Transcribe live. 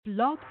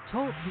Blog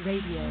Talk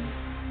Radio.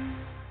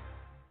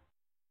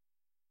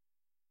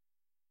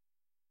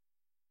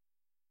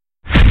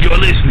 You're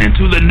listening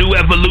to the New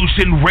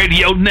Evolution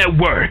Radio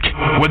Network,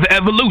 where the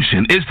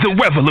evolution is the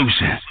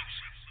revolution.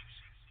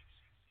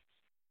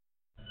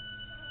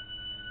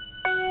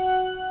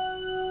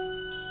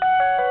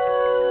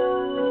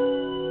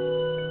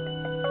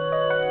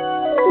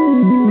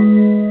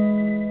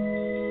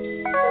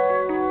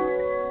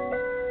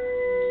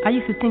 I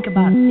used to think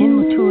about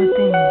immature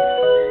things.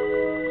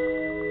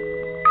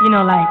 You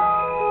know, like,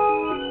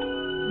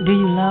 do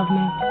you love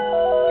me?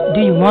 Do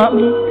you want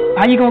me?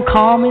 Are you gonna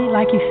call me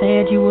like you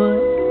said you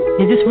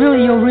would? Is this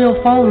really your real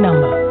phone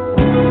number?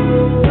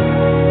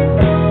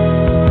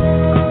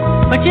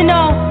 But you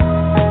know,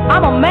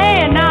 I'm a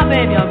man now,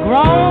 baby, a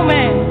grown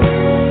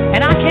man.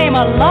 And I came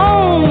a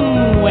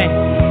long way.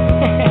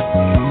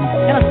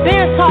 And the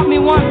Spirit taught me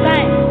one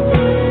thing.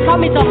 Taught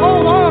me to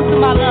hold on to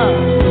my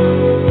love.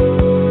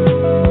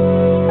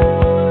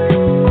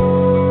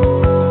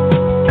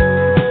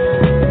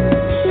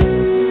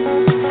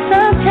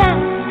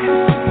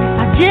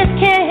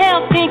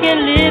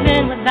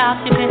 Living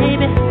without you,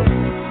 baby.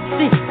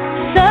 See,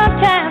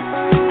 sometimes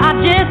I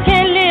just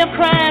can't live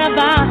crying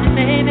about you,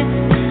 baby.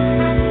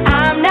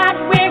 I'm not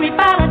worried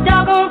about a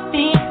doggone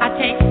thing. I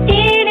take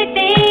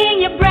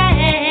anything you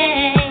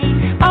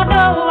bring.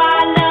 Although I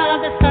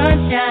love the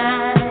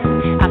sunshine,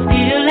 I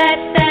still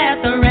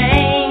accept the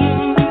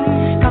rain.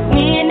 'Cause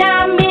when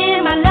I'm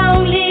in my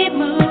lonely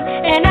mood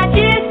and I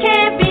just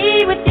can't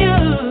be with you,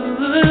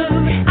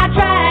 I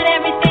tried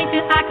everything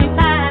till I could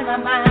find my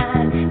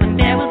mind, but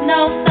there was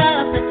no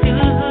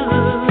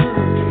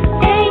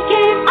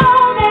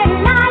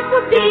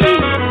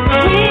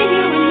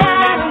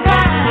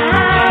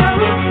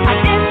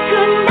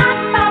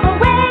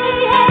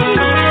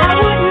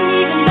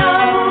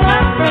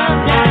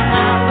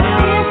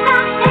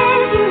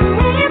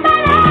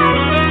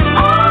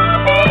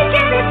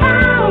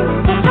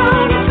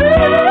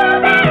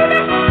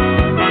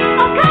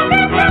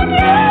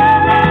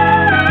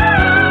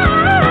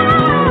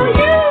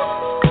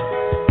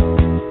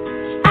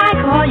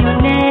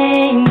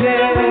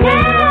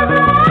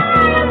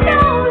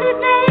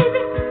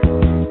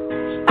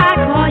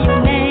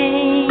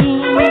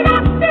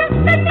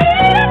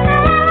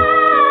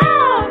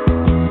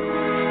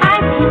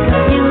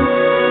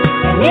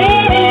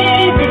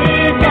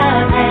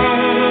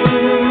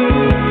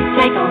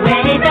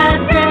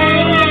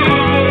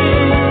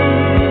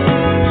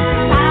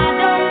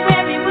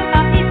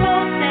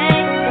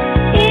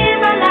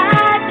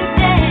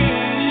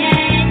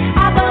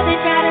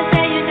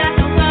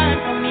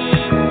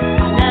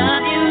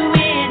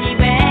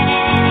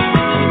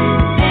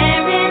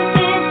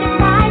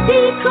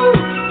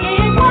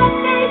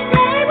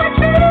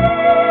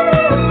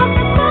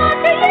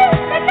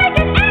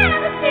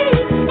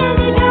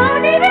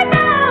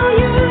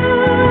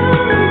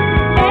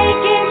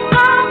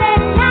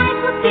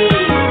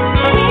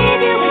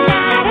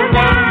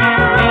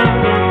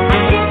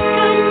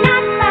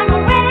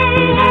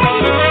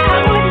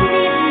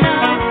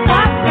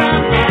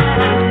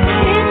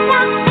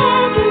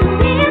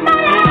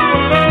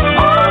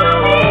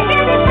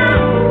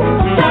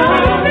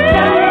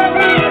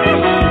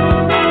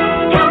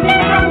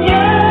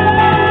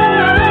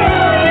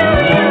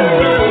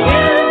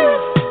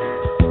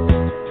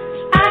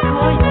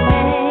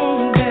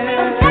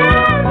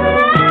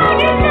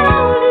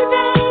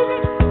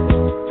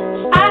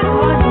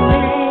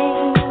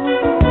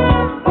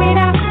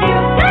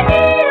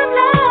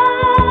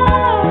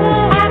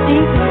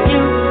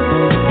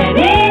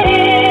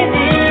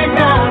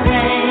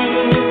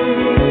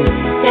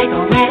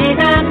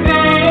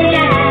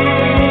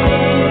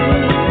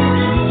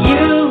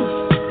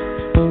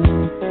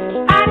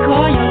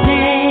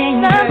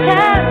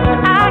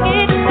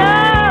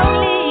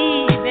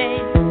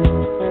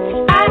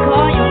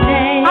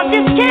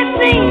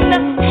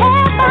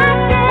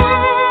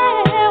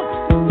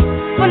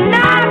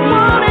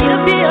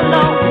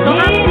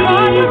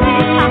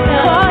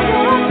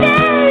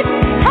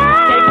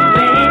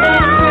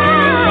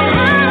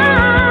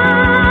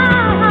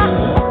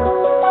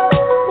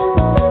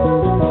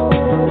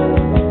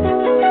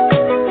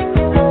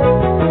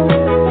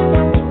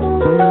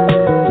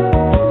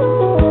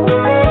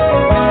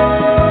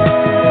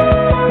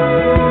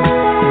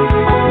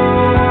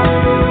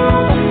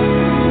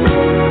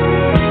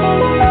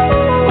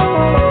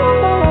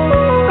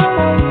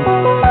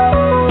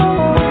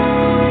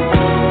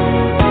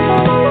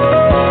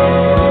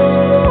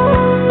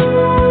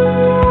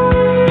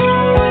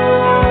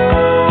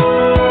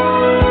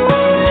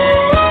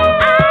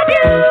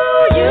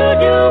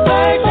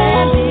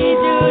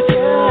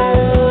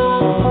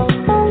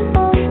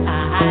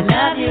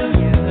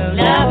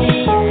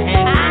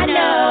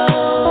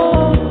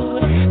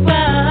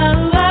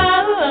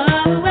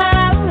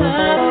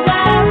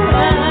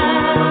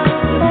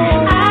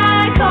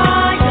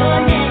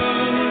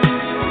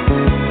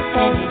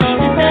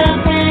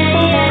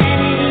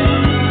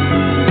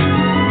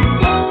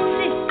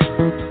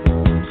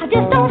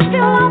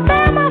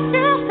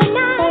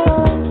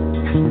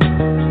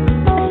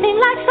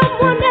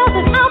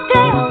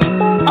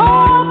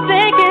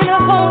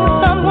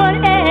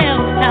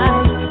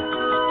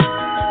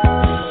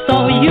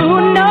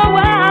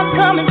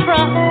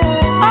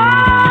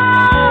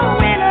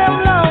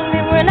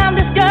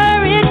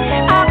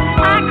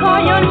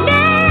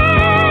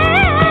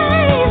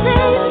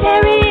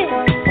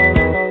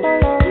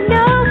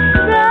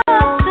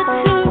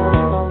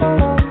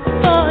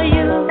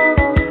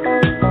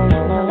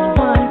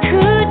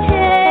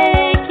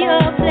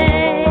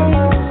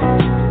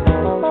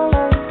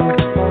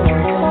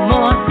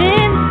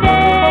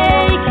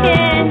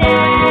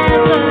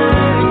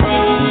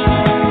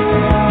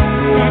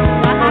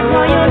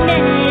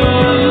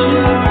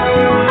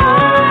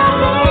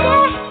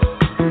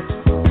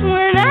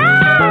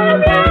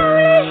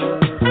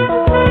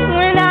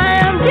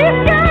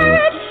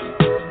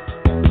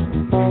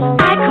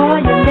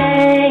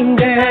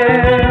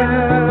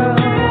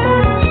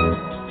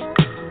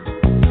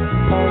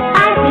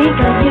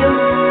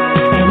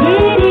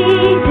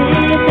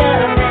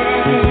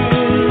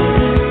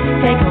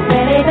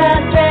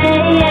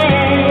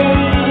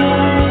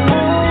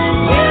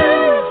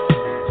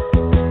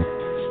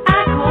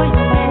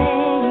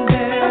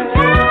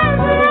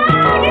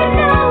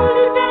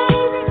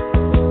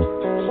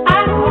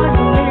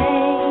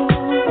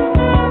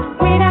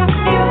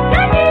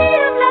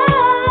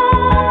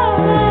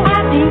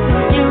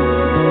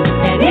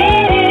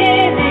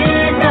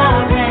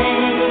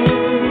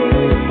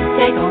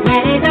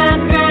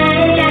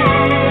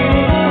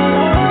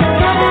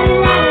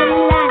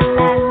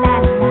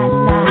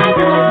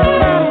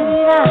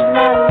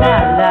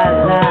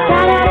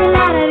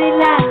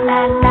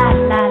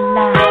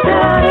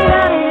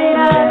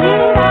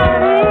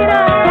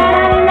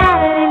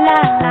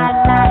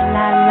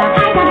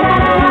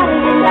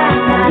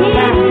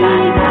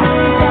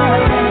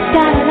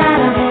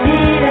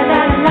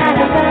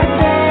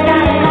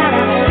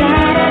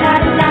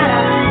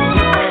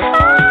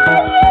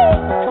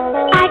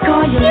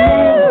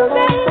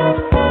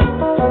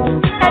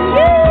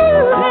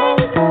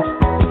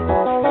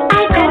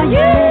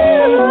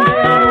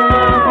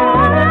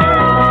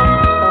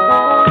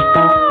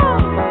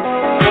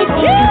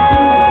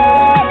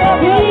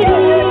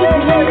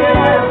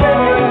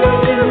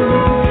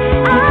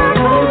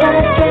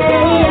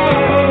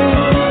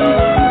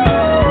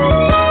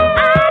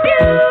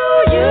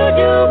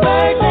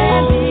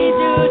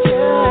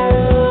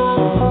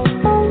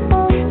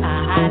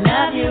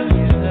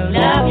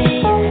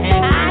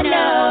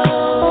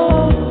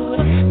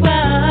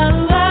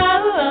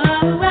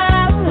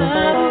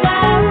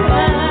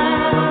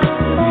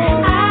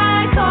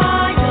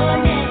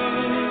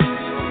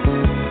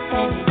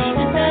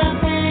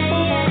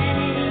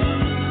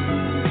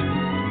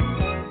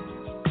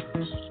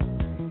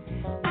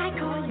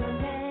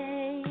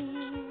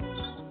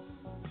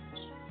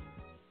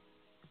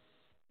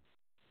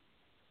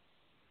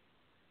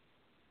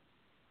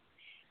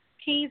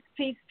Peace,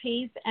 peace,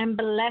 peace, and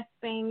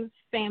blessings,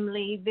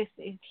 family. This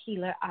is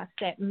Healer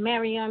Auset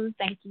Miriam.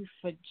 Thank you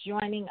for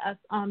joining us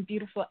on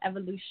Beautiful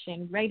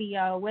Evolution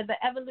Radio, where the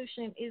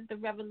evolution is the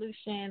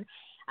revolution.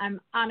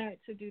 I'm honored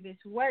to do this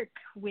work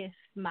with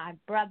my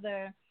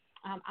brother.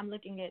 I'm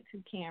looking at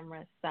two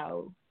cameras,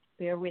 so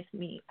bear with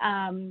me.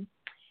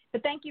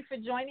 But thank you for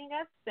joining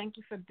us. Thank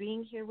you for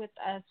being here with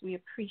us. We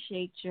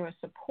appreciate your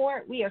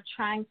support. We are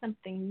trying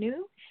something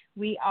new.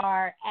 We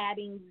are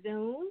adding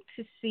Zoom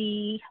to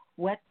see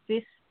what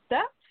this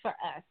does for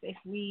us. If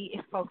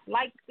folks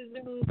like the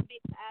Zoom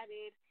being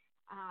added,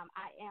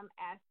 I am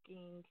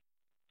asking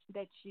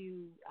that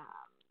you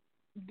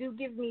do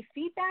give me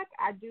feedback.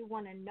 I do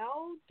want to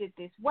know, did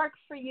this work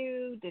for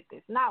you? Did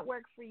this not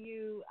work for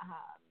you?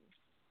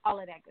 All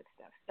of that good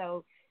stuff.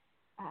 So,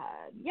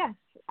 yes,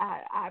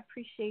 I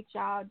appreciate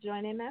y'all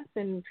joining us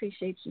and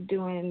appreciate you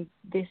doing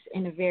this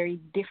in a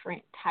very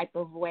different type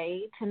of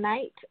way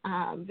tonight.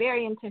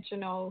 Very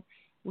intentional.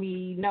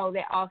 We know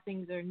that all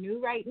things are new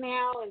right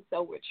now, and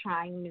so we're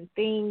trying new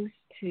things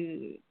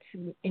to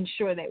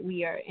ensure that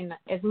we are in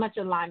as much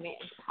alignment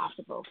as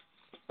possible.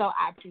 So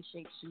I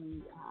appreciate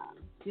you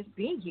just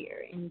being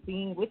here and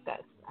being with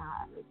us.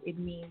 It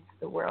means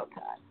the world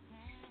to us.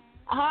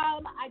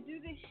 I do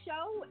this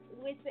show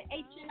with the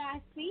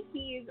HNIC.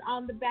 He is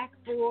on the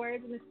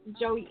backboard, Mr.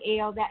 Joey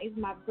L. That is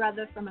my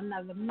brother from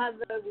another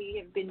mother. We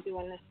have been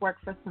doing this work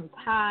for some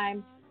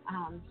time.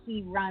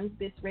 He runs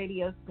this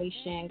radio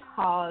station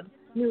called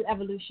New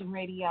Evolution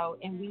Radio,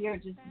 and we are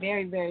just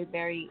very, very,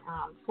 very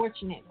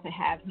fortunate to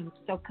have him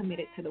so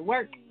committed to the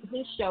work.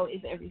 His show is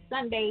every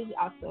Sunday. He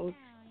also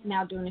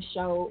now doing a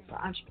show for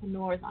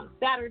entrepreneurs on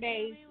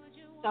Saturdays.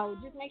 So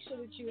just make sure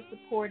that you are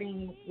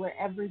supporting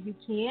wherever you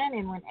can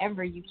and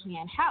whenever you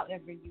can,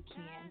 however you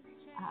can,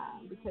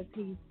 because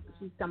he's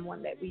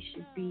someone that we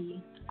should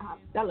be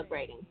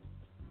celebrating.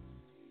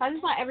 So I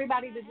just want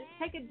everybody to just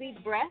take a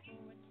deep breath.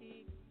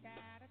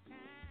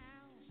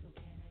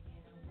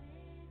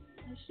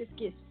 Let's just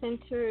get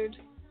centered.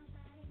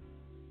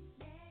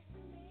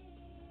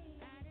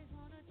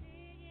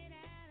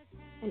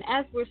 And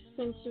as we're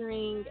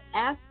centering,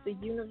 ask the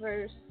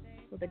universe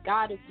or the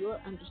God of your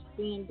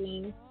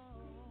understanding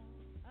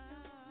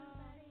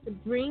to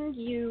bring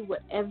you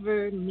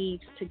whatever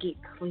needs to get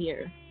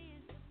clear.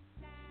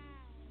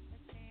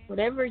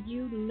 Whatever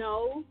you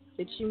know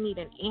that you need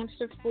an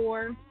answer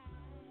for,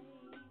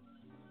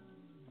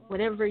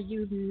 whatever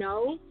you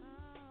know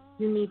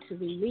you need to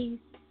release,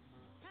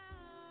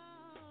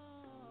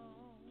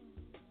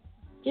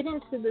 get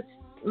into the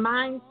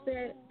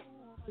mindset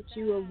that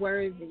you are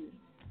worthy,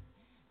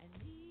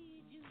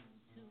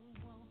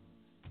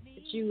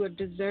 that you are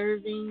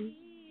deserving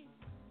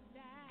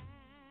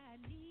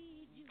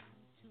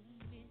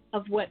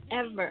of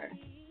whatever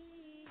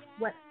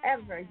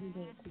you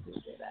need to do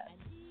with us.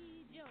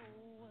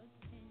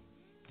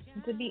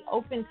 And to be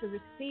open to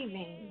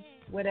receiving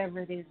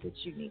whatever it is that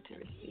you need to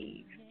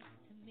receive.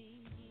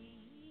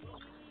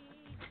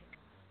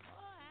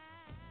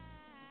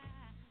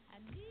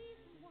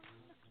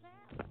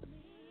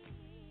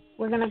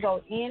 We're going to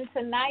go in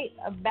tonight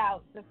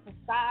about the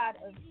facade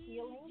of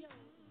healing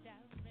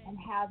and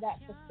how that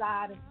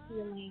facade of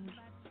healing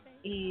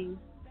is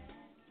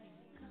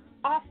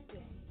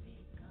often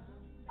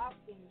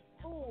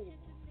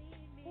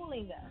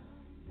fooling us,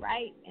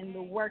 right? And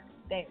the work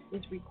that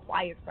is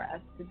required for us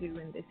to do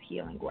in this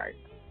healing work.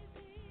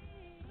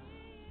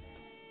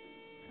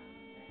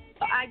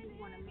 So I just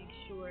want to make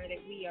sure that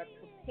we are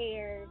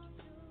prepared,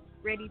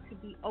 ready to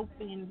be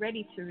open,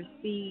 ready to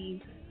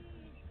receive,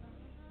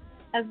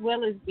 as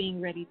well as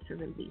being ready to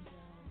release.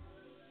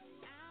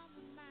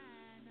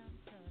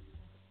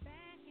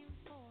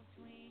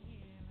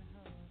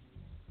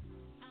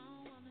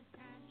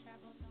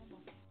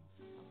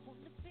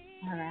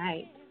 All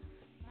right.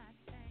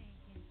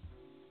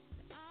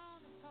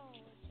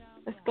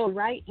 Let's go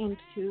right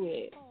into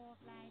it.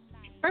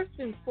 First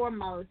and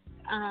foremost,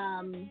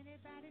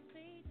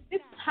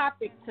 this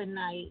topic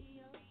tonight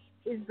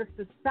is the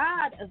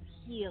facade of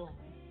healing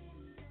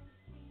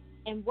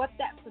and what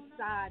that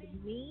facade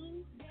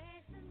means,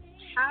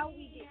 how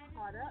we get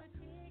caught up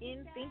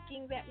in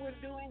thinking that we're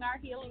doing our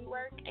healing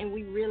work and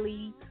we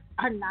really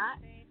are not,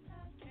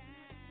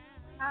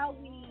 how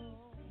we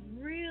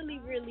really,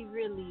 really,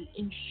 really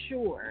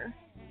ensure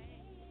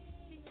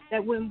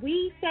that when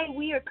we say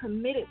we are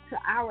committed to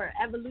our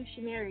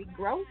evolutionary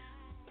growth,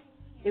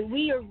 that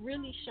we are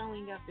really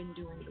showing up and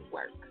doing the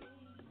work.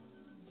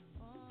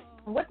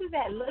 And what does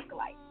that look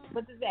like?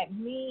 What does that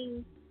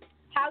mean?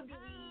 How do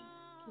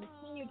we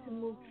continue to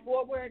move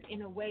forward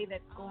in a way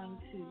that's going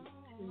to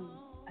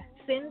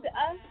ascend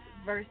us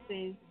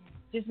versus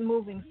just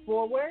moving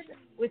forward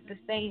with the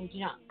same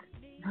junk,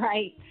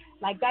 right?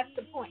 Like, that's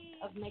the point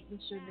of making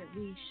sure that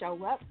we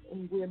show up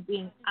and we're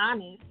being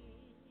honest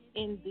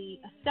in the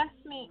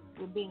assessment.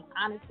 We're being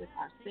honest with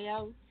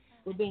ourselves.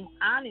 We're being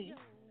honest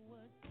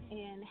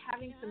and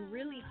having some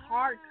really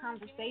hard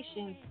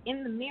conversations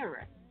in the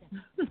mirror,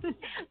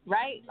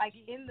 right? Like,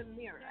 in the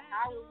mirror.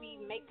 How are we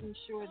making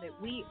sure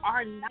that we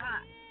are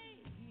not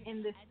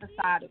in this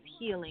facade of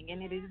healing,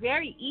 and it is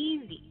very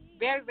easy,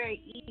 very,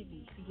 very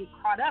easy to get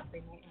caught up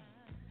in it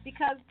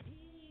because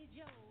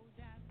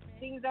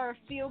things are a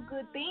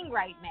feel-good thing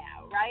right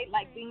now, right?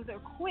 Like things are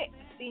quick.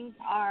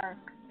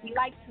 We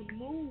like to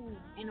move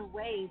in a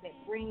way that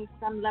brings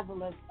some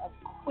level of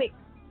quick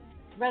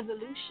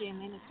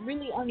resolution, and it's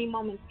really only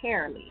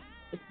momentarily.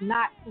 It's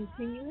not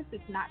continuous.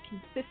 It's not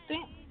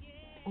consistent.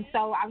 And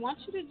so I want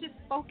you to just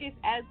focus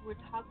as we're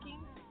talking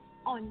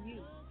on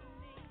you.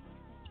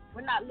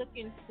 We're not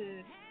looking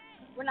to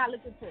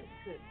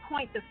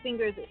point the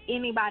fingers at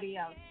anybody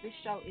else. This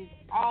show is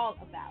all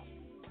about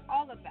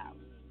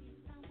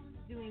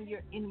doing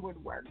your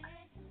inward work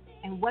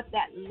and what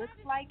that looks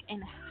like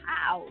and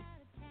how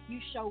you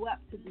show up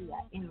to do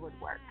that inward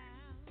work.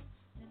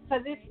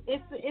 Because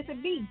it's a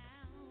beast.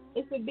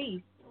 It's a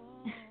beast.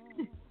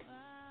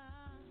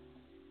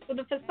 So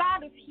the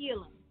facade of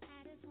healing,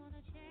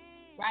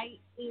 right,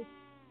 is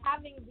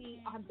having the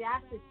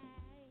audacity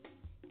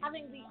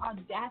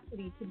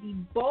to be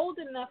bold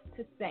enough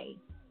to say,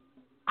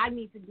 I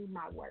need to do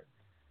my work.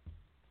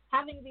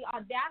 Having the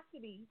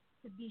audacity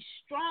to be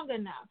strong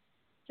enough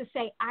to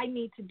say, I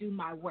need to do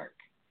my work.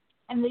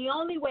 And the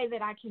only way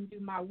that I can do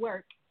my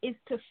work is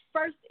to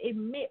first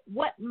admit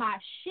what my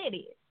shit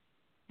is,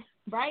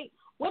 right?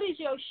 What is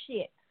your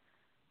shit?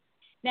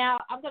 Now,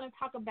 I'm going to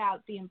talk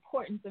about the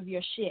importance of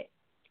your shit,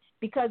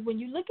 because when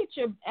you look at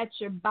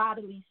your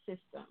bodily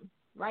system,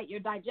 right, your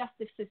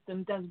digestive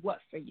system does what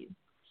for you?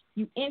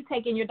 You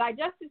intake, and your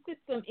digestive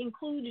system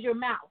includes your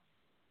mouth,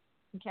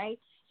 okay?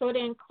 So it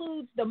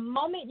includes the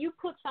moment you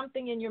put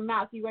something in your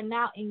mouth, you are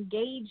now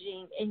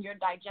engaging in your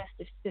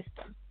digestive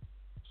system.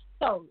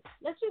 So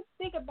let's just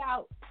think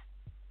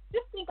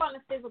on a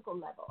physical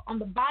level, on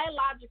the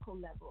biological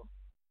level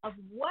of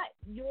what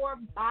your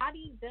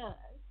body does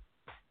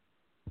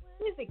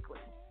physically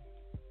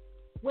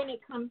when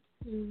it comes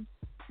to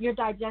your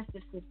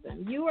digestive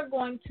system. You are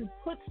going to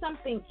put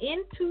something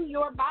into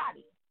your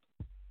body,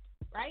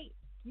 right?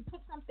 You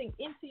put something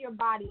into your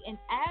body, and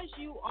as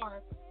you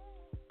are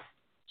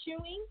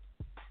chewing,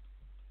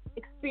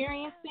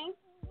 experiencing,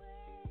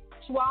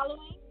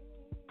 swallowing,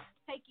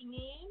 taking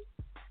in,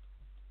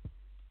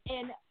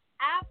 and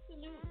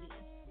absolutely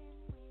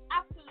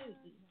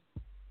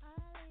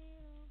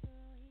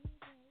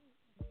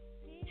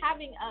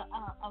having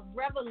a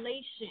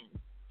revelation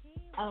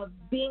of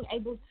being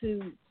able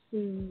to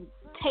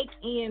take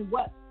in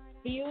what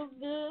feels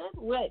good,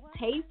 what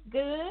tastes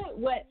good,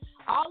 what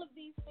all of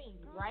these things,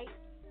 right?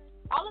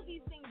 All of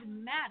these things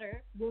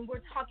matter when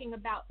we're talking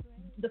about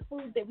the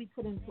food that we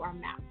put into our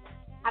mouth.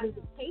 How does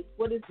it taste?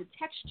 What is the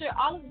texture?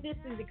 All of this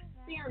is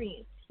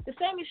experience. The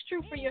same is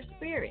true for your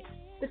spirit.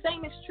 The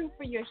same is true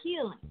for your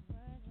healing,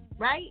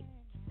 right?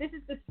 This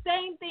is the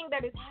same thing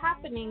that is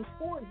happening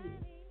for you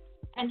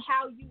and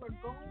how you are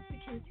going to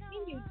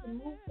continue to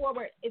move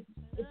forward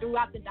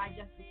throughout the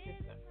digestive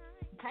system,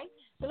 okay?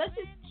 So let's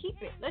just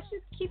keep it. Let's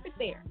just keep it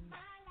there.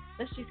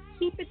 Let's just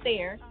keep it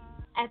there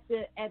at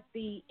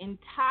the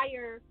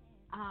entire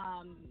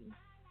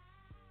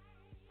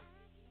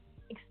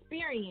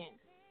experience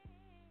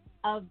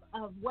of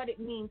what it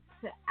means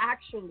to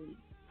actually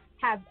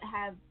have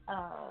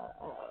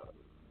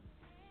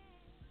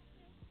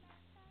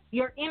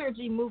your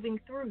energy moving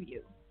through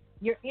you,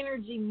 your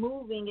energy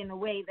moving in a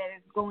way that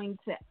is going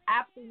to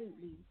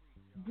absolutely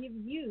give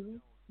you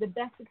the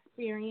best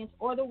experience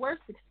or the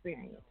worst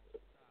experience,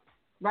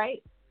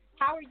 right?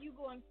 How are you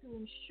going to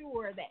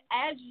ensure that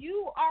as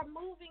you are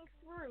moving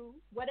through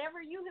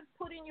whatever you have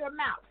put in your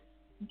mouth,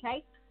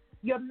 okay,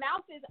 your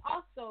mouth is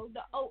also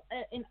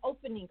an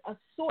opening, a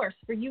source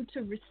for you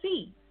to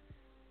receive.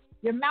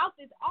 Your mouth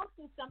is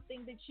also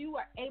something that you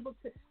are able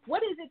to,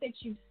 what is it that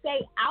you say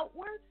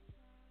outward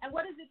and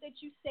what is it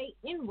that you say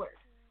inward?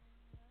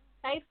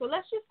 Okay, so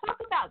let's just talk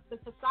about the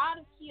facade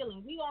of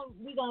healing.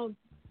 We're going to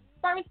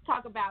first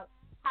talk about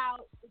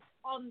how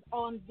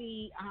on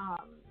the,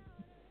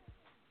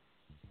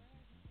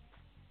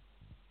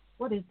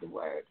 what is the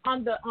word?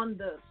 On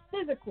the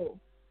physical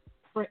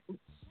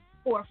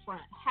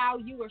forefront, how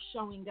you are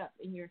showing up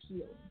in your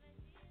healing.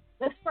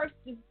 Let's first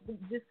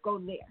just go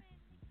there.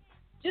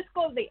 Just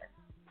go there.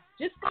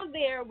 Just go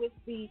there with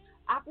the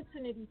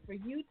opportunity for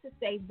you to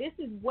say, this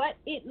is what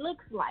it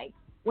looks like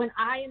when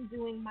I am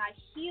doing my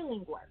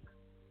healing work.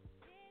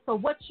 So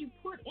what you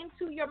put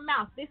into your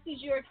mouth, this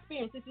is your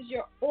experience. This is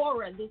your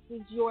aura. This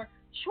is your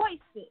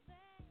choices.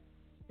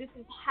 This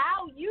is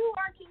how you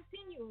are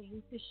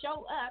continuing to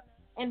show up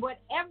in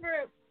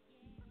whatever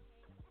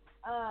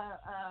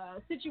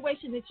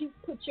situation that you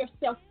put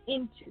yourself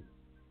into,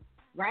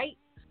 right?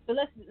 So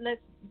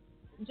let's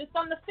just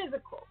on the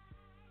physical.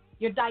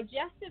 Your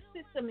digestive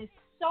system is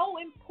so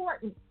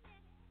important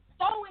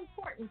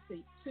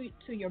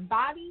to your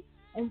body.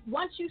 And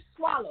once you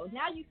swallow.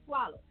 Now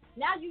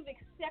you've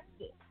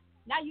accepted.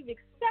 Now you've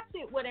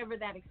accepted whatever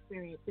that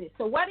experience is.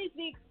 So what is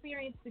the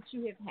experience that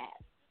you have had?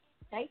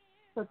 Okay?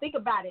 So think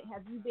about it.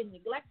 Have you been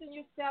neglecting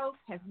yourself?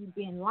 Have you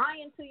been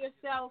lying to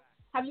yourself?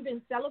 Have you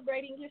been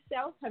celebrating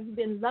yourself? Have you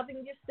been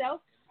loving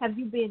yourself? Have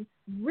you been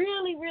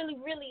really, really,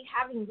 really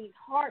having these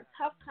hard,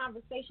 tough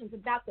conversations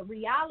about the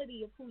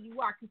reality of who you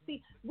are? Because,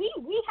 see,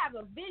 we have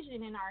a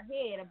vision in our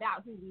head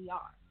about who we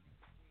are.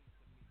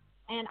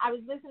 And I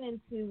was listening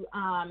to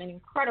an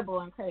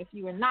incredible, if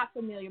you are not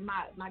familiar,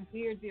 my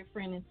dear, dear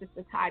friend and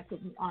sister Ty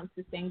put me on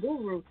to Sing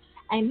Guru,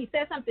 and he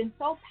said something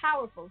so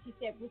powerful. He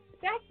said,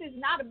 respect is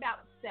not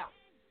about self.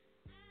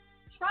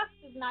 Trust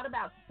is not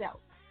about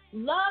self.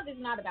 Love is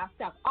not about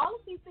self. All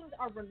of these things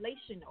are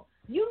relational.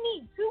 You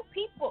need two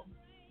people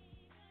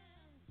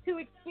to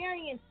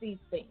experience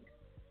these things.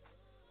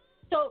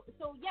 So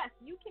yes,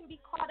 you can be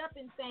caught up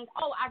in saying,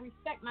 oh, I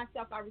respect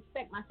myself, I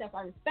respect myself,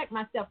 I respect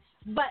myself,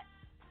 but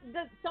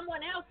does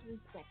someone else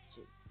respect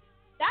you?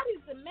 That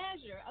is the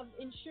measure of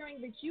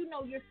ensuring that you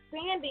know you're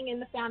standing in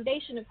the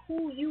foundation of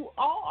who you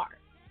are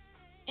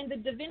and the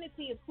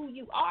divinity of who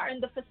you are.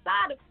 And the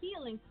facade of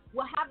healing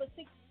will have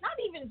not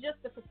even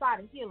just the facade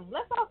of healing.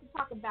 Let's also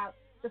talk about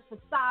the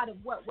facade of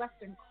what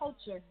Western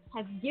culture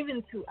has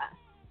given to us.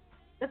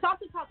 Let's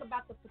also talk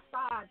about the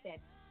facade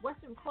that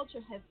Western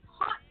culture has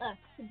taught us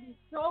to be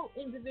so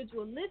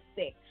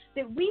individualistic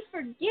that we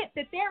forget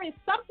that there is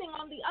something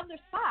on the other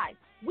side.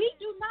 We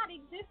do not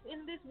exist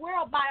in this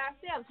world by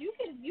ourselves. You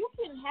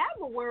can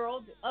have a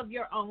world of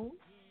your own,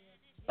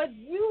 but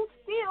you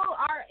still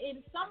are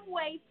in some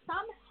way,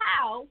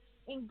 somehow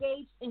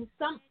engaged in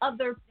some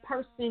other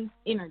person's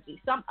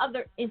energy, some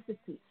other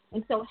entity.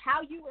 And so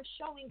how you are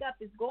showing up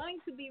is going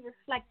to be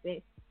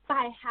reflected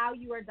by how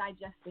you are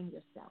digesting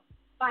yourself,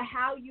 by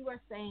how you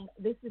are saying,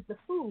 this is the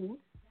food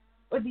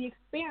or the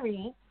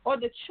experience or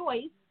the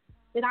choice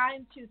that I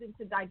am choosing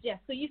to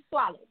digest. So you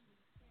swallowed.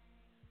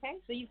 Okay?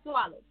 So you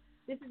swallowed.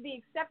 This is the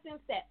acceptance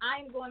that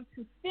I am going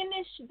to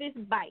finish this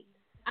bite.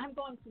 I'm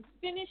going to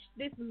finish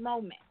this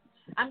moment.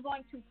 I'm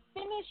going to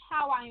finish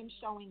how I am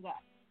showing up.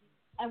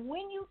 And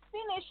when you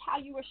finish how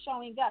you are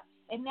showing up,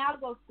 it now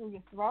goes through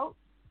your throat,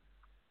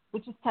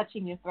 which is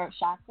touching your throat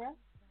chakra.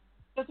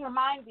 So it's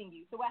reminding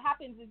you. So what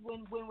happens is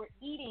when we're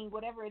eating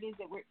whatever it is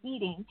that we're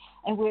eating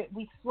and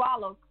we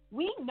swallow,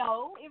 we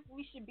know if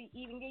we should be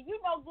eating it. You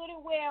know good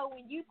and well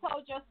when you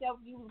told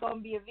yourself you was going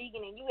to be a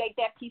vegan and you ate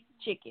that piece of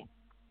chicken.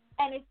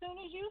 And as soon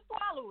as you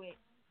swallow it,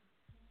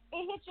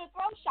 it hits your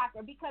throat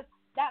chakra because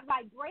that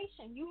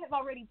vibration you have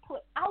already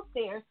put out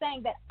there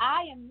saying that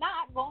I am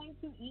not going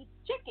to eat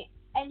chicken.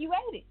 And you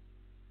ate it.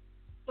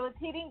 So it's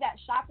hitting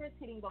that chakra, it's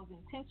hitting those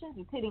intentions,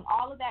 it's hitting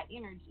all of that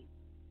energy.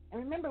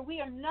 And remember,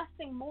 we are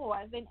nothing more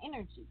than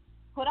energy.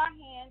 Put our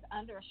hands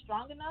under a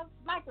strong enough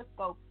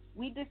microscope,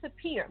 we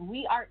disappear.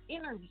 We are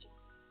energy.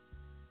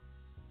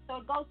 So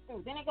it goes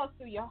through. Then it goes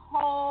through your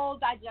whole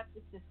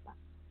digestive system.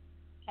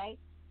 Okay?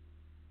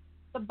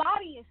 The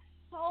body is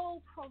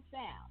so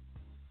profound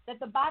that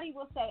the body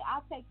will say,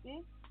 I'll take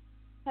this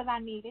because I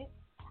need it.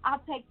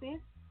 I'll take this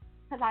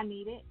because I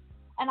need it.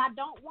 And I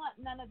don't want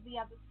none of the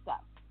other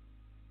stuff.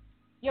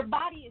 Your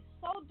body is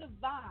so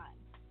divine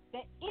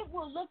that it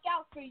will look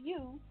out for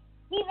you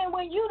even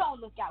when you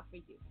don't look out for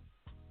you.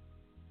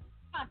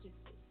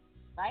 Consciously,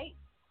 right?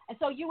 And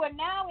so you are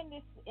now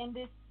in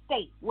this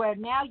state where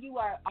now you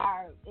are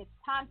it's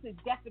time to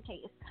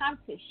defecate. It's time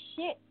to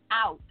shit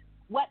out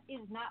what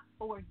is not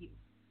for you.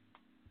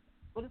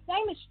 Well, the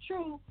same is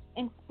true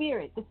in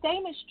spirit. The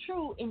same is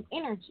true in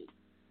energy.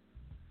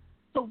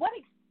 So what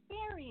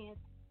experience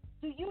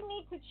do you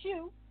need to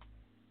chew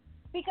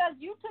because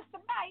you took the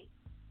bite,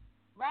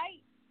 right?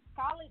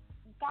 Call it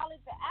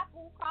the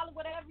apple, call it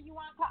whatever you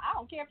want to call it. I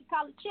don't care if you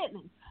call it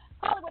chitlins.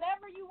 Call it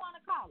whatever you want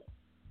to call it.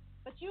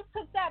 But you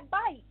took that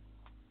bite.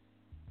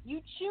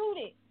 You chewed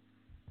it.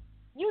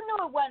 You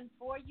knew it wasn't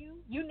for you.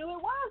 You knew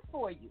it was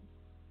for you.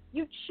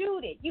 You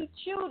chewed it. You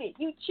chewed it.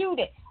 You chewed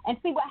it. And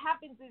see what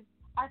happens is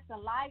our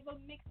saliva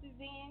mixes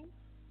in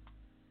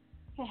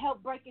to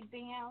help break it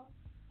down.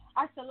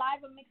 Our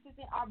saliva mixes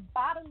in. Our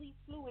bodily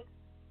fluids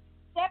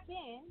step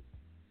in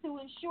to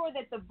ensure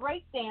that the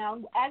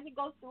breakdown, as it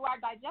goes through our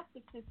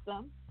digestive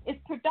system, is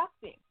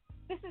productive.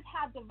 This is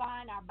how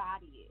divine our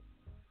body is,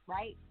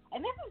 right?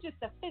 And this is just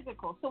the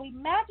physical. So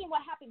imagine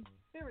what happens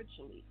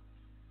spiritually.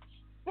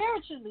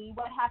 Spiritually,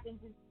 what happens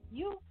is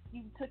you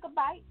took a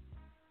bite,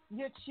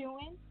 you're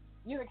chewing,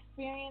 you're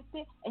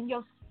experiencing it, and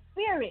your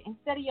spirit,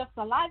 instead of your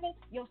saliva,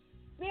 your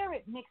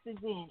spirit mixes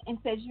in and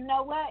says, you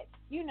know what?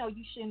 You know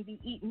you shouldn't be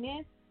eating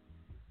this,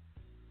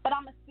 but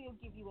I'm going to still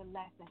give you a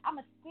lesson. I'm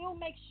going to still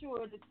make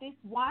sure that this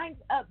winds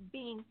up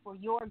being for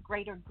your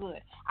greater good.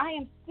 I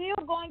am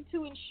still going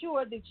to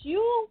ensure that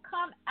you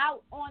come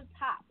out on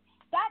top.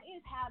 That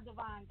is how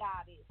divine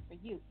God is for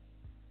you.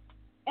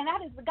 And that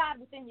is the God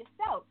within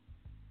yourself.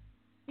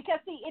 Because,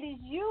 see, it is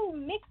you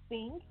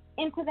mixing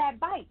into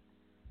that bite.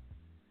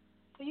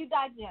 So you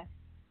digest.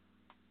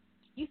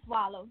 You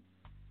swallow.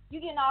 You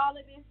getting all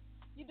of this.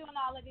 You're doing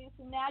all of this.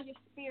 And now your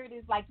spirit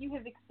is like you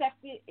have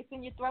accepted. It's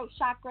in your throat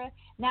chakra.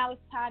 Now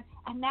it's time.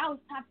 And now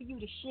it's time for you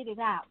to shit it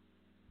out.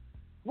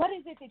 What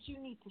is it that you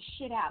need to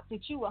shit out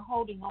that you are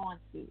holding on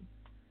to?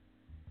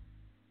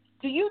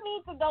 Do you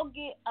need to go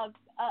get a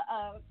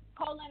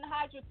colon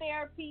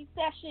hydrotherapy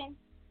session?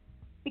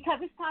 Because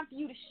it's time for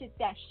you to shit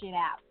that shit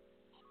out.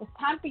 It's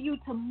time for you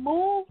to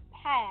move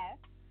past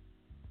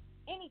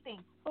anything.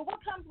 But what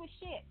comes with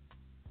shit?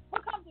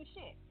 What comes with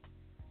shit?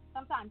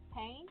 Sometimes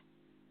pain.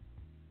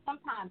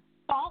 Sometimes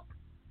funk.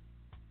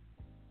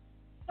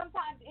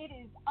 Sometimes it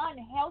is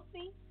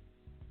unhealthy.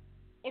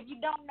 If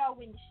you don't know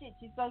when your shit's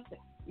supposed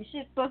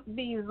to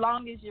be as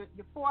long as your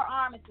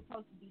forearm. It's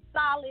supposed to be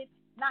solid.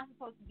 Not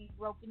supposed to be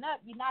broken up.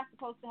 You're not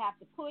supposed to have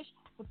to push.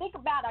 So think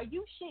about, are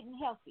you shitting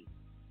healthy?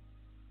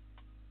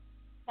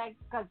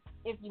 Because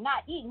if you're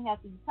not eating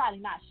healthy, you're probably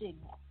not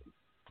shitting healthy.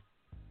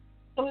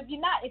 So if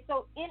you're not,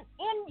 so in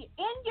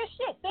your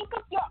shit, think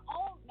of your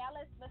own. Now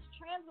let's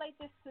translate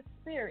this to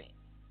spirit.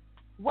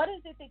 What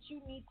is it that you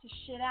need to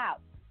shit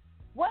out?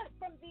 What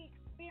from the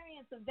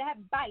experience of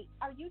that bite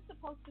are you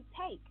supposed to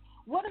take?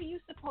 What are you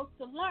supposed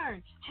to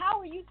learn? How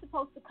are you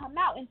supposed to come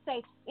out and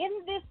say, in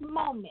this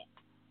moment,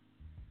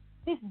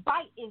 this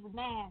bite is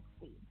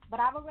nasty, but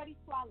I've already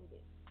swallowed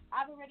it.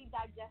 I've already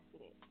digested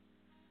it.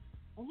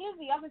 And here's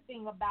the other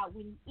thing about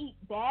when you eat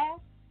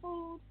bad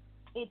food,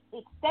 it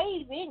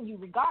stays in you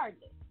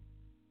regardless.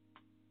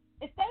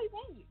 It stays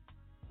in you.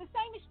 The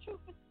same is true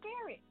for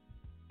spirit.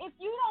 If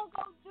you don't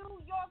go do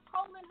your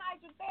colon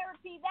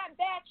hydrotherapy, that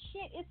bad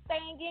shit is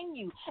staying in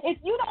you. If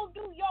you don't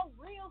do your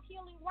real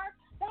healing work,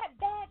 that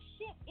bad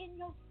shit in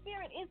your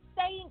spirit is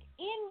staying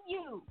in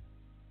you.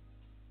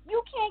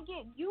 You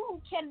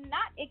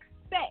cannot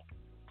expect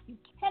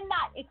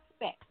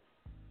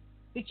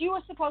that you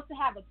are supposed to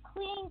have a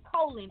clean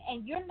colon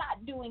and you're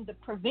not doing the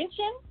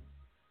prevention,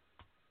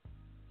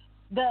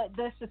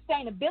 the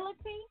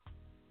sustainability,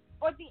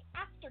 or the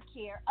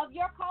aftercare of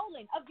your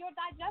colon, of your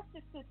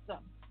digestive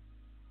system.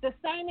 The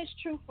same is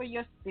true for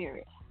your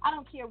spirit. I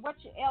don't care what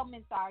your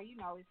ailments are. You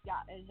know,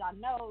 as y'all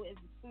know, as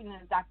a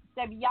student of Dr.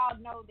 Sebi, y'all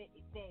know that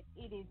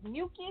it is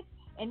mucus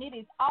and it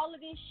is all of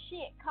this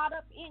shit caught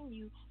up in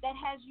you that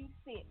has you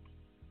sick.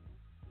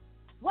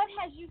 What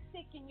has you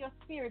sick in your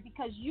spirit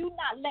because you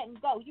not letting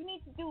go? You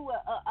need to do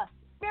a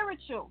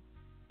spiritual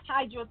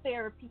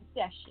hydrotherapy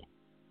session.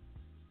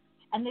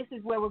 And this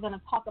is where we're going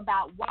to talk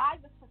about why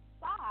the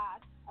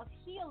facade of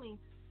healing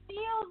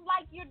feels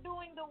like you're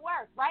doing the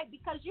work, right?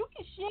 Because you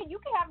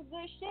can have a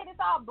good shit.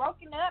 It's all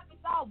broken up.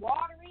 It's all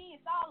watery.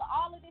 It's all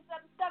of this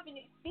other stuff, and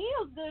it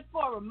feels good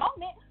for a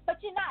moment, but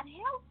you're not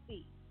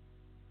healthy.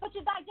 But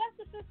your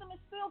digestive system is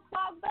still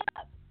clogged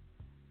up.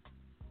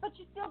 But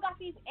you still got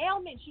these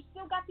ailments. You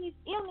still got these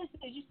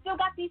illnesses. You still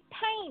got these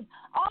pains.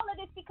 All of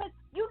this because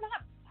you're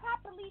not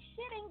properly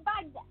shitting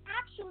by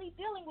actually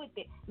dealing with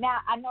it.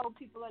 Now, I know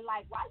people are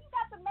like, why you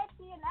got to make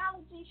the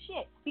analogy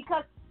shit?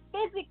 Because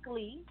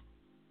physically,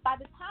 by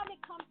the time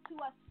it comes to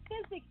us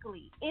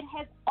physically, it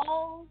has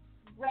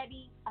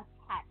already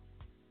attacked.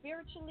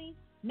 Spiritually,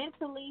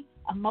 mentally,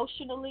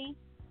 emotionally.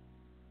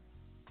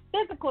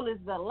 Physical is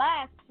the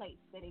last place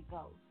that it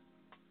goes.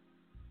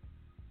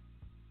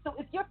 So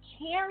if you're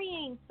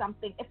carrying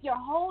something, if you're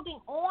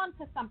holding on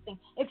to something,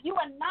 if you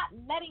are not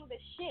letting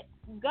the shit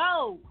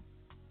go,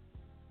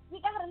 you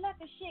got to let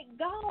the shit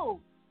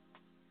go.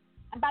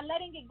 And by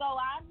letting it go,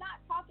 I'm not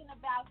talking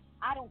about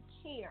I don't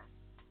care.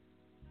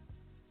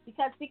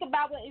 Because think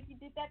about what if you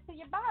did that to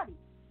your body.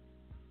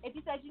 If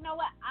you said, you know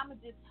what, I'm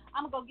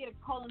gonna go get a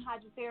colon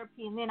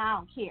hydrotherapy and then I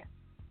don't care.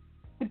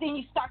 But then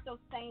you start those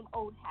same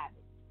old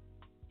habits.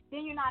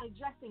 Then you're not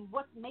addressing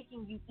what's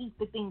making you eat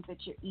the things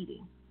that you're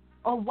eating,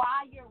 or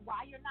why you're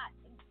not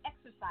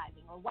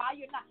exercising, or why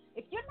you're not.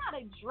 If you're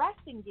not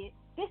addressing it,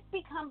 this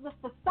becomes a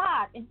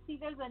facade. And see,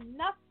 there's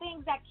enough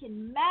things that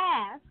can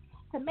mask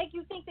to make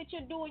you think that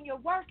you're doing your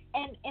work,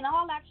 and in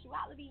all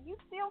actuality, you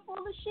still full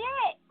of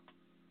shit.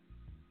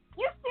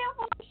 You're still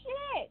full of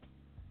shit.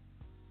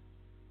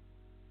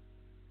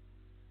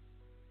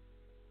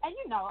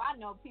 And I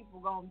know people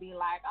gonna be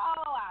like,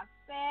 "Oh, I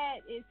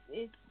said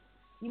it's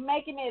you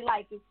making it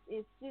like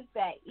it's just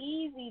that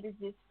easy to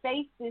just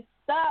face this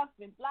stuff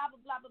and blah blah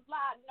blah blah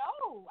blah."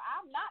 No,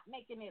 I'm not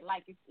making it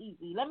like it's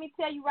easy. Let me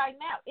tell you right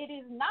now, it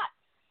is not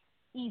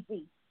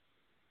easy.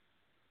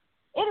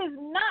 It is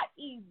not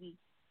easy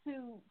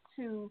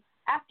to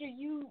after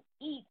you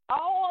eat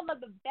all of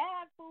the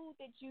bad food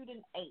that you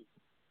done ate,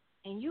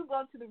 and you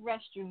go to the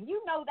restroom,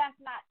 that's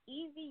not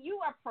easy. You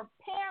are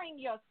preparing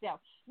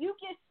yourself. You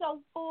get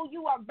so full,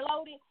 you are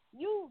bloated.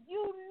 You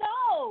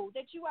know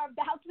that you are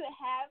about to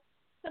have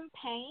some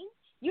pain.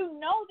 You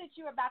know that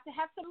you're about to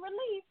have some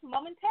relief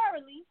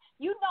momentarily.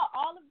 You know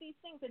all of these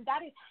things, and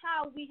that is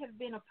how we have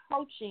been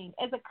approaching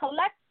as a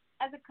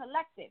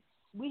collective.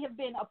 We have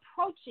been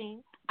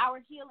approaching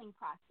our healing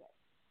process.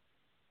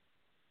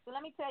 So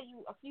let me tell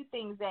you a few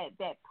things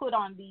that put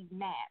on these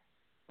masks,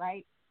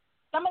 right?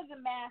 Some of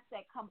the masks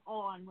that come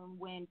on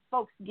when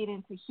folks get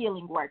into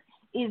healing work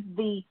is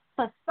the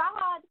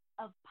facade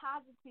of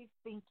positive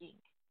thinking.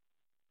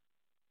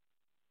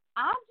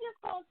 I'm just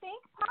going to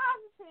think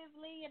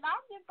positively, and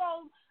I'm just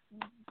going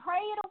to pray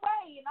it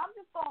away, and I'm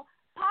just going to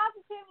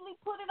positively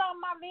put it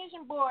on my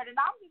vision board, and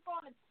I'm just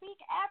going to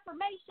speak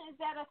affirmations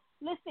that are,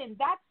 listen,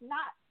 that's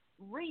not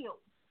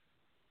real.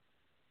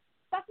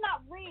 That's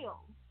not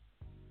real.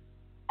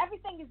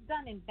 Everything is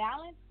done in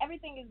balance.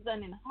 Everything is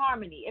done in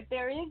harmony. If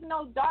there is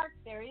no dark,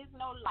 there is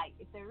no light.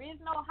 If there is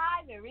no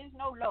high, there is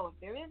no low.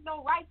 If there is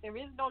no right, there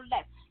is no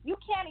left. You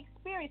can't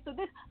experience. So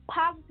this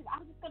positive,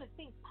 I'm just going to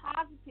think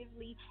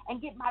positively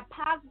and get my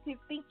positive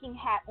thinking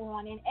hat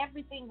on and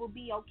everything will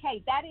be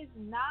okay. That is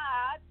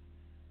not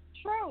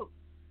true.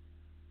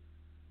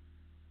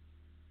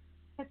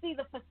 Because see,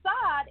 the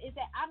facade is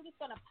that I'm just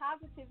going to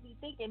positively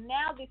think, and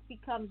now this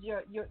becomes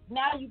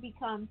now you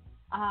become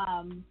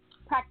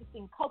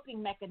practicing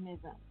coping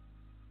mechanisms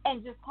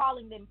and just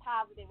calling them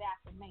positive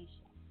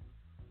affirmations.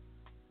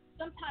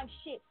 Sometimes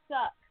shit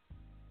sucks,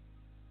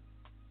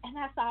 and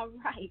that's all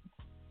right.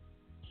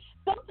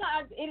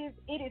 Sometimes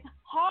it is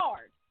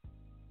hard,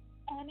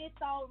 and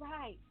it's all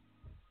right.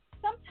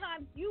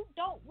 Sometimes you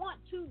don't want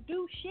to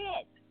do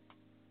shit,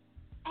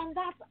 and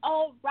that's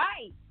all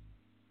right.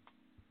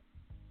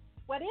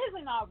 What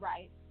isn't all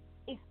right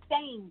is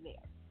staying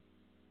there.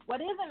 What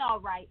isn't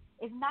all right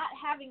is not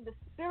having the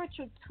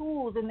spiritual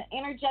tools and the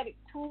energetic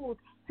tools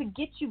to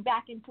get you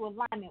back into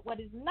alignment.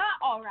 What is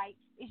not all right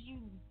is you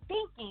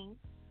thinking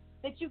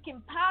that you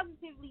can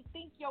positively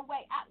think your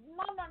way out.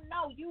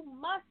 No. You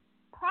must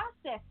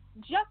process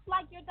just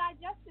like your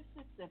digestive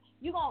system.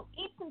 You're going to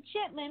eat some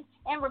chitlins,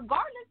 and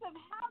regardless of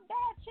how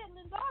bad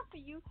chitlins are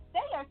for you,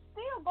 they are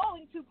still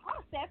going to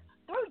process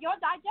through your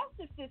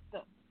digestive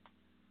system.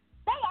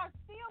 They are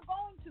still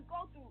going to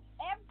go through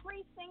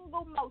every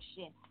single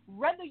motion,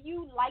 whether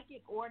you like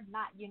it or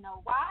not. You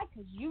know why?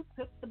 Because you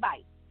took the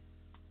bite.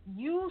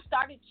 You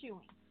started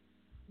chewing.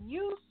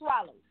 You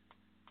swallowed.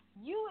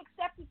 You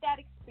accepted that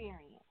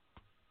experience.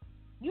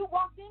 You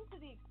walked into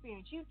the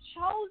experience. You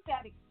chose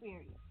that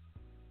experience.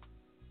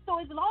 So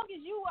as long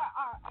as you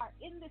are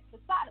in this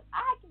facade,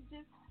 I can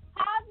just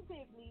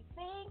positively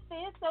think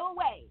this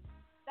away.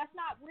 That's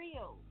not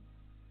real.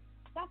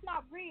 That's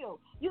not real.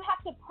 You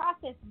have to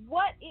process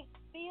what it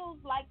feels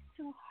like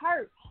to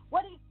hurt,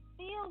 what it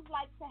feels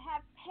like to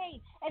have pain.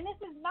 And this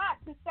is not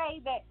to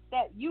say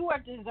that you are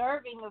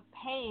deserving of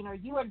pain or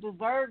you are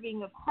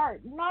deserving of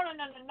hurt. No.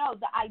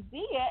 The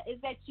idea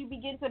is that you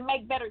begin to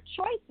make better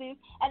choices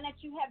and that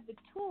you have the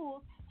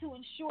tools to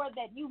ensure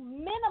that you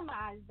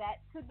minimize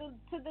that to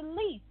the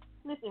least.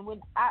 Listen,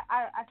 when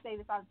I say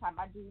this all the time,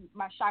 I do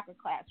my chakra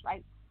class,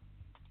 right?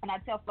 And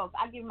I tell folks,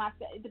 I give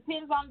myself, it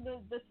depends on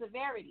the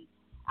severity.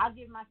 I'll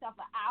give myself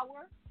an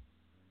hour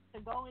to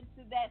go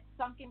into that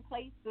sunken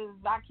place of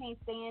I can't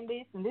stand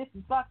this and this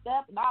is fucked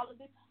up and all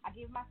of this. I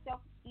give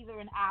myself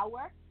either an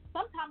hour.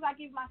 Sometimes I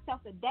give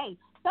myself a day.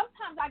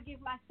 Sometimes I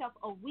give myself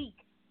a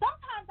week.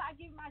 Sometimes I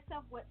give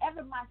myself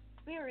whatever my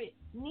spirit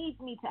needs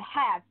me to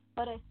have.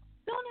 But as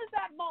soon as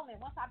that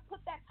moment, once I put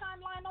that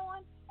timeline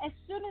on, as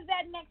soon as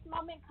that next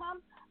moment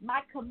comes,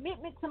 my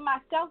commitment to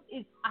myself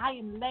is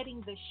I am letting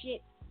the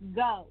shit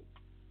go.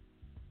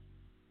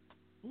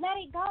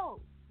 Let it go.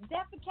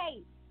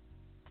 Defecate.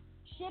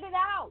 Shit it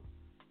out.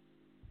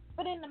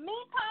 But in the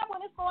meantime,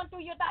 when it's going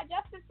through your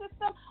digestive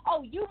system,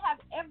 you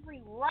have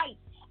every right.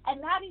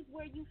 And that is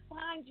where you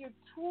find your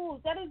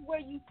tools. That is where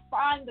you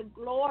find the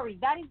glory.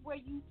 That is where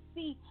you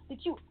see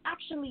that you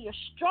actually are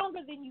stronger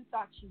than you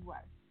thought you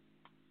were.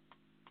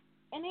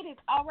 And it is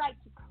all right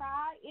to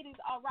cry. It is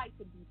all right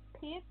to be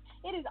pissed.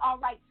 It is all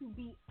right to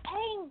be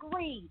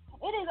angry.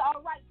 It is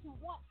all right to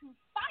want to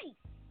fight.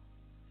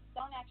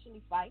 Don't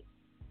actually fight.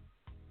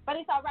 But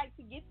it's all right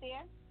to get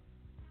there.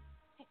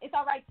 It's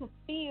all right to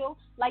feel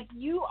like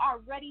you are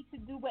ready to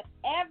do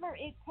whatever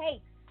it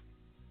takes.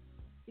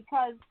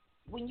 Because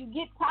when you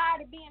get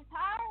tired of being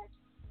tired,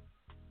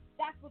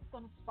 that's what's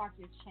going to spark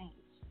your change.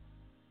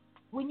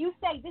 When you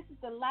say, this is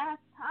the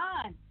last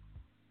time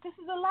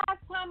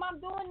I'm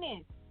doing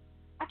this,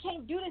 I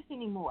can't do this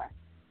anymore,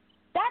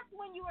 that's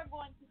when you are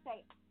going to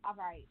say, all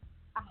right,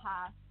 I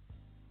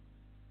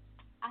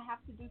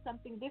have to do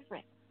something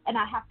different, and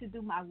I have to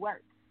do my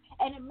work.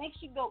 And it makes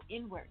you go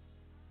inward.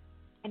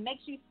 It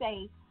makes you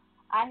say,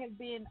 I have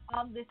been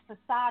on this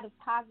facade of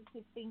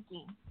positive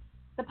thinking,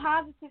 the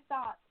positive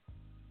thoughts.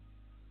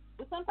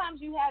 But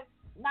sometimes you have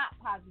not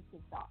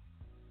positive thoughts.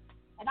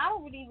 And I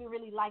don't even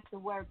really like the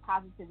word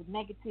positive and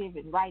negative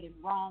and right and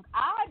wrong.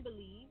 I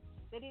believe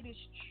that it is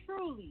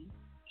truly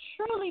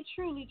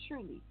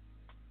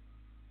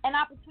an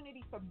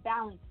opportunity for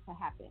balance to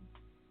happen.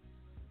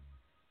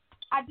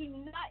 I do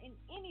not in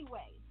any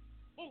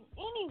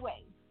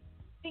way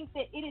think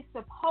that it is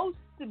supposed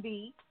to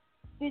be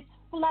this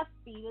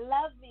fluffy,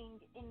 loving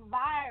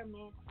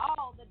environment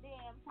all the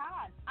damn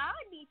time. I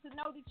need to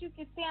know that you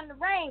can stand the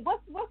rain.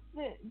 What's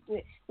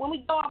the when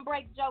we go on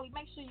break, Joey,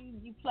 make sure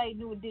you play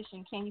New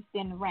Edition, Can You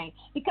Stand the Rain?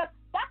 Because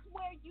that's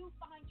where you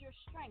find your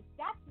strength.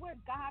 That's where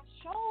God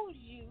shows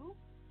you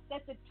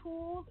that the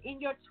tools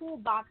in your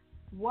toolbox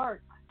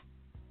work.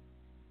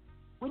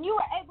 When you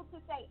are able to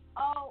say,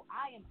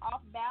 I am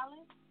off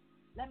balance,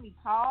 let me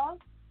pause,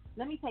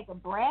 let me take a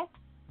breath,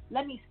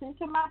 let me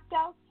center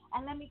myself,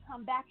 and let me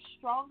come back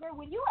stronger.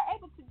 When you are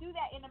able to do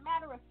that in a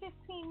matter of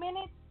 15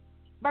 minutes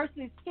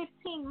versus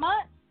 15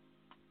 months,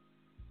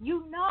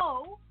 you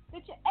know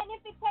that and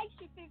if it takes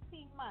you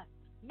 15 months,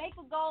 Make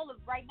a goal of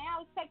right now.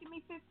 It's taking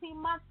me 15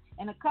 months.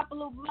 In a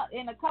couple of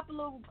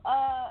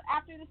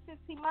after this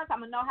 15 months, I'm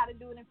gonna know how to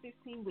do it in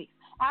 15 weeks.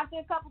 After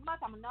a couple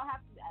months, I'm gonna know how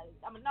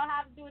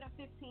to do it in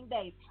 15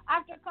 days.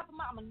 After a couple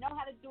months, I'm gonna know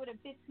how to do it in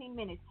 15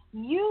 minutes.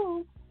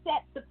 You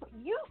set the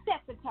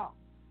tone.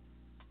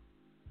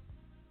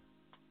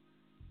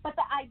 But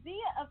the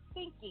idea of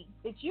thinking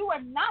that you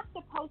are not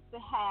supposed to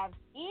have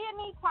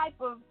any type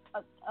of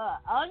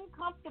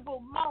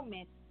uncomfortable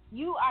moment,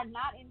 you are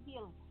not in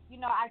healing. You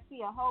know, I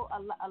see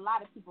a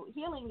lot of people.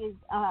 Healing is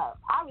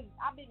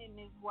I've been in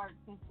this work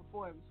since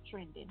before it was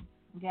trending.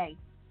 Okay,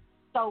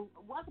 so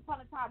once upon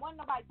a time, wasn't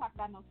nobody talking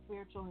about no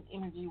spiritual and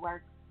energy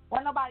work.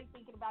 Wasn't nobody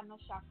thinking about no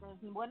chakras.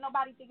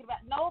 Nobody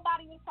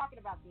was talking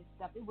about this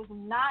stuff. It was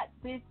not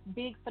this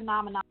big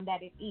phenomenon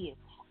that it is,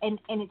 and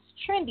it's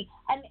trendy.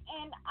 And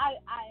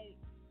I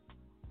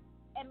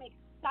am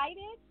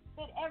excited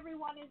that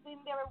everyone is in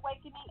their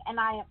awakening, and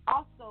I am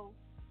also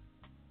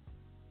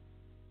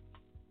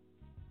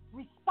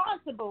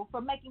responsible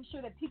for making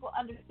sure that people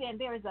understand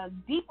there is a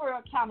deeper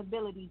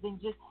accountability than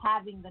just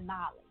having the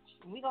knowledge.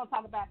 And we're gonna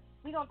talk about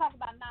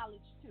knowledge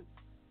too,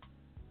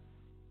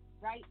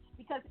 right?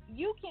 Because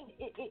you can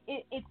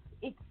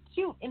it's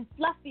cute and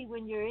fluffy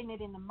when you're in it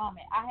in the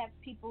moment. I have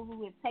people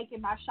who have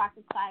taken my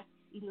chakra class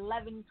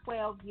 11,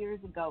 12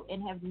 years ago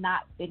and have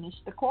not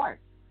finished the course.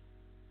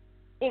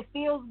 It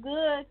feels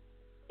good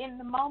in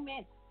the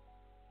moment.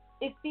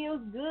 It feels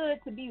good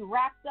to be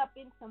wrapped up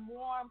in some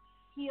warm,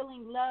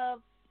 healing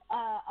love,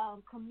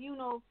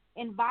 communal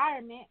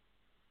environment,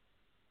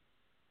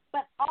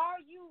 but are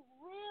you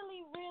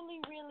really, really,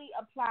 really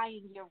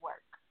applying your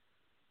work?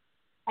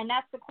 And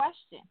that's the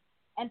question.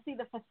 And see,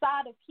 the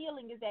facade of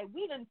healing is that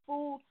we done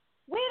fooled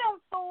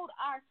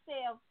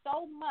ourselves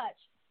so much,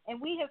 and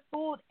we have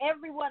fooled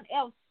everyone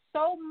else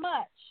so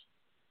much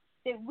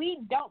that we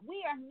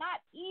are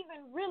not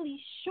even really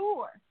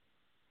sure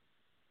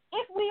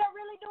if we are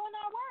really doing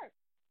our work.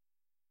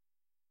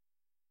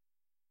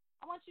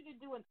 I want you to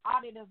do an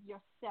audit of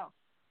yourself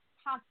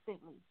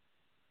constantly.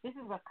 This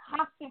is a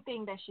constant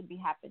thing that should be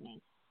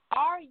happening.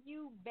 Are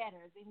you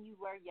better than you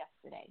were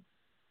yesterday?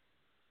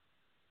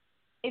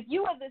 If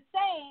you are the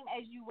same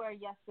as you were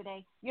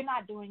yesterday, you're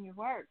not doing your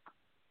work.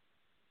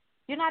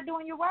 You're not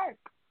doing your work.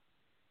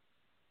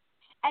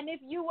 And if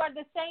you were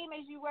the same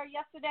as you were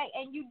yesterday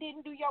and you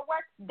didn't do your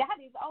work,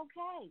 that is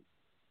okay.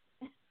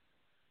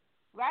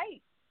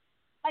 Right?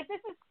 Like,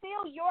 this is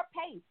still your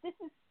pace. This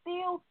is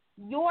still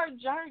your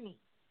journey.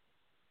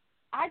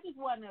 I just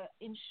want to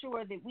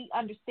ensure that we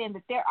understand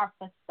that there are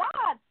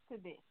facades to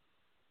this.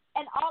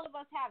 And all of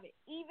us have it.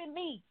 Even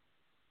me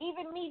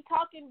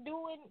talking,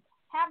 doing,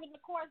 having the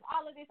course,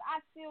 all of this,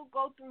 I still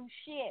go through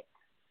shit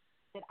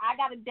that I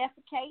got to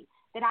defecate,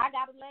 that I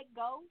got to let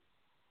go.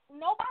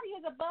 Nobody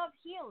is above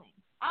healing.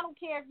 I don't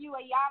care if you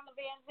are Yana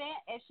Van Zant,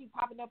 as she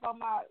popping up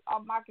on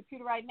my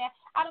computer right now.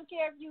 I don't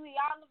care if you are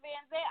Yana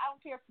Van Zant. I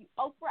don't care if you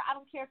Oprah. I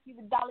don't care if you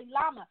the Dalai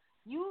Lama.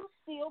 You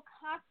still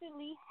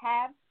constantly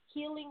have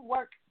healing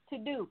work to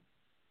do.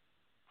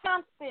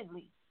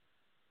 Constantly.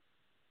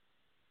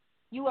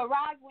 You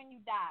arrive when you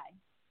die.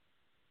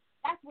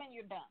 That's when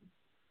you're done.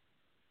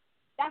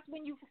 That's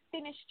when you've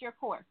finished your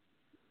course.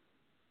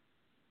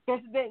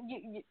 That's when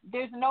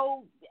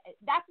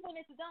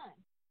it's done.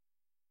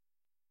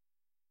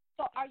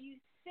 So are you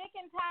sick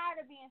and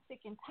tired of being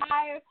sick and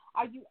tired?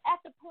 Are you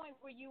at the point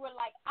where you were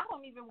like, I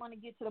don't even want to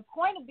get to the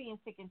point of being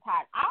sick and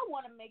tired. I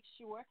want to make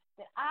sure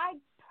that I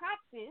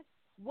practice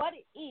what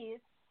it is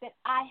that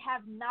I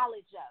have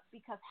knowledge of,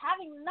 because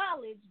having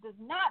knowledge does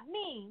not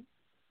mean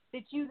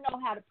that you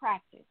know how to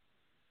practice.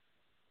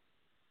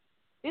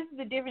 This is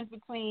the difference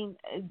between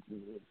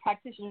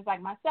practitioners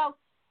like myself,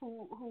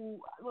 who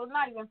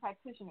not even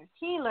practitioners,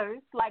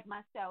 healers like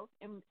myself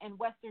and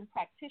Western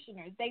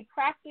practitioners. They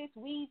practice,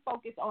 we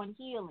focus on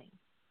healing.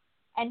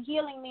 And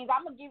healing means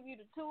I'm going to give you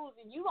the tools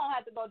and you're going to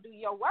have to go do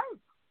your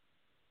work.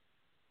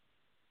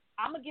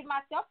 I'm going to give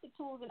myself the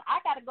tools and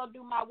I got to go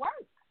do my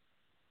work.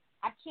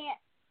 I can't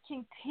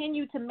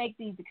continue to make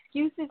these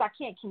excuses. I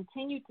can't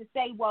continue to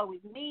say, woe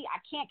is me. I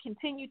can't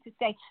continue to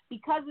say,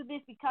 because of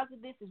this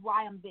is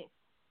why I'm this.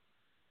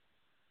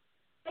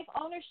 Take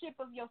ownership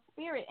of your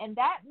spirit, and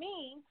that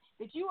means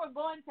that you are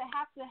going to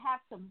have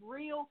some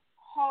real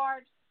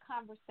hard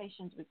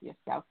conversations with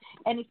yourself.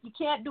 And if you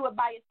can't do it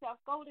by yourself,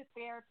 go to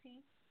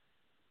therapy.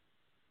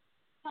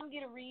 Come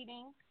get a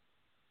reading.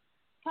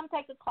 Come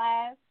take a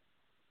class.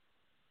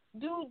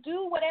 Do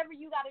whatever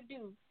you got to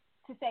do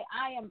to say,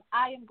 I am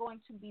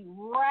going to be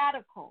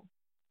radical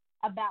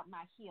about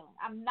my healing.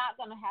 I'm not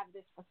going to have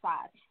this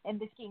facade.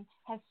 And this king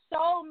has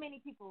so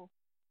many people,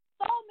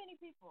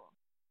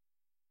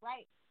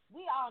 right?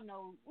 We all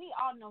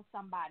know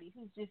somebody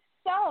who's just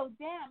so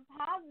damn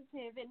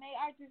positive, and they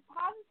are just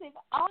positive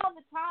all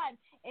the time.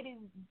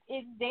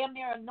 It's damn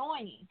near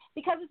annoying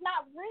because it's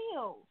not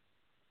real.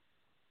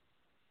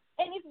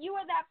 And if you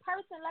are that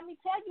person, let me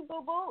tell you,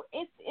 boo-boo,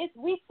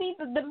 we see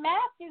the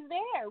mask is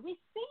there. We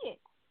see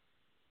it.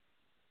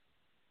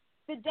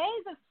 The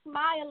days of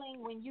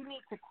smiling when you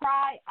need to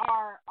cry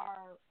are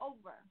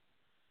over.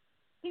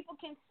 People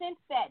can sense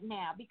that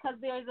now because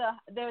there's a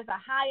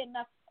high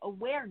enough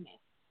awareness.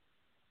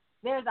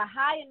 There's a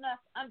high enough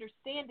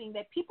understanding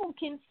that people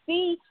can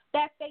see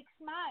that fake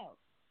smile.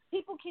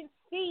 People can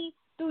see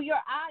through your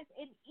eyes,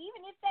 and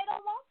even if they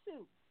don't want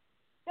to,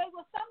 they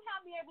will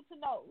somehow be able to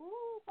know,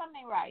 ooh,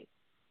 something ain't right.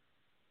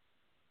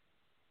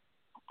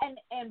 And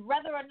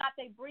whether or not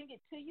they bring it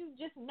to you,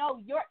 just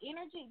know your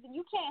energy.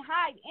 You can't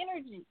hide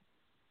energy.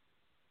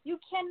 You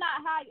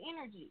cannot hide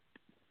energy.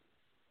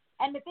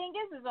 And the thing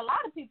is a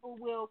lot of people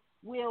will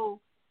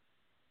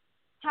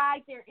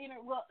hide their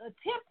will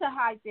attempt to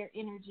hide their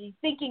energy,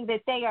 thinking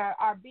that they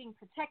are being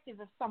protective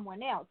of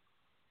someone else.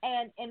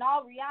 And in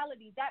all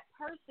reality, that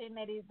person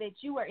that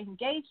you are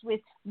engaged with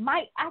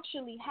might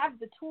actually have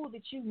the tool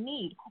that you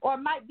need, or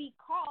might be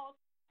called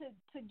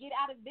to get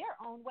out of their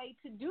own way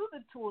to do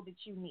the tool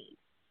that you need.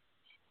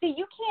 See,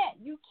 you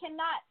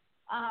cannot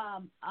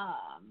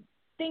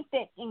think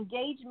that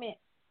engagement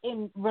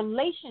in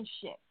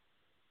relationship,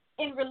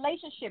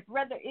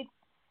 whether it's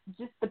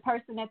just the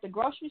person at the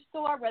grocery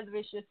store, whether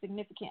it's your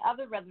significant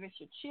other, whether it's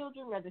your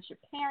children, whether it's your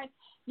parents,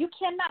 you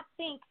cannot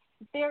think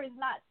there is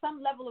not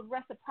some level of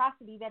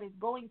reciprocity that is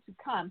going to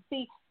come.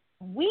 See,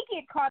 we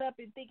get caught up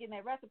in thinking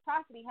that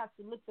reciprocity has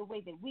to look the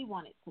way that we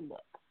want it to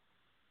look.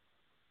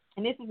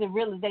 And this is a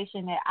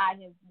realization that I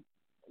have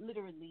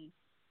literally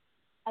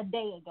a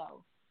day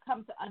ago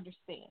come to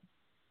understand.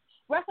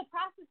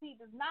 Reciprocity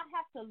does not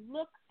have to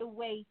look the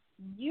way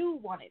you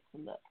want it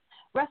to look.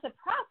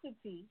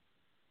 Reciprocity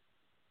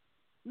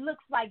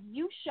looks like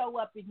you show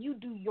up and you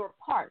do your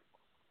part.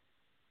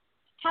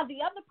 How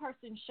the other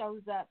person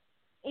shows up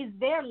is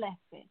their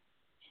lesson.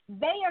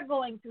 They are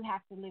going to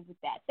have to live with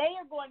that.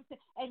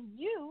 And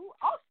you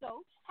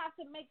also have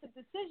to make the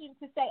decision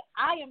to say,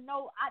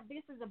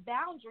 this is a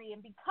boundary,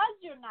 and because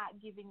you're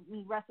not giving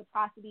me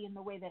reciprocity in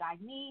the way that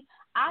I need,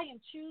 I am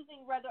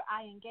choosing whether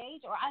I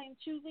engage or I am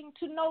choosing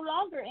to no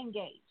longer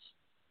engage.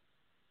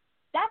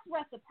 That's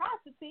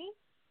reciprocity.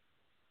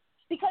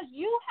 Because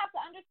you have to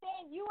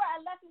understand you are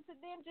a lesson to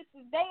them just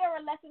as they are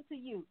a lesson to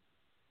you.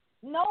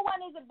 No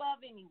one is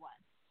above anyone.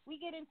 We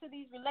get into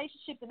these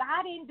relationships and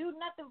I didn't do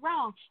nothing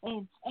wrong.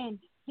 And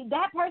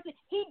that person,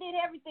 he did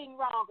everything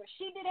wrong or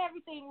she did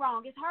everything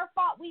wrong. It's her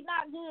fault we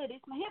not good.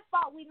 It's his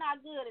fault we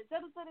not good. It's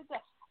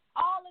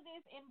all of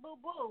this and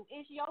boo-boo.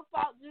 It's your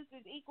fault just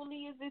as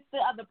equally as it's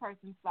the other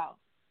person's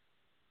fault.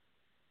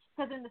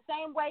 Because in the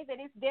same way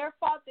that it's their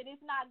fault that it's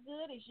not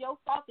good, it's your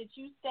fault that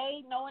you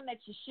stayed knowing that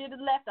you should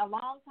have left a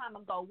long time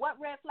ago. What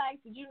red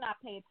flags did you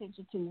not pay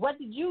attention to? What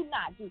did you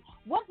not do?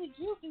 What did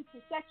you do to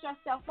set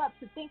yourself up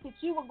to think that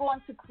you were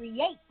going to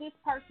create this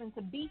person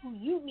to be who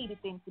you needed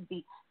them to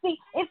be? See,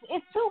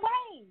 it's two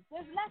ways.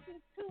 There's lessons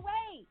two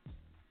ways.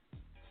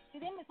 See,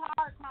 them is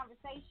hard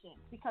conversation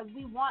because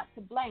we want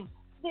to blame.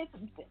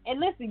 And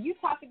listen, you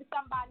talking to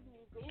somebody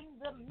who's in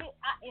the midst,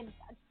 and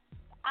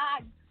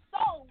I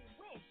so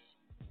wish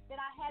that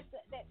I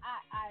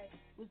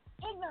was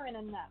ignorant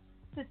enough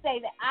to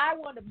say that I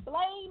want to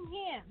blame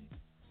him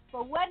for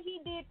what he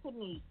did to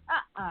me.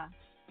 I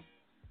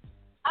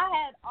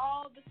had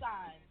all the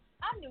signs.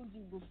 I knew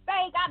you was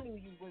fake. I knew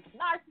you was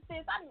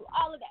narcissist. I knew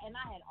all of that, and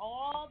I had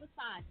all the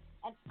signs.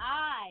 And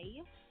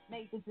I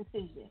made this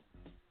decision.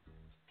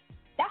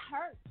 That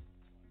hurts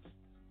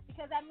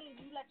because that means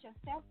you let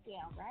yourself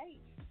down,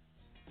 right?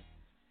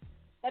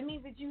 That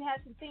means that you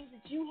had some things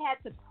that you had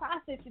to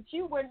process that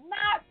you were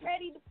not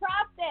ready to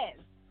process.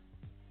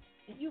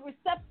 And you were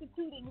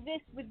substituting this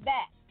with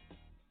that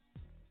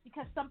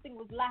because something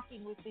was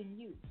lacking within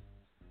you.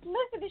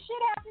 Listen, this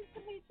shit happens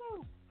to me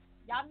too.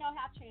 Y'all know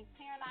how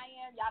transparent I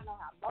am. Y'all know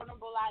how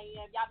vulnerable I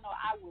am. Y'all know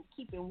I will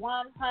keep it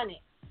 100.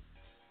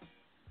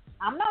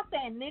 I'm not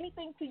saying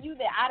anything to you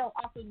that I don't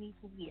also need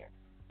to hear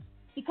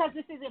because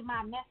this isn't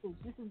my message.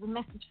 This is a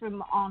message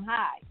from on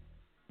high.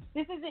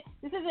 This isn't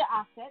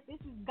Auset.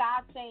 This is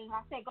God saying,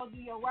 Auset, go do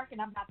your work,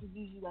 and I'm about to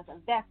use you as a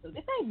vessel.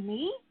 This ain't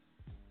me.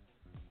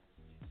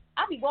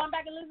 I'll be going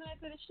back and listening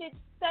to this shit the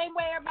same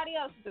way everybody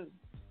else do.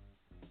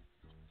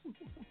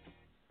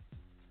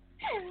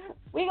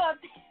 Let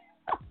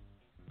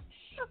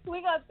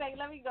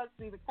me go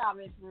see the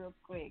comments real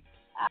quick.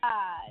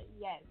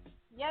 Yes.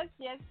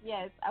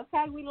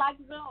 Okay, we like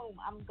Zoom.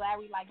 I'm glad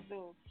we like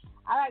Zoom.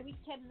 All right, we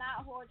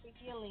cannot hoard the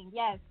healing.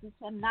 Yes, we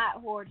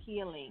cannot hoard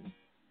healing.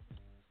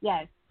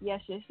 Yes.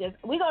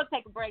 We're going to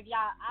take a break,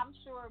 y'all. I'm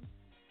sure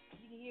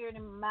you can hear it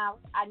in my mouth.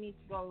 I need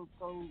to go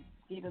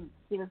get a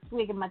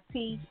swig of my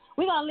tea.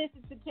 We're going to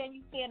listen to Can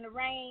You Stand the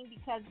Rain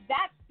because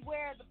that's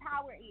where the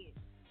power is.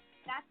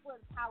 That's where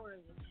the power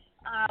is.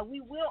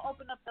 We will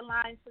open up the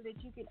line so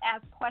that you can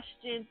ask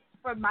questions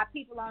for my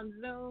people on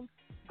Zoom.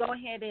 Go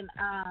ahead and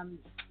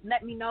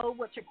let me know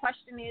what your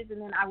question is, and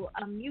then I will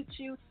unmute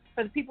you.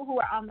 For the people who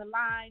are on the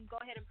line, go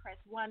ahead and press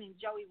 1, and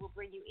Joey will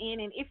bring you in.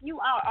 And if you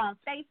are on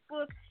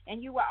Facebook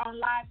and you are on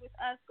live with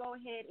us, go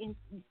ahead and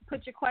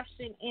put your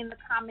question in the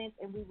comments,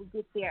 and we will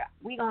get there.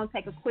 We're going to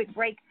take a quick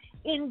break.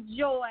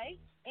 Enjoy.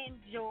 If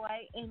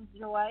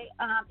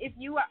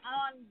you are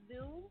on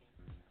Zoom,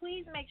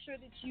 please make sure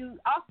that you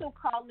also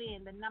call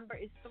in. The number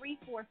is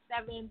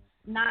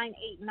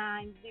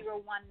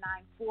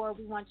 347-989-0194.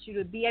 We want you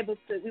to be able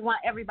to, we want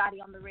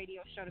everybody on the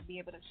radio show to be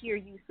able to hear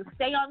you. So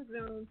stay on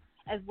Zoom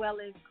as well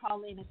as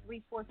call in at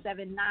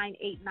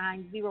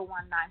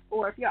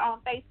 347-989-0194. If you're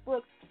on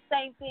Facebook,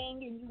 same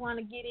thing, and you want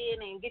to get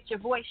in and get your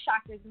voice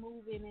chakras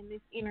moving in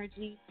this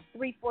energy,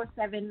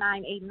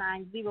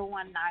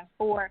 347-989-0194.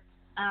 We're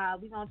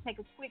going to take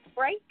a quick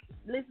break,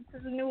 listen to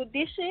the new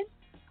edition.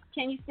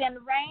 Can you stand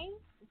the rain?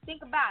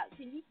 Think about,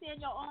 can you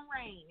stand your own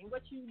rain and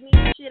what you need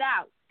to shit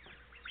out?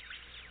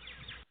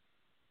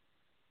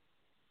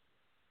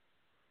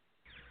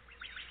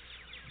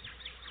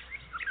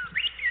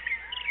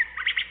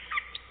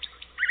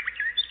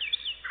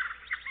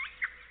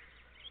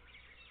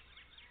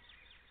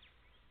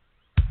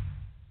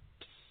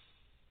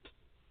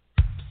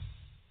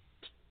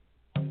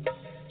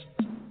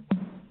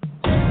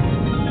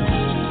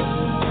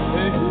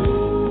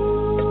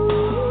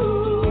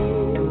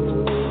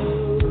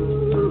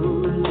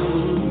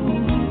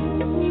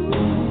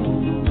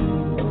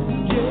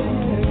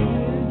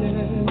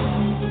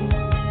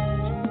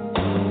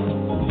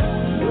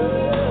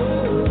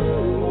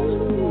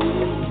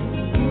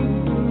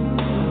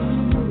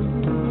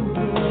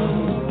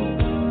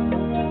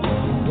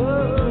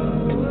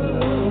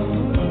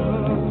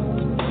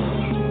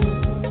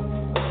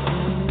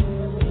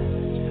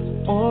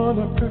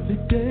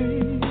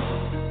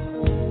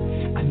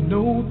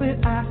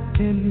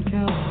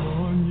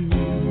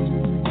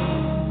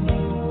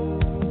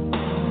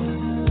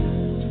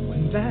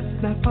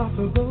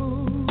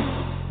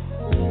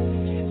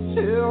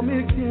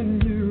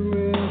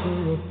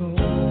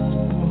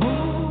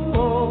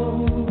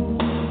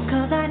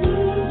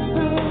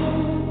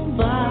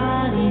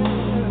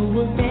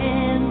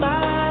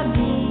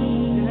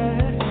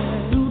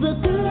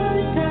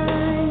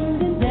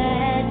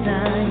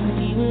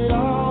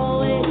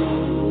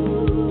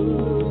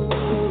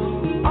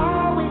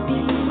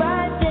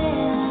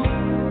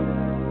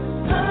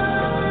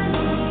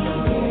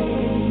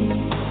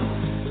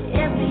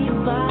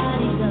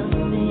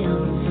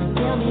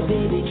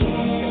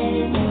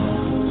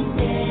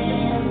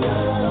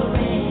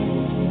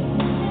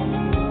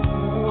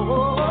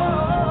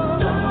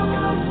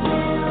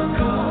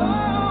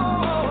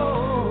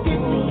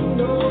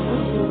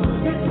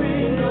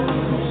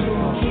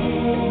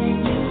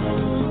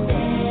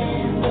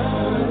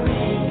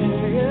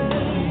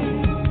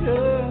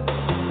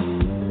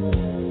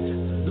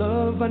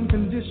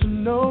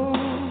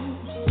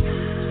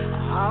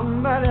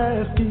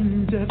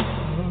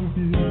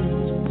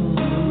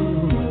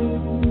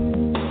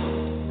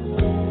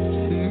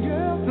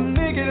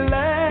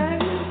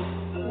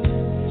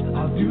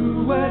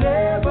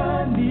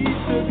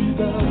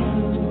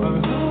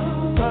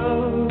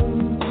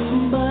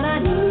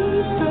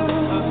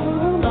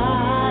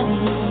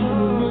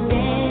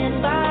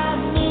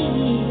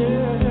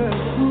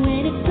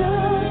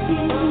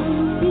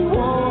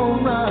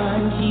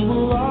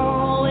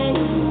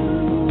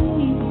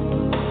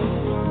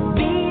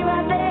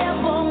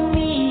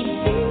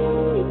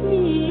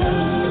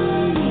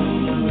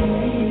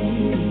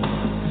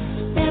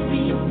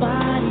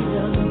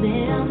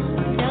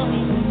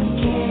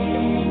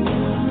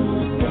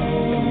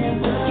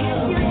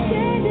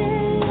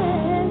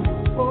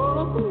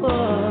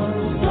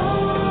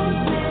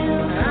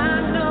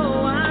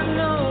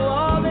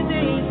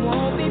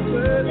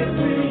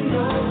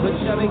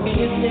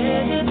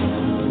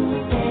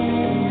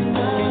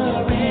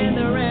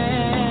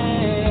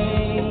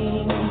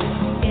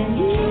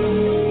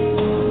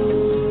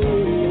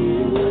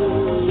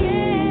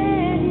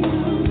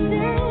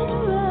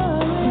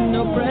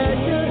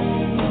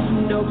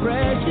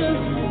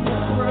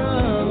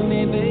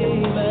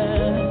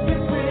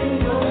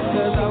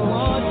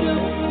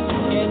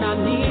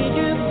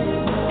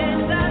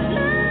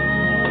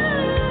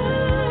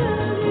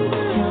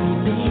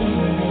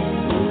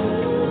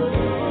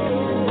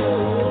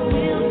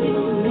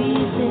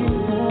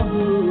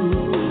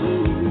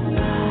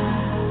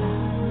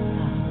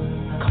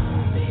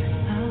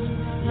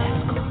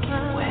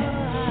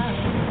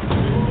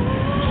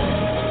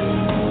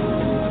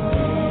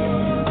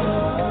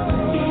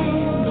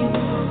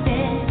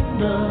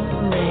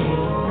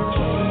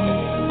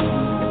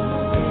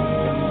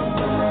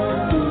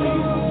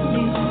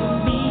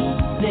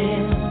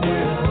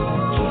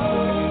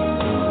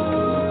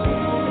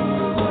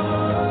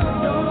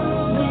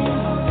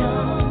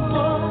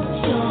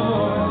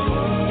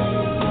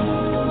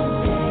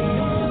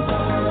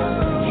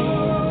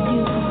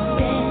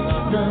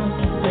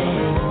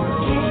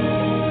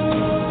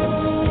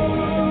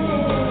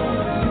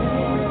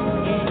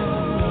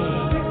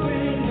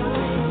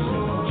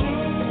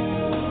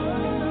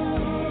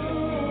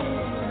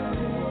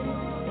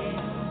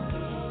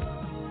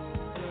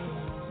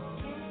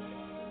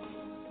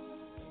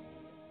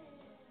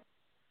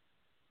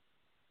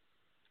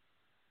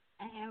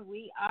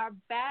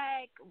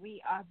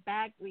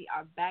 We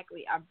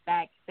are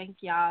back. Thank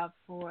y'all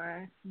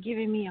for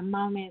giving me a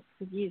moment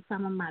to get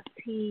some of my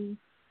tea.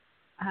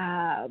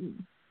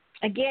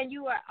 Again,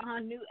 you are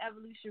on New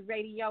Evolution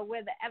Radio,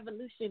 where the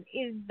evolution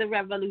is the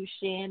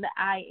revolution.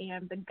 I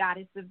am the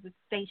goddess of the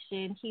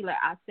station, Healer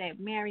Auset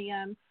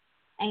Miriam,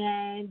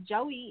 and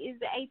Joey is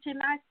the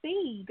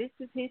HNIC. This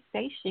is his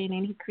station,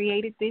 and he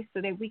created this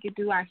so that we could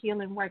do our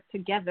healing work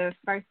together,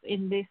 first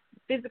in this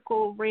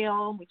physical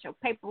realm with your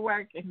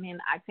paperwork, and then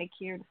I take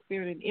care of the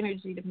spirit and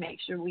energy to make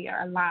sure we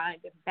are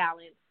aligned and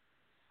balanced.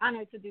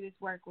 Honored to do this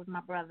work with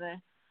my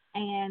brother.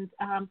 And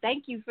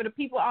thank you for the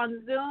people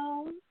on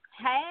Zoom.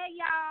 Hey,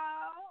 y'all.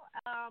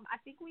 I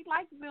think we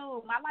like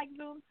Zoom. I like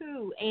Zoom,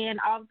 too. And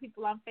all the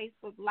people on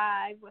Facebook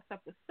Live, what's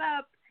up, what's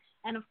up?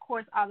 And, of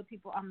course, all the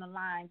people on the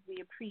line,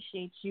 we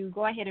appreciate you.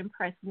 Go ahead and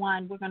press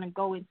 1. We're going to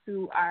go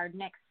into our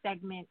next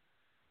segment.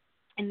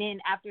 And then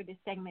after this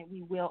segment,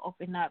 we will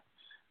open up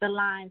the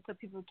line so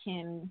people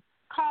can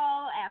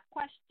call, ask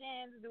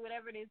questions, do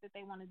whatever it is that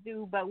they want to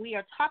do. But we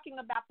are talking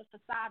about the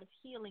facade of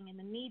healing and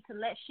the need to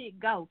let shit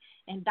go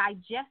and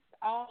digest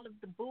all of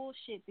the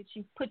bullshit that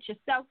you put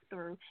yourself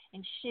through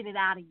and shit it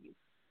out of you.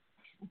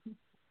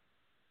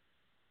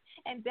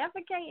 And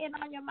defecating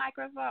on your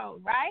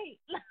microphone, right?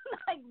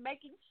 Like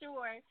making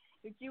sure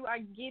that you are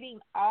getting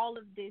all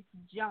of this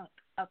junk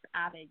up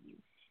out of you.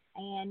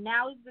 And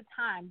now is the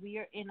time. We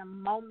are in a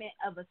moment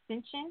of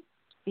ascension.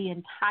 The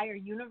entire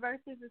universe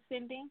is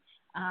ascending.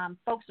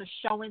 Folks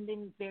are showing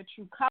them their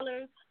true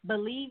colors.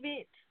 Believe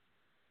it,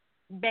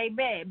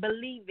 baby.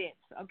 Believe it,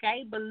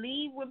 okay?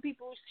 Believe when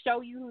people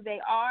show you who they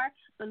are.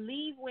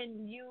 Believe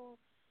when you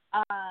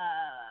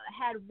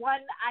had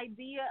one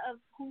idea of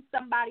who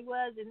somebody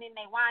was and then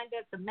they wind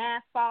up, the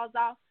mask falls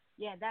off.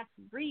 Yeah, that's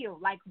real.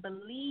 Like,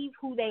 believe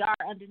who they are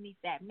underneath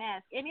that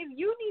mask. And if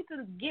you need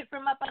to get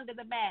from up under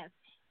the mask,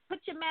 put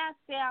your mask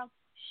down,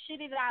 shit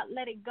it out,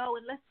 let it go,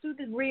 and let's do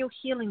the real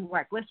healing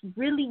work. Let's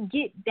really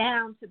get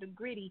down to the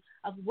gritty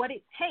of what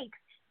it takes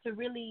to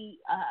really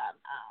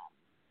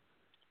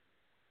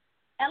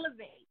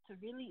elevate, to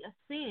really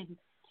ascend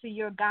to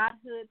your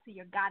godhood, to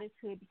your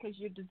goddesshood, because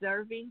you're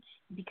deserving,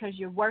 because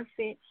you're worth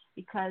it,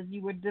 because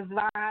you were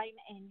divine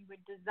and you were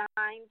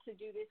designed to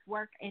do this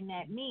work, and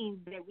that means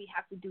that we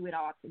have to do it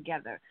all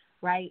together,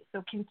 right?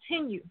 So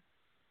continue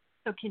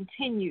to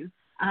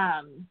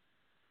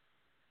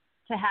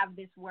have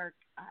this work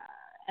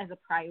as a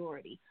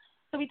priority.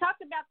 So we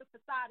talked about the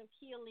facade of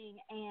healing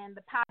and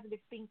the positive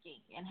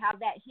thinking and how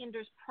that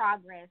hinders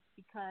progress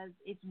because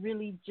it's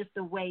really just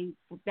a way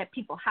that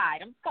people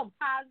hide. I'm just going to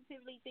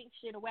positively think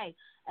shit away.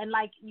 And,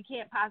 like, you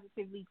can't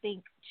positively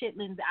think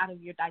chitlins out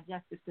of your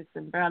digestive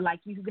system, bro. Like,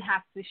 you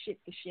have to shit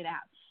the shit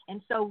out.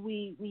 And so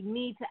we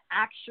need to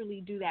actually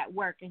do that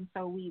work. And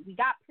so we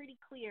got pretty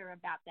clear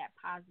about that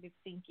positive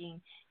thinking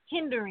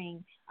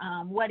hindering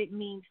what it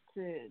means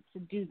to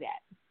do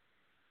that.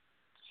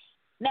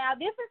 Now,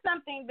 this is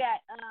something that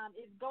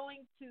is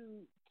going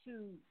to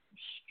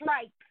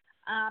strike,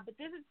 but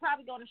this is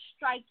probably going to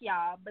strike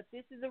y'all, but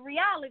this is a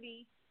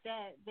reality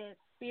that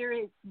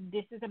spirit,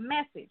 this is a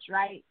message,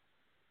 right?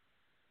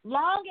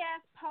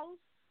 Long-ass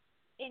posts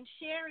and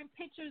sharing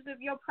pictures of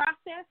your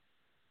process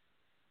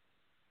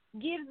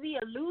gives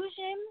the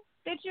illusion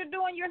that you're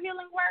doing your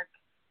healing work.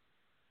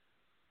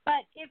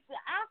 But if the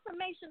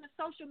affirmation of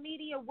social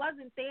media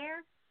wasn't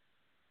there,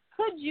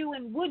 could you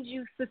and would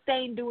you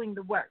sustain doing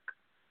the work?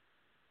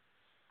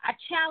 I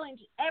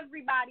challenge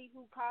everybody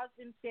who calls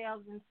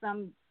themselves in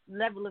some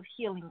level of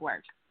healing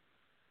work.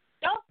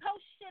 Don't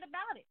post shit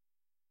about it.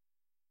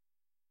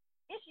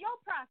 It's your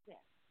process.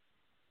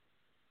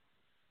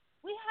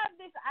 We have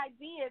this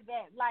idea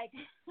that, like,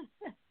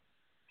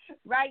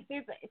 right,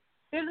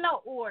 there's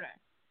no order.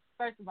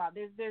 First of all,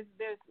 there's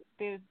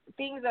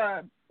things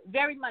are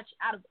very much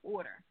out of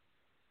order.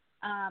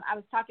 I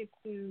was talking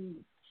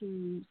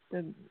to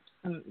some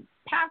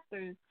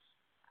pastors,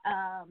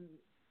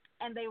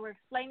 and they were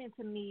explaining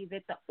to me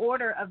that the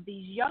order of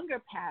these younger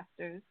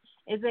pastors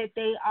is that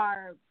they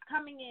are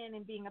coming in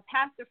and being a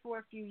pastor for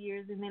a few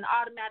years and then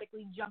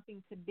automatically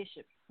jumping to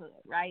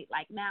bishophood, right?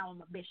 Like, now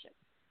I'm a bishop.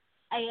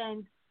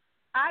 And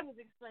I was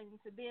explaining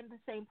to them the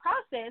same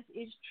process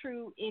is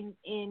true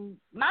in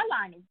my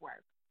line of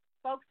work.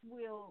 Folks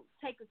will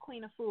take a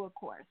Queen of Food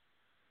course,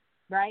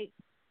 right?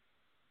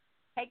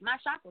 Take my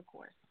chakra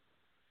course.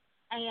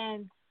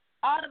 And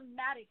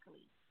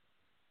automatically,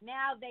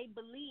 now they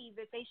believe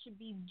that they should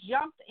be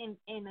jumped and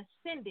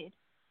ascended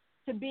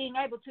to being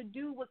able to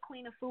do what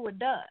Queen of Food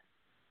does.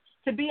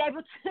 To be able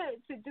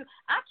to do,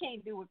 I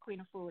can't do what Queen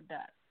of Food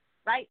does,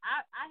 right?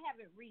 I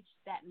haven't reached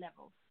that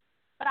level.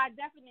 But I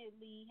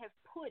definitely have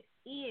put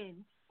in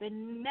the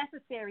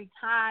necessary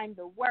time,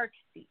 the work,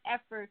 the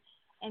effort.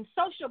 And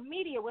social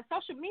media, what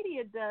social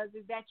media does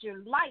is that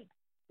your light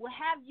will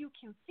have you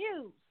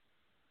confused.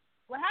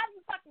 Will have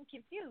you fucking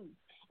confused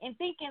and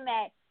thinking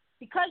that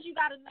because you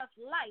got enough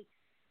likes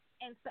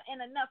and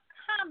enough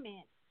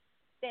comments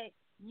that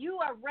you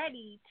are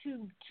ready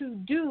to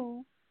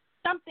do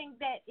something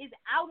that is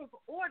out of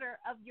order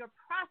of your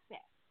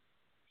process.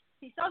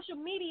 See,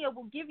 social media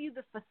will give you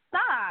the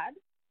facade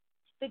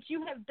that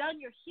you have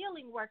done your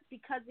healing work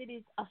because it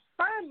is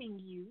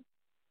affirming you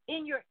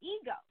in your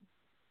ego.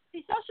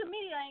 See, social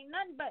media ain't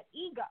nothing but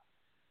ego.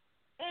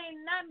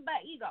 Ain't nothing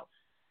but ego.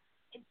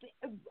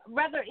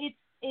 Whether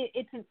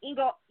it's an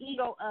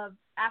ego of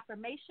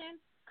affirmation,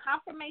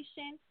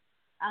 confirmation,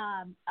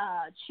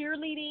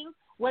 cheerleading,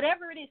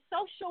 whatever it is.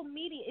 Social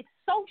media, it's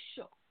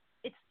social.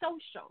 It's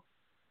social.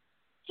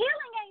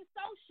 Healing ain't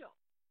social.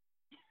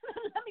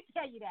 Let me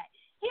tell you that.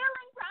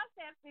 Healing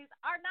processes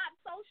are not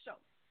social.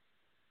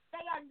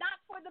 They are not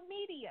for the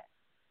media.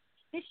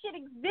 This shit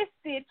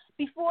existed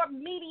before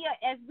media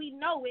as we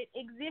know it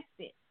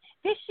existed.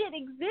 This shit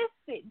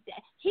existed.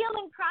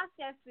 Healing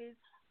processes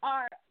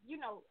are,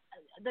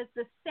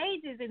 the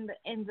stages in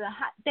the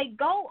they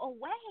go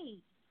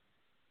away.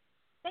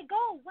 They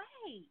go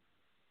away.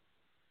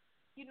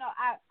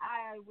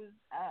 I was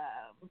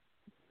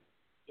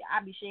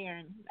I'll be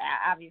sharing,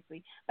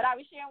 obviously, but I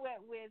was sharing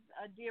with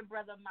a dear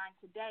brother of mine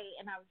today,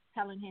 and I was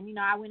telling him,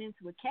 I went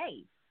into a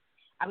cave.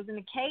 I was in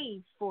a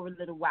cave for a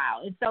little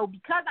while, and so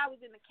because I was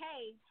in the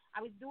cave,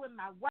 I was doing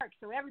my work.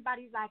 So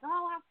everybody's like,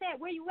 "Oh, Auset,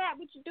 where you at?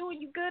 What you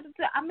doing? You good?"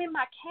 I'm in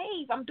my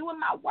cave. I'm doing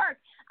my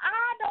work.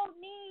 I don't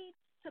need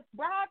to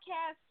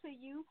broadcast to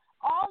you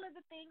all of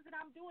the things that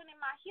I'm doing in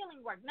my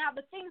healing work. Now,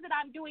 the things that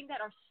I'm doing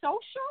that are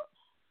social,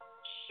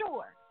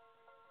 sure,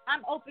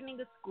 I'm opening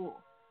a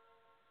school.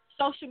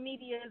 Social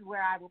media is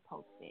where I will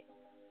post it.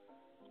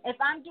 If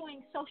I'm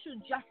doing social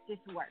justice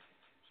work,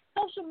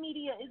 social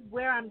media is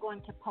where I'm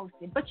going to post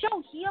it. But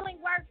your healing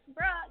work,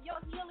 bruh,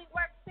 your healing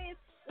work, sis,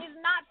 is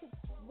not to.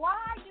 Why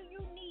do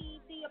you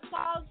need the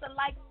applause, the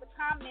likes, the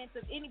comments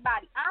of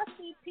anybody? I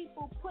see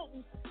people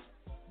putting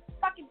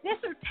fucking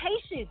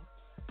dissertations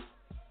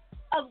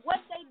of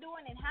what they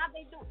doing and how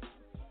they do it.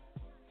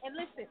 And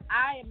listen,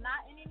 I am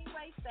not in any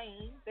way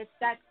saying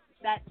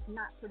that's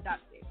not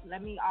productive.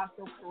 Let me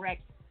also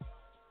correct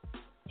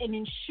and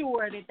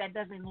ensure that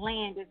doesn't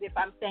land as if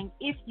I'm saying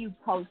if you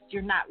post,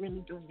 you're not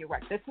really doing your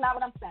work. That's not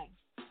what I'm saying.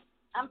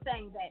 I'm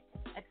saying that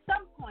at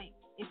some point,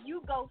 if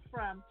you go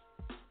from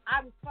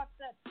I was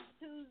fucked up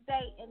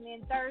Tuesday and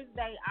then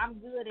Thursday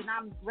I'm good and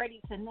I'm ready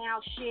to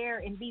now share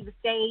and be the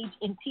stage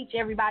and teach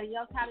everybody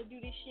else how to do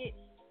this shit,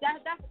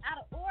 that's out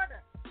of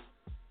order.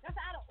 That's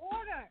out of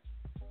order.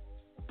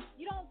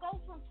 You don't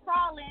go from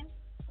crawling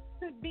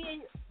to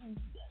being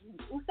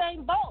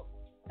Usain Bolt.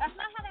 That's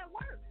not how that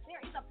works.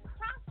 There is a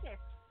process.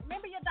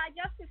 Remember your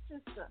digestive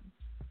system.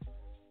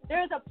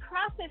 There is a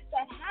process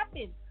that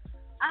happens.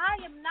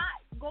 I am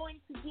not going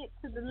to get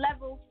to the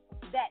level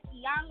that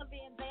Iyanla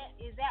Vanzant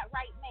is at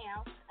right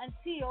now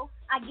until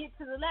I get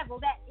to the level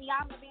that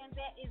Iyanla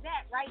Vanzant is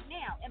at right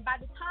now. And by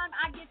the time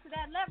I get to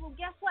that level,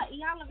 guess what?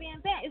 Iyanla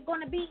Vanzant is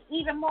going to be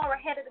even more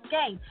ahead of the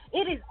game.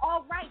 It is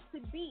all right to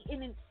be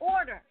in an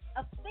order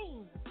of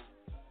things.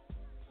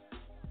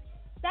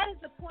 That is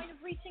the point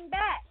of reaching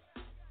back.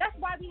 That's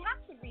why we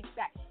have to reach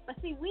back. But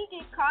see, we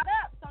get caught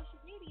up.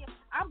 Social media.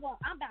 I'm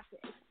about to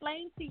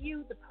explain to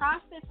you the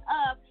process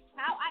of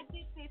how I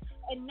did this,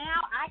 and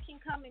now I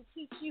can come and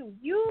teach you.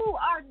 You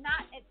are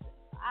not.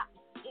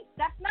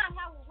 That's not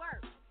how it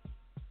works.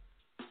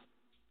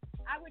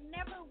 I would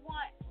never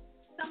want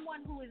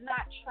someone who is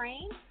not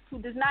trained,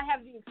 who does not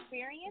have the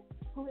experience,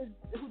 who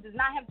does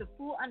not have the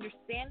full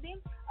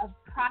understanding of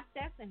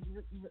process and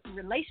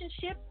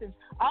relationships and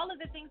all of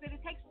the things that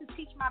it takes to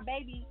teach my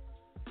baby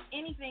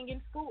anything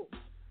in school.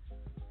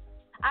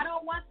 I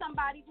don't want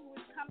somebody who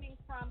is coming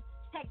from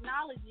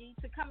technology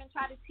to come and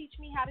try to teach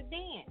me how to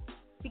dance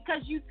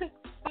because you took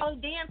 4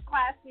 dance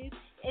classes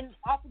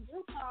off of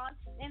Groupon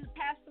in the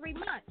past 3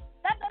 months.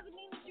 That doesn't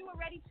mean that you are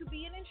ready to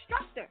be an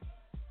instructor.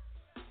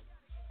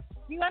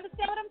 You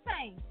understand what I'm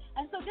saying?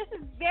 And so this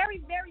is very,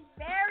 very,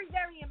 very,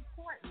 very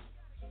important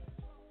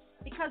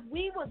because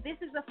this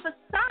is a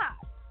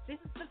facade.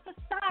 This is the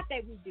facade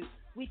that we do.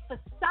 We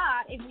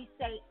facade and we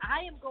say,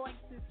 I am going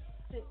to,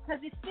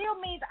 because it still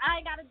means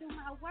I ain't got to do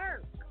my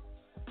work.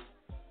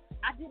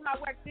 I did my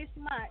work this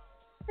much,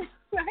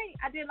 right?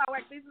 I did my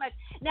work this much.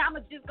 Now I'm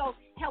going to just go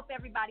help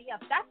everybody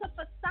else. That's a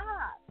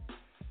facade.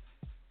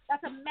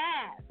 That's a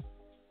mask.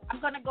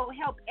 I'm going to go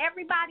help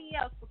everybody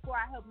else before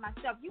I help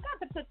myself. You got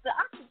to put the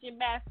oxygen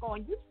mask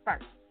on you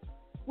first,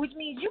 which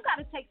means you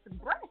got to take some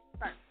breaths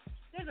first.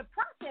 There's a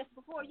process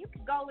before you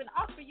can go and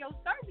offer your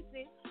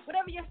services,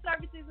 whatever your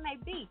services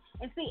may be.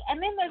 And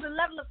then there's a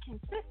level of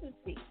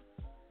consistency.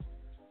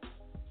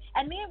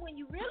 And then when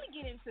you really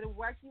get into the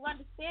work, you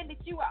understand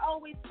that you are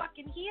always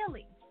fucking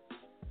healing.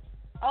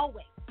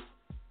 Always.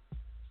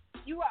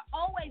 You are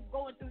always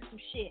going through some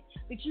shit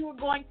that you are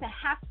going to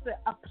have to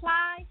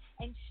apply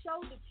and show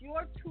that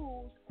your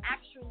tools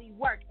actually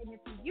work. And if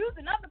you're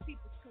using other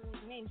people's tools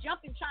and then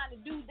jumping trying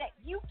to do that,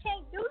 you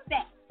can't do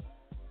that.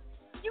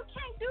 You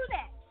can't do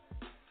that.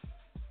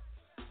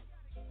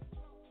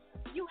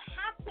 You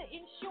have to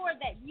ensure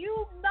that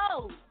you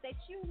know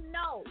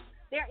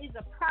there is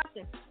a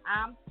process.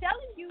 I'm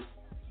telling you,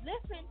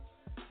 listen,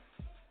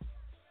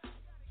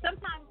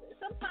 sometimes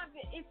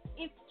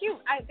it's cute.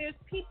 There's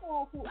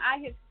people who I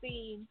have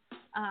seen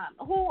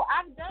who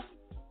I've done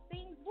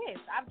things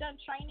with. I've done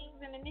trainings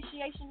and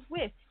initiations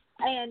with,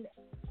 and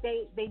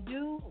they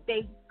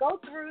go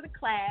through the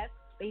class,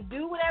 they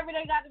do whatever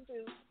they got to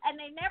do, and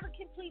they never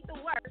complete the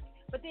work,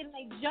 but then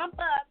they jump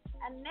up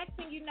And next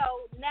thing you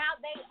know, now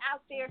they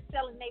out there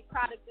selling their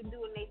products and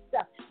doing their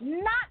stuff,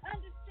 not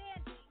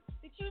understanding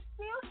that you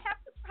still have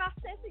to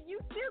process it.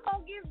 You still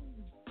gonna get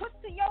put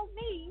to your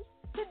knees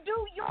to do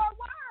your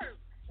work.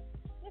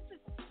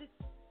 This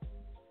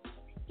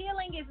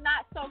healing is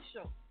not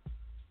social.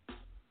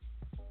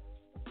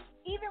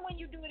 Even when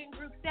you do it in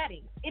group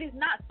settings, it is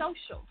not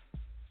social.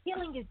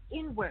 Healing is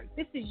inward.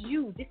 This is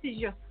you. This is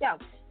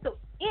yourself. So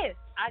if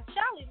I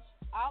challenge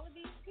all of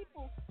these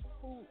people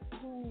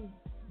who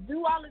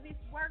do all of this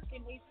work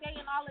and they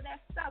saying all of that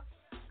stuff,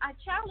 I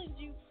challenge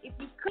you, if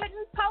you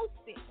couldn't post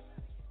it,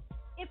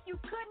 if you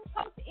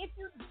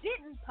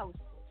didn't post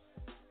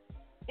it,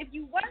 if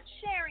you weren't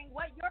sharing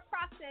what your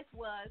process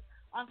was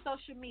on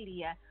social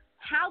media,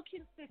 how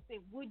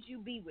consistent would you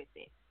be with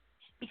it?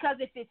 Because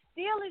if it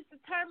still is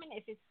determined,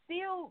 if it's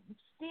still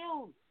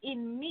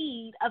in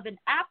need of an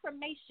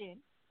affirmation,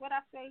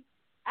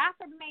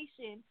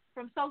 affirmation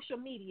from social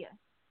media,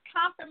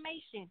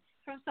 confirmation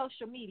from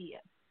social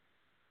media,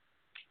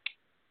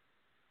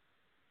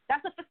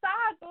 that's a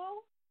facade,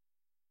 boo.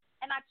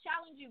 And I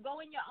challenge you, go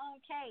in your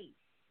own cave.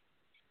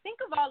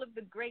 Think of all of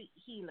the great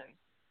healers,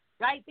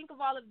 right? Think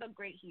of all of the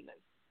great healers.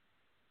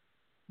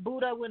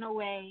 Buddha went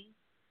away.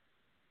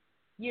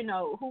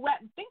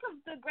 Think of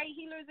the great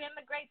healers and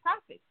the great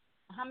prophets.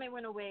 Muhammad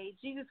went away.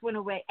 Jesus went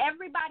away.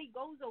 Everybody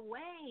goes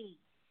away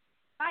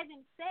by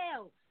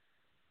themselves,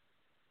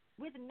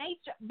 with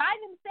nature, by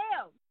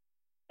themselves.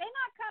 They're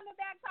not coming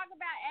back talking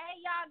about, hey,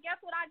 y'all, guess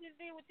what I just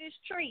did with this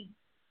tree?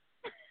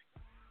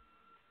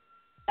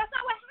 That's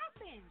not what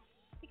happens,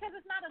 because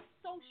it's not a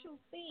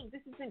social thing.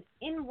 This is an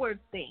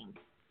inward thing.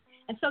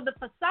 And so the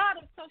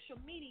facade of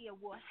social media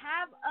will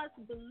have us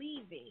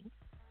believing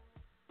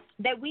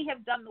that we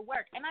have done the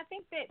work. And I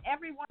think that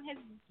everyone has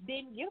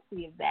been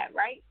guilty of that,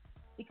 right?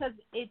 Because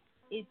it's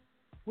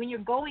when you're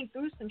going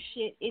through some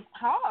shit, it's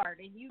hard.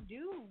 And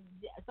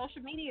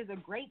social media is a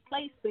great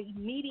place to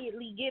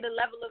immediately get a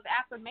level of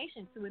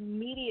affirmation, to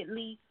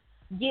immediately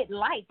get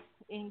likes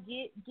and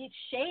get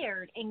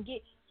shared and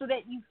get so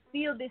that you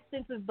feel this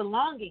sense of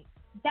belonging.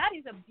 That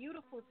is a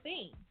beautiful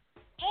thing.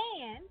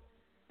 And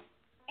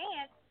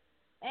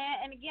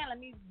again,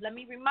 let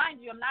me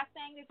remind you, I'm not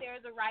saying that there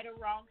is a right or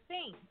wrong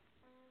thing.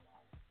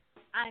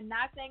 I'm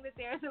not saying that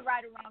there is a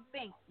right or wrong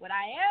thing. What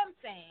I am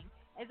saying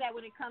is that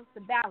when it comes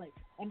to balance,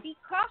 and be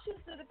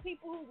cautious of the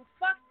people who were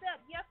fucked up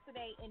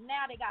yesterday and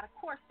now they got a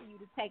course for you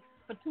to take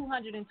for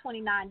 $229.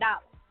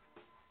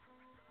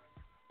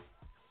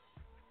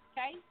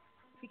 Okay?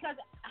 Because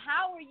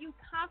how are you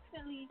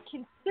constantly,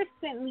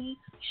 consistently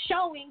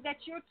showing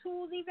that your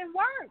tools even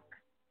work?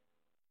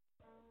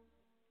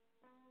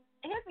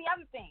 And here's the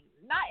other thing.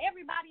 Not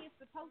everybody is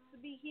supposed to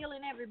be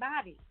healing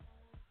everybody.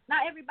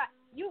 Not everybody.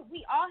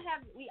 We all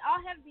have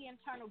the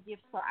internal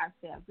gifts for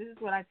ourselves. This is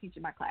what I teach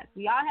in my class.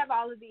 We all have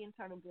all of the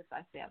internal gifts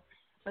ourselves.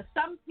 But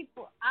some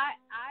people,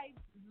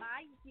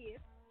 my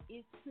gift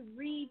is to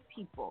read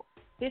people.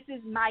 This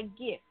is my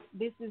gift.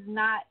 This is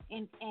not,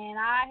 and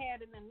I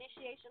had an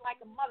initiation like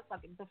a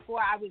motherfucker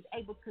before I was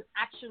able to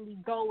actually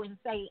go and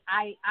say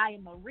I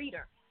am a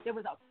reader. There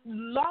was a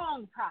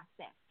long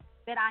process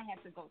that I had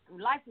to go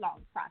through,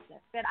 lifelong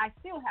process that I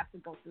still have to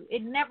go through.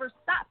 It never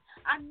stops.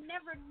 I'm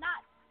never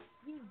not.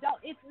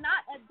 It's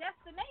not a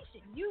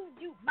destination.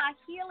 My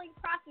healing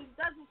process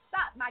doesn't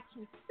stop. My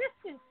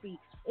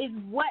consistency is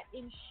what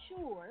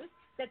ensures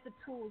that the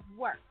tools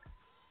work.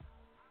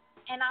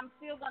 And I'm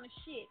still going to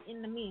shit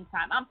in the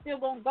meantime. I'm still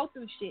going to go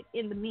through shit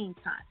in the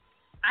meantime.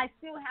 I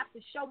still have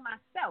to show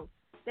myself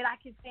that I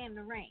can stand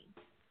the rain.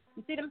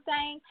 You see what I'm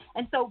saying?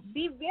 And so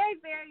be very,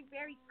 very,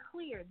 very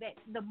clear that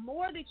the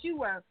more that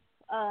you are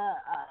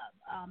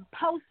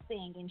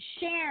posting and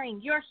sharing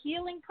your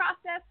healing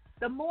process,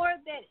 the more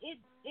that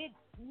it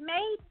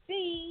may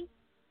be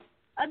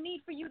a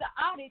need for you to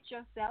audit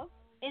yourself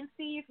and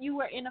see if you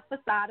were in a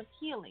facade of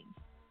healing.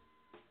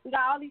 We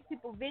got all these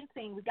people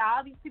venting. We got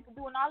all these people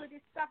doing all of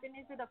this stuff, and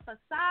is it a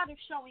facade of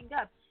showing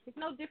up? It's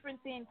no different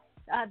than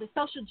the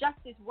social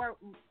justice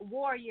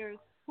warriors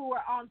who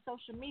are on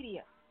social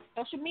media.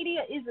 Social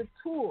media is a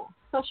tool.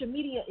 Social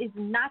media is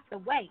not the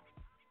way.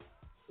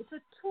 It's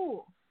a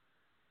tool.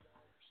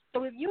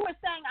 So if you were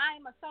saying I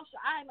am a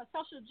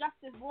social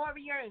justice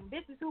warrior and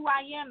this is who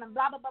I am and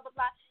blah, blah, blah, blah,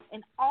 blah,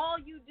 and all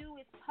you do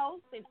is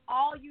post and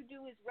all you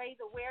do is raise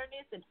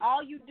awareness and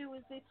all you do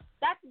is this,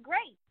 that's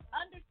great.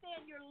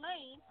 Understand your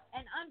lane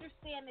and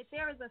understand that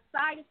there is a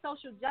side of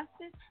social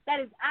justice that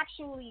is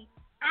actually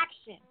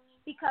action,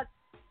 because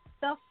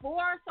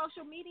before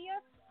social media,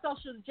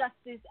 social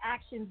justice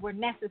actions were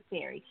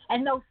necessary,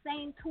 and those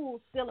same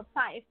tools still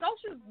apply. If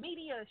social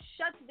media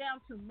shuts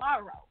down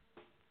tomorrow,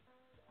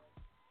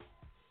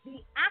 the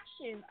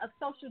action of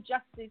social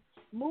justice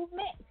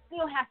movement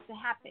still has to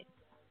happen.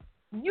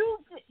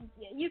 You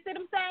see what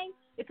I'm saying?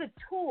 It's a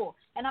tool,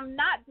 and I'm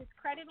not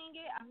discrediting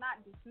it. I'm not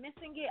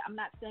dismissing it. I'm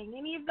not saying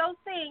any of those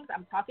things.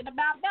 I'm talking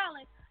about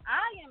balance.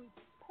 I am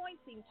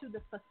pointing to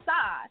the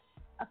facade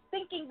of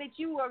thinking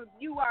that you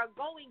are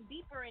going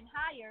deeper and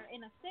higher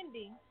and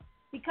ascending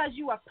because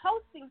you are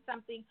posting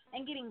something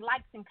and getting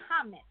likes and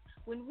comments.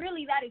 when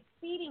really that is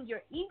feeding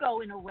your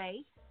ego in a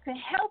way to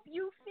help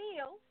you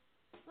feel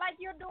like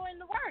you're doing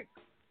the work.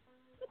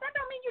 But that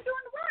don't mean you're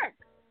doing the work.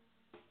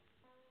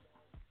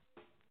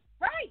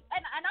 Right?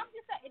 And I'm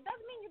just saying, it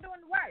doesn't mean you're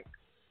doing the work.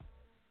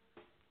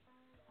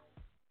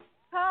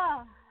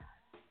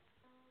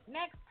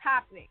 Next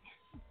topic.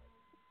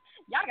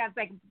 Y'all got to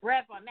take a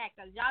breath on that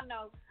because y'all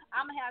know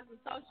I'm going to have some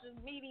social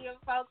media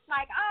folks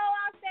like, oh,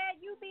 I said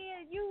you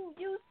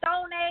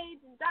Stone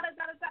Age, and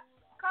da-da-da-da-da.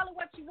 Call it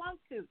what you want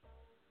to.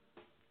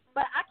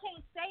 But I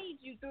can't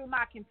sage you through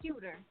my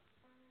computer.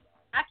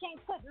 I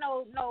can't put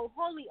no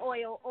holy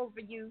oil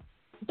over you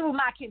through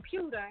my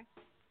computer.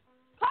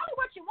 Call it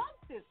what you want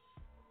to.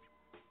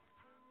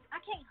 I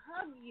can't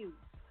hug you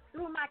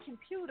through my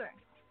computer.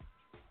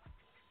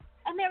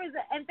 And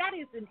that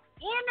is an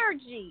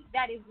energy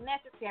that is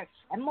necessary.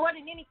 And more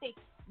than anything,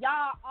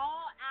 y'all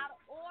all out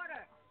of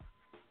order.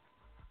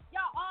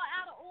 Y'all all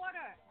out of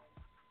order.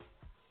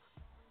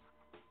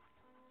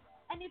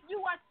 And if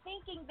you are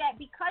thinking that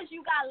because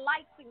you got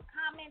likes and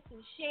comments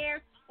and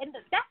shares, and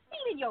that's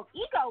feeding your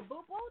ego,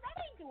 boo-boo, that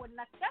ain't doing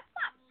nothing. That's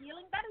not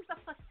healing. That is a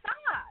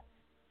facade.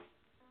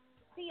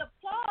 The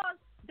applause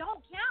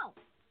don't count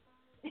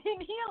in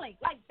healing.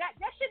 Like that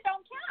shit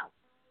don't count.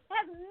 It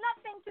has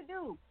nothing to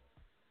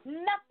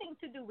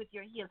do with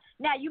your healing.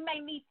 Now, you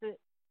may need to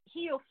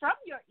heal from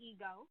your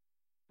ego,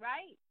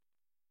 right?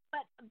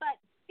 But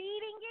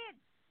feeding it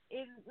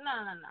is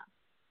no.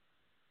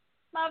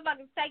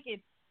 Motherfuckers taking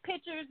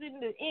pictures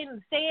in the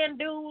sand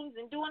dunes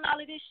and doing all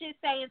of this shit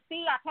saying,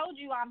 see, I told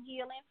you I'm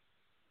healing.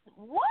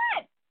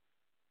 What?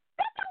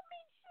 That don't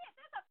mean shit.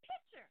 That's a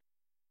picture.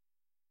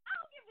 I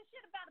don't give a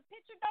shit about a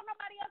picture. Don't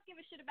nobody else give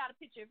a shit about a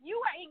picture. If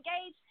you are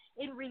engaged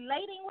in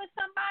relating with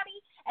somebody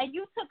and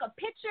you took a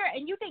picture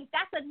and you think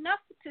that's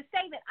enough to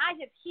say that I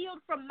have healed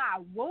from my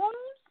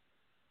wounds,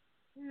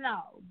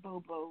 no,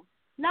 boo-boo.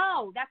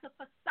 No, that's a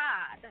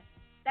facade.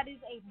 That is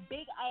a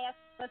big-ass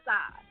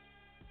facade.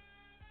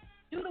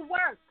 Do the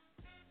work.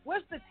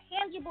 Where's the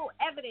tangible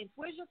evidence?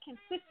 Where's your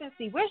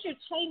consistency? Where's your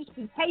changed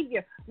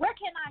behavior? Where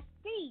can I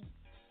see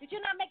that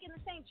you're not making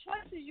the same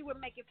choices you were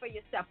making for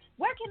yourself?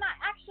 Where can I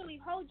actually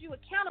hold you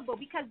accountable?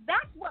 Because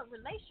that's what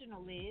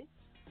relational is.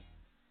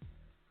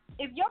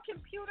 If your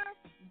computer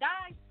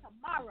dies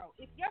tomorrow,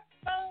 if your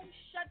phone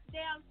shuts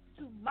down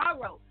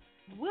tomorrow,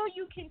 will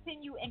you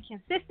continue and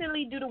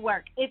consistently do the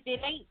work if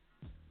it ain't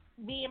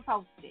being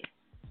posted?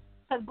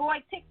 Because, boy,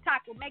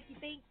 TikTok will make you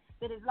think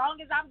that as long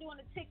as I'm doing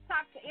the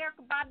TikTok to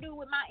Erykah Badu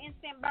with my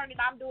instant burning,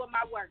 I'm doing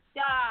my work.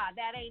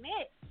 That ain't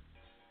it.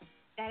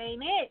 That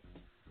ain't it.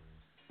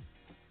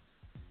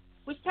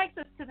 Which takes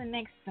us to the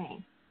next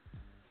thing,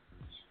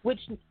 which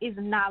is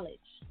knowledge.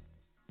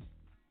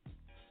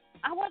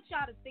 I want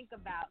y'all to think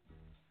about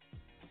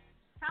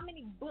how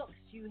many books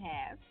you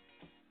have,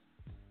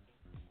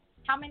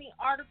 how many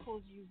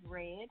articles you've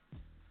read,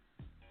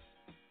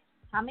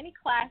 how many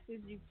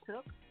classes you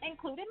took,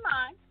 including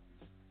mine,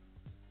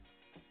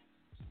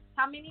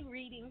 how many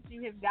readings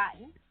you have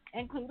gotten,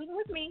 including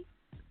with me.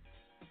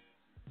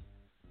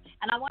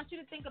 And I want you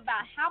to think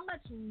about how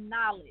much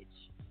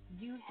knowledge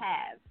you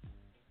have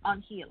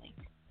on healing.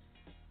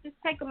 Just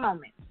take a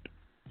moment.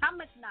 How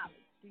much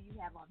knowledge do you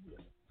have on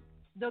healing?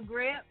 The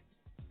grip.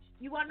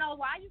 You want to know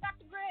why you got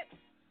the grip?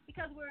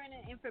 Because we're in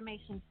an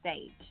information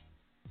stage.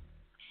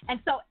 And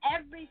so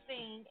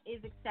everything is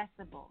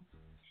accessible.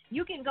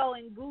 You can go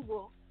and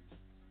Google.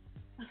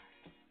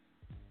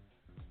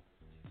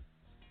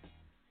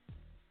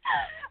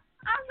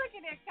 I'm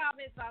looking at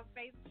comments on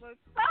Facebook.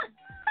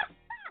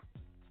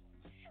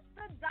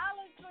 The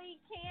Dollar Tree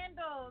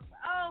candles.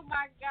 Oh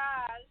my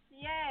gosh.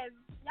 Yes.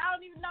 Y'all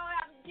don't even know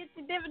how to get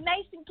your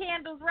divination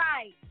candles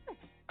right.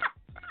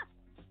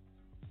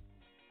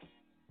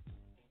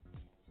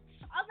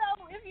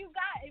 Although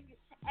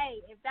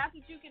if that's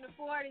what you can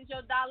afford is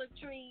your Dollar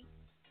Tree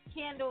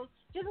candles,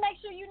 just make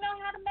sure you know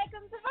how to make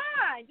them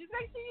divine. Just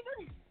make sure you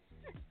do.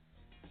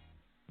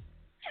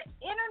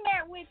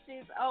 Internet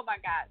witches. Oh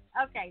my God.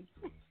 Okay.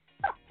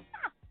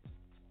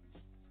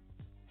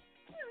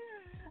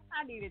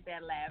 I needed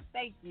that laugh.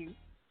 Thank you.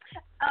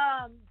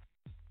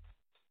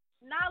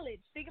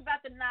 Knowledge. Think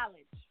about the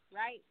knowledge,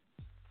 right?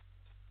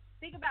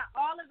 Think about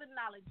all of the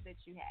knowledge that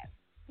you have.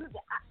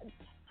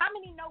 How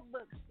many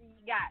notebooks do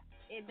you got?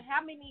 And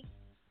how many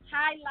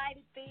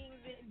highlighted things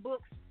in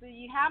books do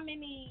you? How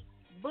many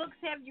books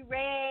have you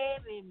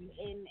read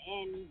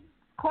and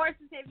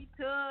courses have you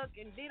took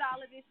and did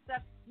all of this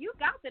stuff? You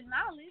got the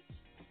knowledge.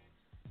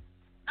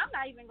 I'm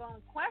not even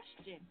going to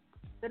question.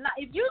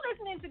 If you're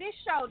listening to this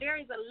show, there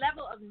is a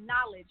level of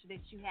knowledge that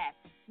you have.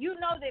 You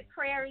know that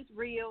prayer is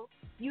real.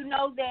 You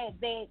know that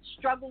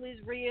struggle is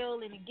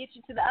real and it gets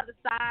you to the other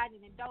side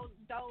and it don't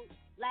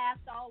last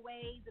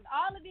always and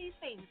all of these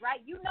things, right?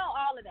 You know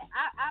all of that.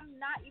 I'm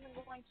not even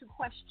going to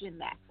question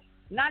that.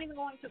 Not even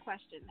going to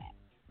question that.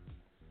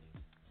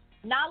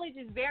 Knowledge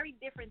is very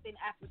different than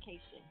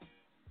application.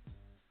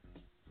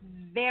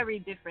 Very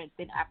different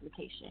than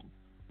application.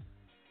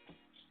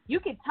 You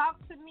can talk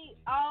to me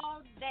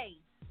all day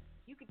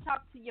You can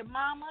talk to your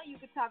mama. You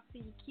can talk to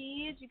your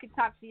kids. You can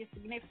talk to your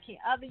significant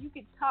other. You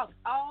can talk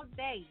all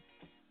day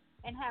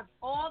and have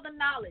all the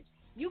knowledge.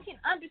 You can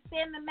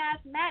understand the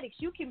mathematics.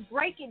 You can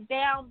break it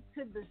down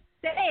to the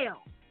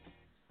cell.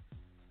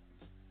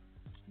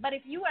 But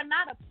if you are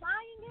not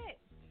applying it,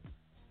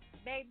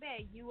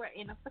 baby, you are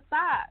in a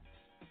facade.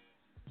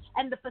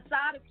 And the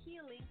facade of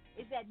healing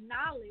is that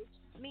knowledge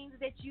means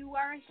that you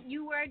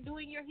are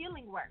doing your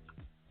healing work.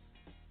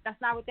 That's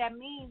not what that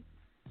means.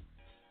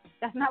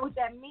 That's not what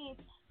that means.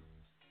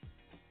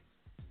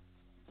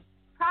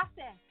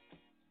 Process,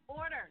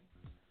 order.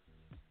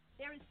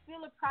 There is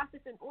still a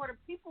process and order.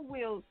 People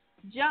will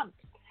jump.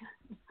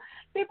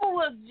 People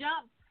will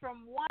jump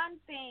from one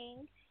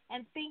thing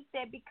and think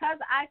that because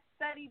I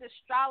studied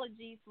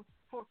astrology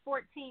for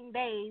 14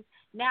 days,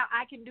 now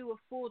I can do a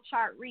full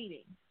chart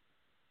reading.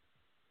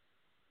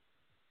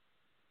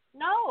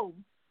 No,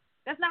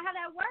 that's not how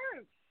that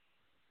works.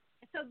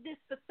 So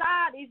this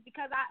facade is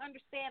because I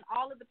understand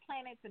all of the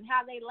planets and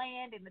how they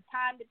land and the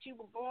time that you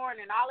were born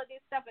and all of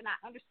this stuff, and I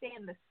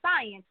understand the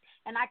science,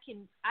 and I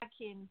can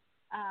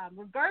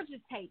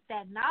regurgitate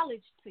that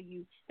knowledge to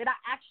you, that I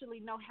actually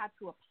know how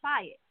to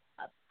apply it.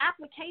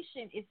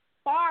 Application is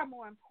far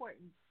more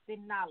important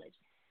than knowledge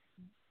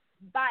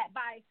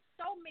by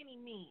so many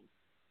means.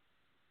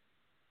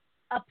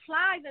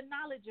 Apply the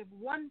knowledge of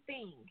one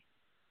thing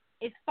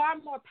is far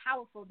more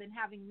powerful than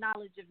having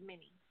knowledge of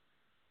many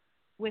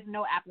with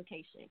no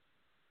application,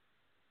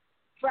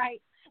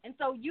 right? And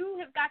so you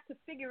have got to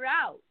figure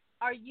out,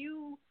 are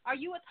you a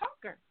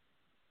talker?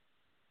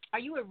 Are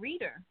you a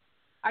reader?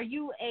 Are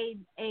you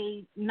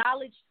a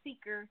knowledge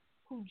seeker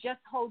who just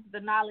holds the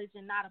knowledge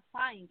and not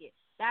applying it?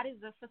 That is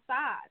a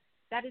facade.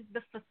 That is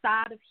the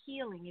facade of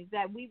healing, is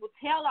that we will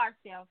tell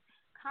ourselves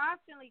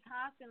constantly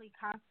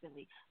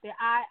that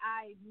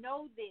I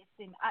know this.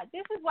 And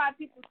this is why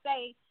people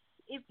say,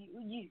 if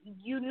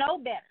you know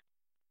better.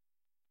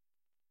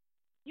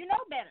 You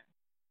know better.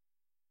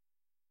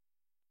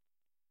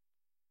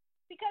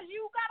 Because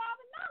you got all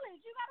the knowledge.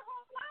 You got a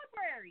whole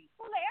library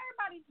full of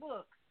everybody's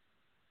books.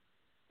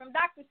 From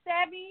Dr.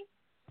 Sebi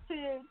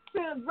to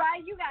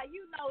right, you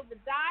know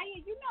the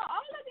diet. You know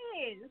all of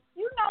this.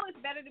 You know it's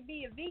better to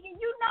be a vegan.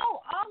 You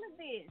know all of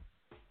this.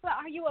 But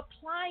are you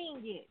applying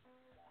it?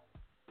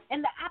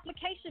 And the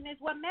application is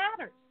what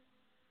matters.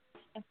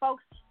 And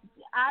folks,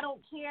 I don't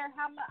care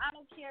how much. I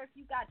don't care if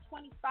you got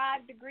 25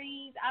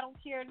 degrees. I don't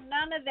care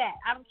none of that.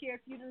 I don't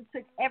care if you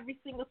took every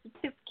single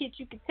certificate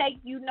you could take.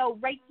 You know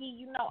Reiki.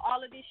 You know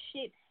all of this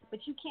shit,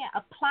 but you can't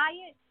apply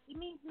it. It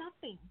means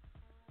nothing.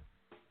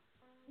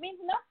 It means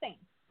nothing.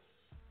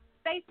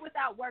 Faith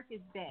without work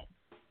is dead.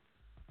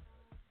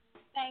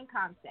 Same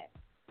concept.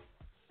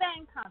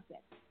 Same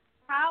concept.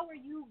 How are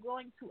you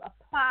going to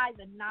apply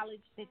the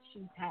knowledge that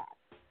you have?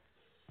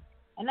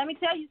 And let me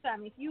tell you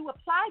something. If you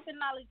apply the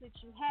knowledge that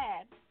you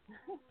had,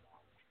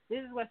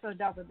 this is what's so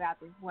dope about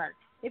this work.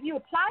 If you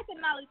apply the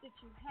knowledge that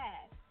you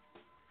had,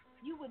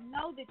 you would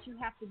know that you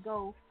have to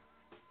go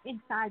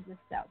inside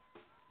yourself.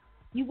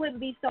 You wouldn't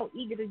be so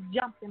eager to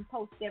jump and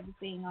post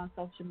everything on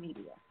social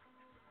media.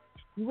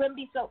 You wouldn't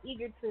be so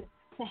eager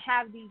to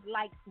have these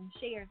likes and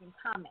shares and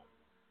comments.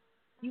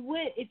 You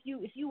would, if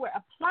you were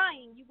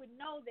applying, you would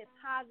know that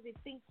positive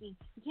thinking,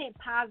 you can't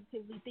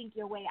positively think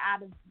your way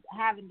out of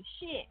having the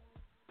shit.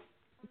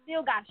 You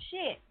still got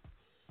shit.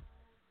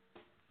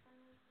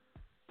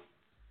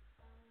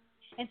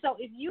 And so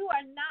if you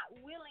are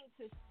not willing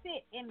to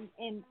sit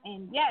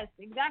and yes,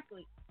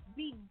 exactly,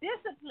 be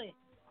disciplined.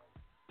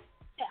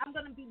 I'm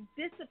going to be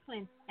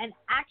disciplined and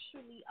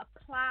actually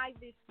apply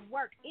this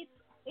work.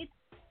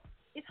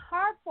 It's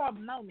hard for a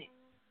moment.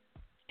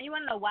 And you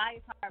want to know why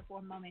it's hard for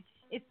a moment?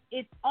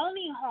 It's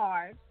only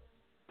hard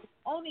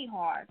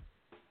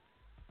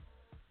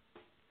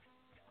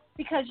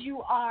because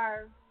you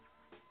are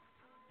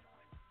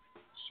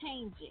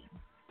changing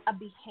a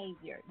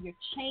behavior. You're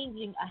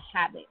changing a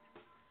habit.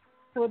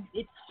 So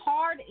it's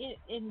hard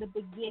in the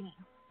beginning.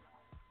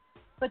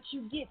 But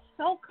you get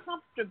so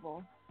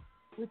comfortable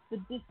with the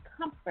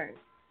discomfort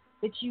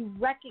that you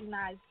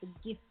recognize the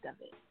gift of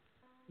it,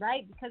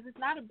 right? Because it's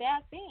not a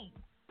bad thing.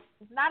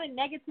 It's not a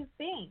negative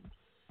thing.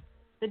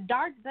 The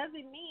dark doesn't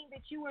mean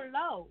that you are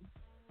low.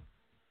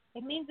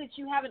 It means that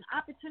you have an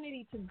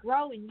opportunity to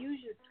grow and use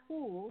your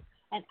tools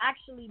and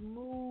actually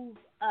move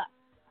up.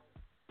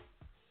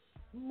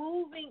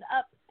 Moving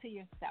up to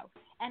yourself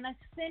and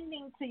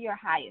ascending to your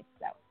highest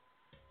self.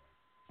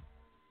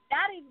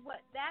 That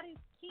is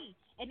key.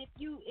 And if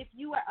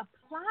you are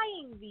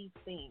applying these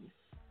things,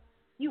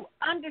 you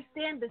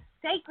understand the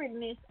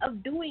sacredness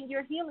of doing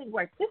your healing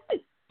work. This is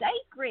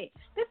sacred.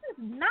 This is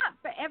not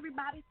for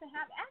everybody to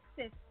have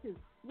access to.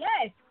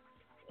 Yes,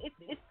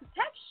 it's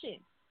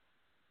protection.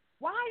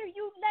 Why are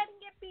you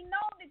letting it be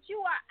known that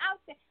you are out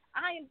there?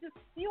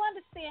 Do you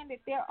understand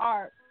that there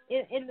are,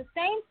 in the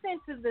same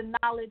sense of the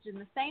knowledge, in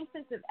the same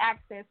sense of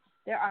access,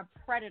 there are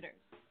predators.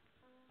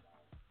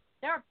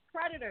 There are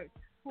predators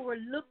who are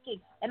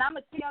looking. And I'm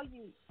going to tell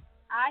you,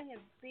 I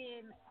have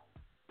been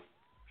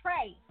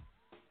prey.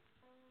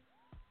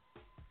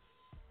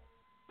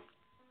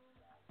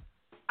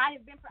 I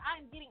am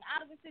getting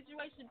out of a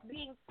situation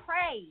being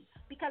prayed,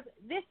 because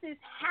this is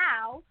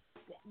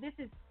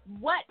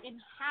what and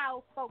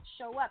how folks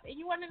show up. And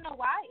you want to know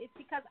why? It's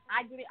because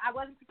I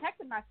wasn't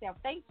protecting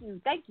myself. Thank you.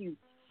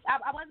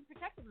 I wasn't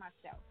protecting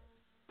myself.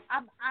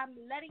 I'm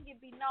letting it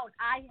be known.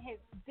 I have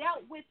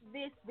dealt with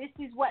this. This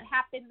is what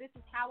happened. This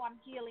is how I'm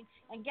healing.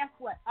 And guess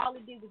what? All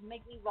it did was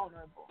make me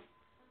vulnerable.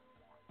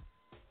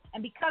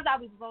 And because I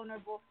was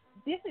vulnerable,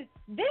 this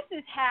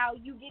is how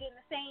you get in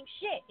the same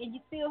shit, and you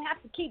still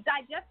have to keep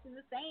digesting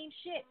the same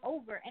shit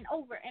over and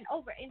over and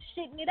over and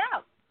shitting it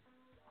out.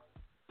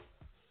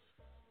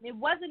 It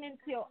wasn't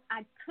until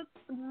I took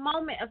the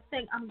moment of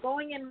saying, I'm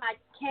going in my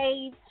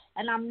cave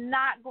and I'm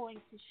not going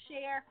to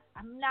share.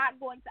 I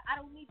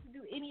don't need to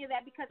do any of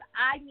that, because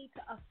I need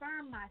to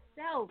affirm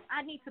myself.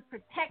 I need to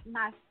protect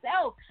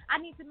myself. I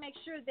need to make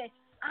sure that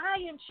I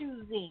am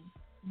choosing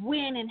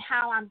when and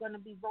how I'm going to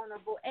be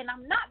vulnerable, and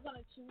I'm not going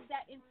to choose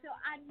that until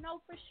I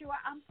know for sure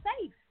I'm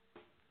safe.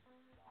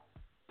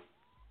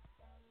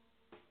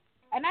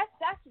 And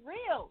that's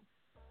real.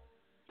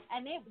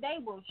 And they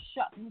will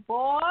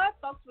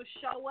folks will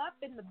show up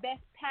in the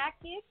best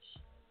package,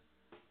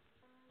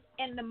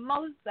 and the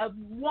most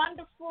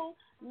wonderful,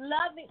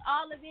 loving,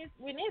 all of this.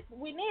 When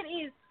it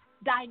is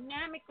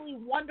dynamically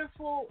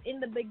wonderful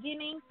in the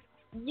beginning,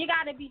 you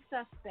got to be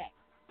suspect.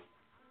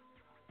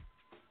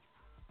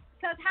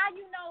 Because how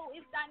you know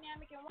it's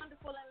dynamic and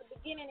wonderful in the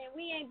beginning and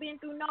we ain't been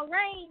through no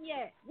rain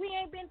yet. We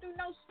ain't been through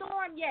no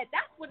storm yet.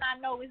 That's when I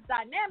know it's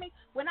dynamic,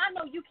 when I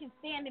know you can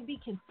stand and be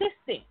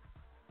consistent.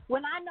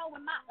 When I know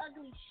when my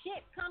ugly shit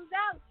comes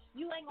out,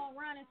 you ain't going to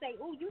run and say,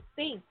 ooh, you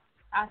stink.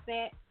 I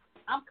said,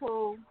 I'm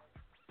cool.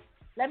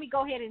 Let me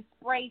go ahead and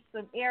spray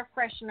some air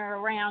freshener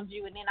around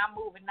you, and then I'm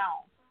moving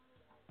on.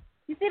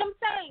 You see what I'm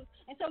saying?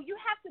 And so you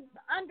have to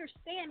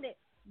understand that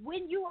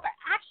when you are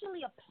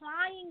actually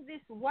applying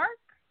this work,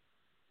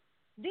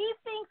 these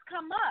things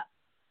come up.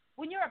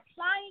 When you're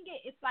applying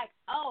it, it's like,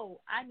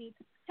 oh, I need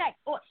to protect.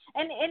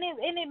 And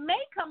it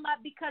may come up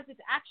because it's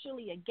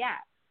actually a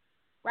gap,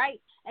 right?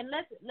 And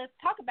let's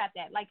talk about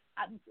that. Like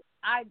I'm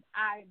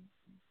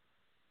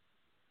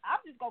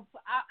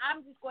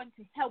just going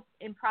to help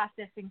in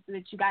processing so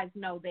that you guys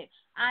know that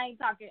I ain't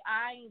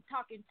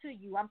talking to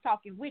you. I'm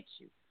talking with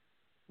you,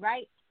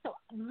 right? So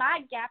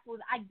my gap was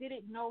I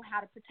didn't know how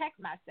to protect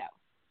myself.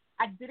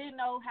 I didn't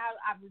know how,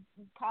 I would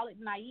call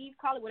it naive,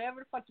 call it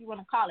whatever the fuck you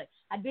want to call it.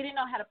 I didn't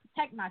know how to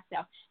protect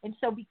myself. And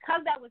so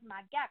because that was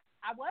my gap,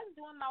 I wasn't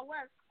doing my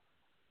work,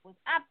 was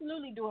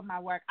absolutely doing my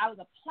work. I was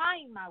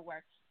applying my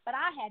work, but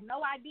I had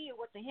no idea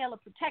what the hell a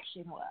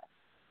protection was.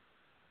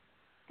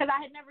 Because I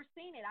had never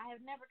seen it. I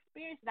have never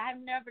experienced it. I have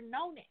never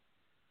known it.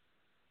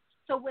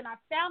 So when I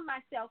found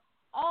myself,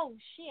 oh,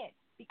 shit,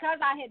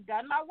 because I had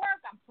done my work,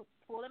 I'm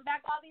pulling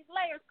back all these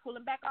layers,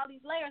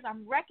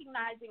 I'm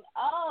recognizing,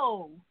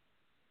 oh,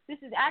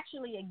 this is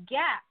actually a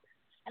gap.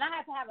 And I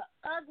have to have an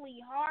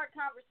ugly, hard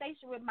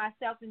conversation with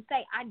myself and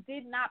say,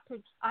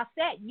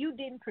 Auset, you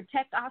didn't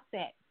protect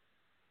Auset.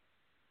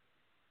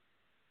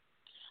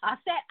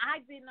 Auset,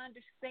 I didn't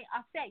understand.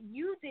 Auset,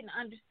 you didn't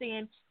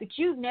understand that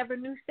you never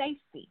knew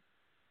safety.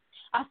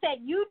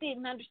 Auset, you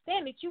didn't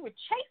understand that you were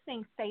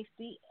chasing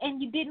safety and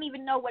you didn't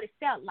even know what it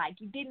felt like.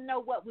 You didn't know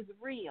what was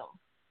real.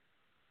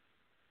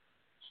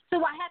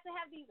 So I had to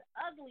have these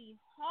ugly,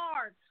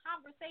 hard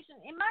conversations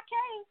in my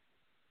cave.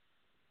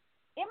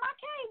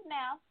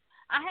 Now,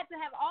 I had to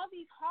have all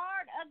these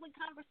hard, ugly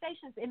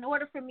conversations in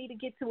order for me to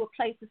get to a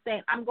place of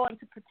saying, I'm going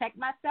to protect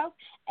myself.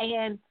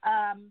 And,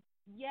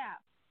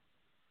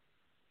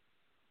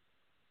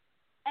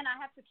 And I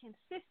have to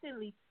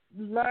consistently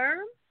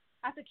learn.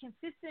 I have to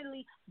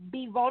consistently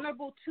be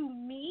vulnerable to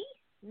me,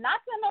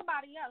 not to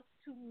nobody else,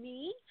 to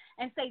me,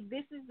 and say,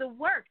 this is the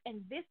work.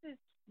 And this is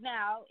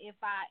now, if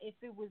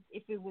it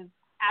was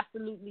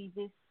absolutely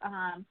this,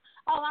 I'm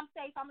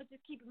safe, I'm going to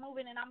just keep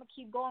moving and I'm going to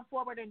keep going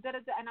forward and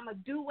and I'm going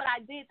to do what I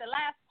did the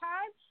last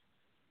time,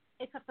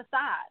 it's a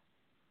facade.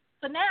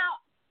 So now,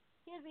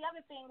 here's the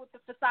other thing with the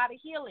facade of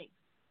healing.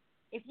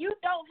 If you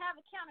don't have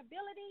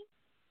accountability,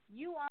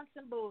 you on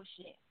some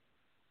bullshit.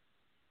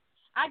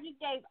 I just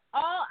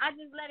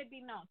let it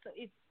be known. So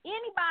if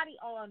anybody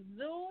on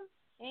Zoom,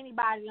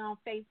 anybody on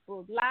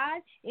Facebook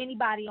Live,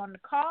 anybody on the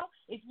call,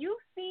 if you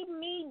see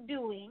me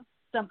doing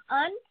some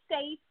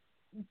unsafe,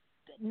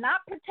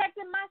 not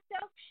protecting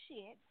myself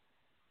shit,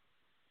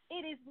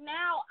 it is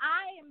now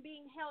I am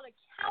being held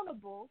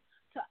accountable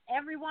to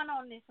everyone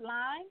on this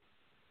line,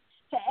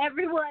 to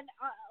everyone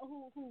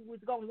who was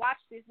going to watch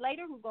this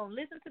later, who's going to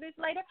listen to this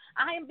later.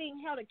 I am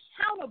being held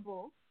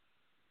accountable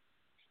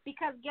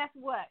because guess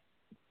what?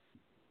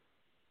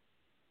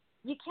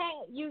 You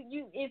can't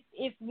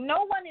if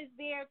no one is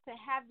there to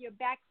have your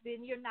back,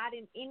 then you're not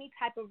in any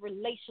type of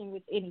relation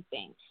with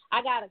anything.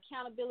 I got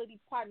accountability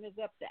partners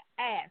up the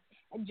ass,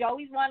 and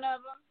Joey's one of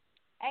them.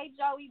 Hey,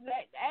 Joey,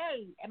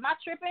 am I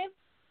tripping?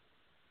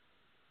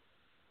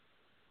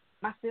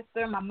 My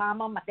sister, my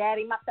mama, my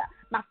daddy, my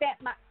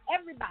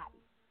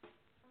everybody.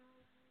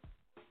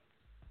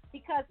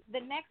 Because the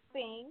next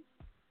thing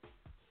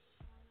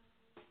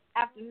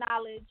after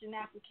knowledge and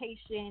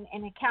application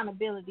and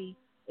accountability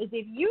is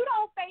if you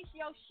don't face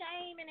your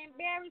shame and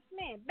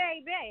embarrassment,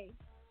 baby,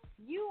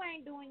 you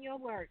ain't doing your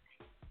work.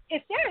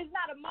 If there is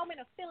not a moment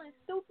of feeling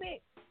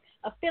stupid,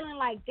 of feeling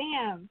like,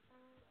 damn,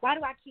 why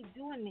do I keep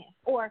doing this?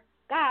 Or,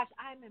 gosh,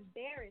 I'm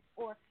embarrassed.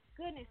 Or,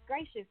 goodness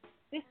gracious,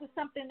 this was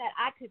something that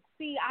I could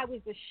see I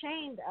was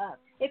ashamed of.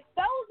 If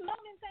those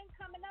moments ain't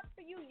coming up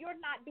for you, you're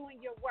not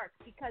doing your work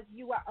because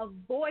you are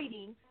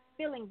avoiding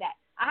feeling that.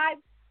 I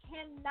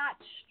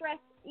cannot stress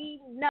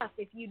enough.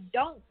 If you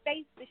don't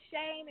face the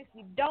shame, if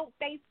you don't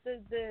face the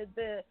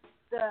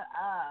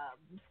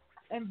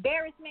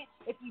embarrassment,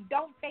 if you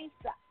don't face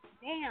the,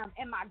 damn,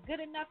 am I good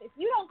enough? If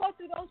you don't go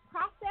through those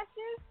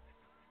processes,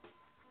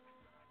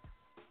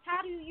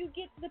 how do you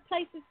get to the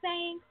place of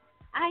saying,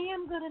 I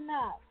am good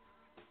enough?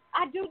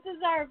 I do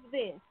deserve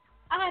this.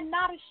 I'm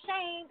not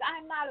ashamed.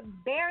 I'm not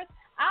embarrassed.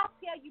 I'll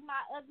tell you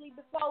my ugly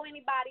before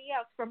anybody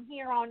else from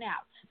here on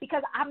out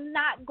because I'm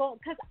not going,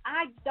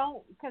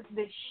 because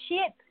the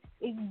shit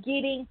is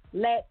getting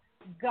let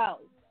go.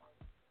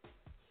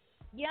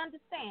 You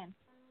understand?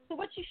 So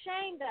what you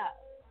ashamed of?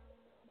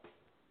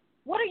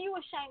 What are you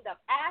ashamed of?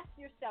 Ask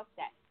yourself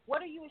that.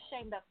 What are you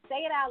ashamed of?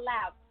 Say it out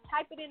loud.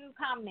 Type it in the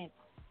comments.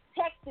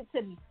 Text it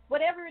to me.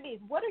 Whatever it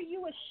is. What are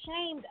you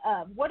ashamed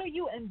of? What are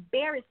you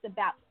embarrassed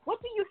about?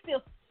 What do you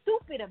feel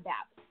stupid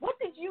about? What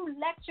did you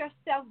let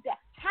yourself down?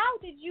 How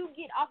did you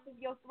get off of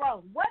your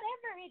throne?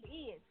 Whatever it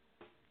is,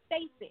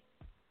 face it.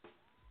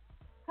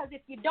 Because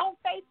if you don't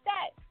face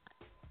that,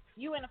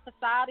 you in a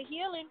facade of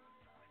healing.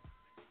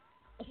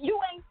 You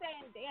ain't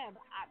saying, damn,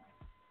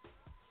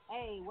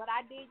 hey, what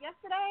I did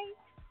yesterday,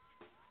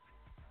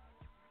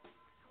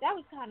 that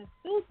was kind of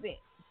stupid.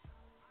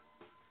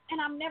 And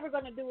I'm never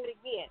going to do it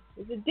again.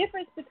 There's a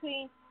difference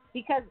between,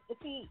 because,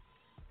 see,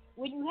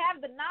 when you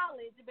have the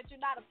knowledge but you're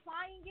not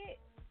applying it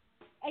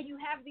and you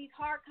have these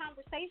hard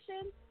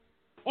conversations,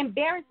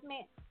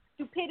 embarrassment,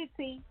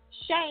 stupidity,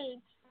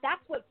 shame,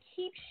 that's what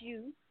keeps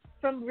you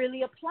from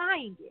really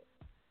applying it.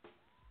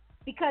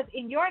 Because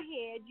in your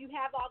head, you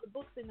have all the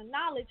books and the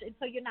knowledge, and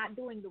so you're not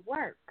doing the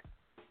work.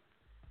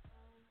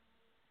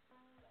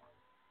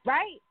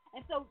 Right?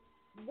 And so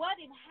what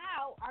and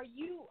how are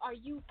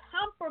you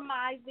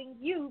compromising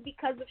you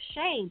because of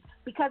shame,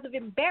 because of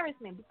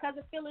embarrassment, because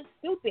of feeling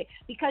stupid,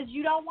 because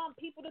you don't want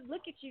people to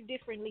look at you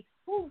differently?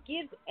 Who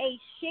gives a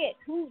shit?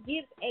 Who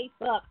gives a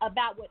fuck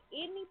about what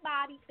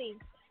anybody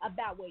thinks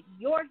about what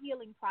your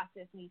healing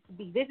process needs to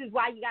be? This is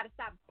why you got to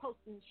stop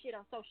posting shit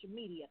on social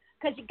media,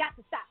 because you got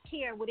to stop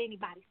caring what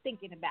anybody's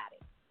thinking about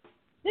it.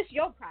 This is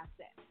your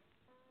process.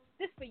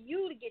 This is for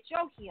you to get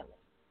your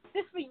healing.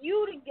 This for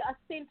you to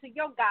ascend to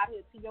your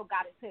godhood, to your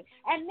goddesshood.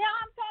 And now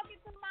I'm talking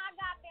to my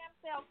goddamn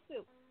self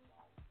too.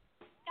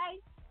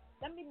 Okay?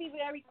 Let me be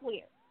very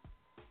clear.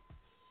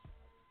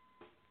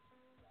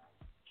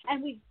 And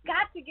we've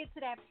got to get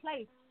to that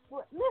place.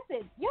 Well,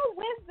 listen, your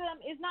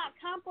wisdom is not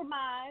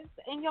compromised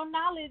and your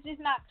knowledge is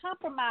not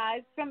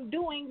compromised from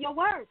doing your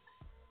work.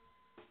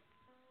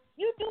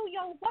 You do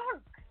your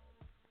work.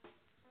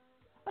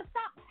 But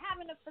stop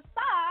having a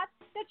facade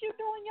that you're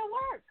doing your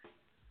work.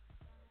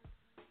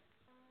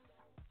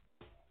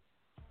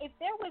 If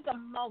there was a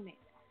moment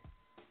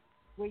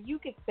where you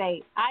could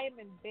say, I am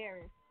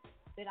embarrassed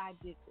that I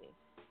did this,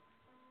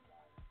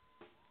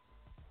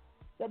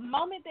 the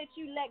moment that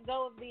you let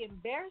go of the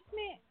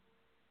embarrassment,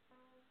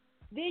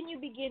 then you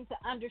begin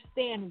to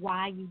understand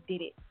why you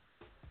did it.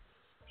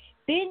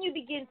 Then you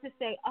begin to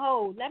say,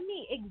 oh, let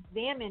me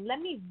examine,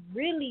 let me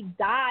really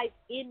dive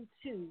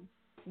into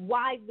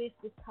why this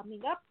is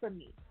coming up for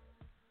me.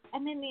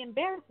 And then the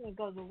embarrassment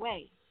goes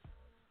away.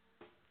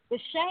 The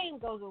shame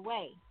goes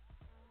away.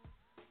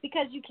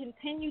 Because you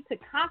continue to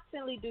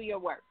constantly do your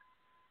work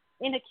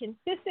in a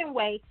consistent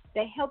way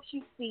that helps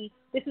you see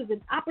this is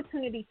an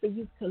opportunity for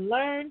you to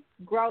learn,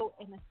 grow,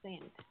 and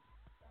ascend.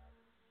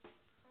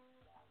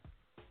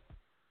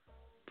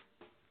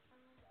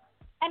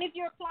 And if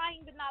you're applying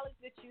the knowledge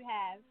that you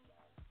have,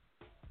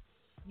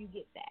 you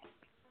get that.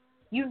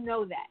 You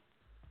know that.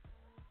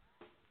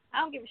 I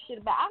don't give a shit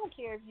about, I don't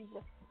care if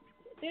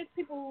there's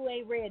people who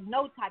ain't read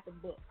no type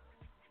of book,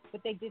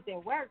 but they did their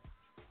work.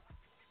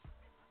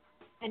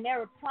 And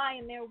they're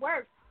applying their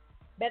work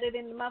better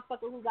than the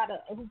motherfucker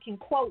who can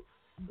quote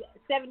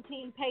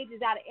 17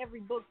 pages out of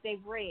every book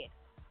they've read.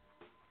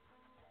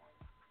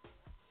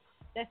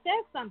 That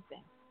says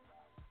something.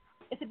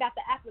 It's about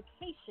the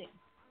application.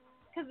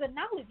 Because the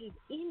knowledge is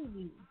in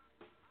you.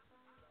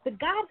 The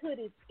godhood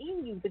is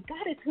in you. The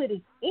goddesshood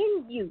is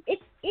in you.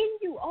 It's in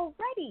you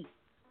already.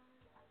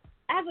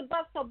 As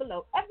above, so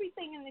below.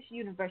 Everything in this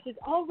universe is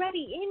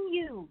already in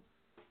you.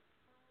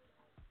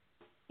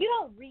 You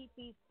don't read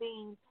these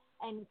things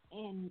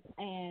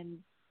and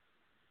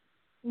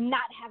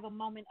not have a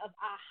moment of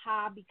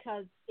aha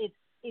because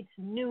it's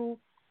new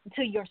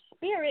to your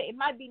spirit, it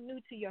might be new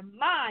to your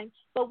mind,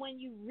 but when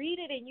you read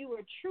it and you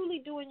are truly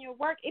doing your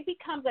work, it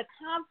becomes a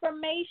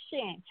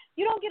confirmation.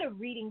 You don't get a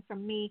reading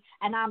from me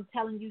and I'm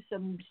telling you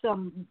some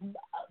some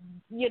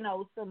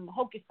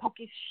hocus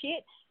pocus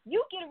shit.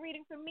 You get a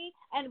reading from me,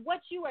 and what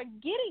you are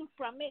getting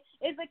from it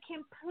is a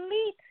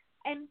complete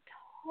and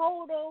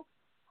total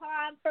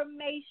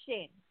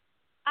confirmation.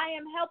 I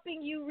am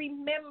helping you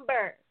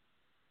remember.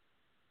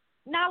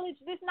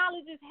 This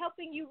knowledge is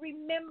helping you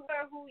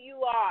remember who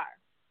you are.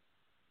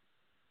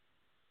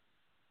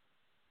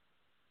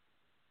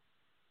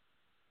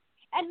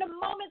 And the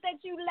moment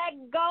that you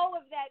let go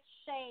of that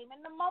shame,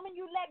 and the moment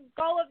you let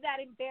go of that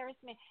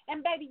embarrassment,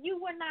 and baby, you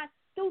were not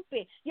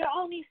stupid. You're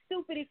only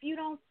stupid if you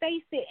don't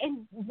face it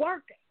and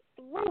work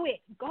through it.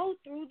 Go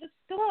through the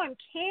storm.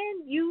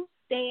 Can you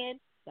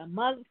stand the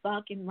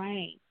motherfucking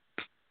rain?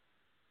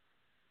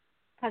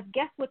 Because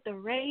guess what the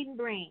rain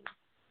brings?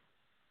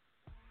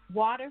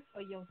 Water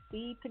for your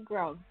seed to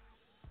grow.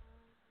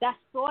 That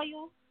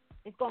soil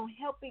is going to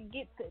help it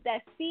get to,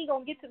 that seed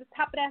going to get to the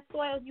top of that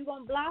soil, and you're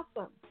going to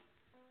blossom.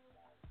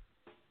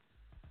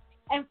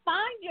 And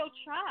find your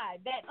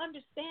tribe that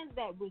understands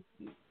that with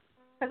you.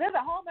 Because there's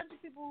a whole bunch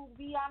of people who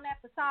be on that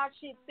facade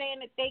shit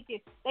saying that they can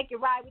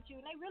ride with you,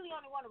 and they really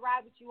only want to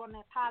ride with you on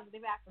that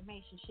positive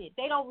affirmation shit.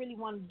 They don't really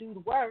want to do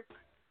the work.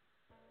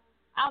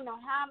 I don't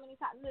know how many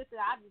times. Listen,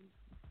 I just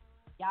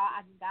got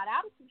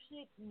out of some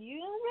shit.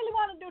 You don't really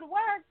want to do the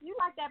work. You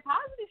like that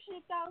positive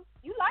shit, though.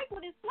 You like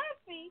when it's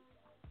fluffy.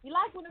 You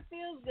like when it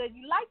feels good.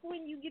 You like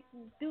when you get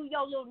to do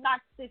your little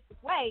narcissistic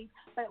ways.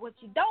 But what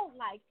you don't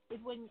like is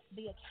when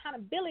the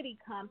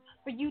accountability comes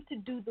for you to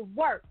do the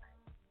work.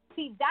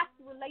 See, that's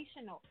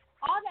relational.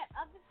 All that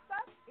other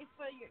stuff is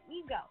for your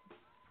ego.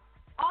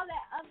 All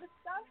that other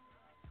stuff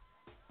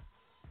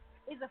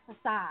is a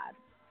facade.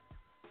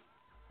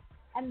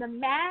 And the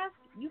mask,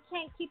 you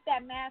can't keep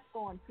that mask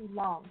on too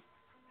long.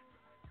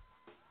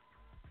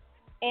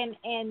 And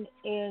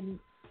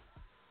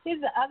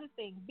here's the other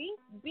thing. Be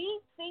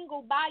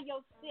single by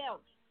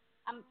yourself.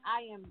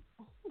 I am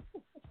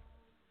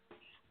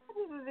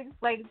I was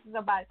explaining to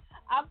somebody.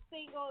 I'm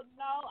single.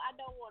 No, I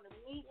don't want to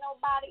meet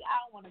nobody. I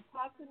don't want to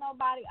talk to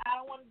nobody. I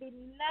don't want to do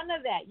none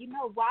of that. You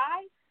know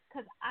why?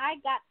 Because I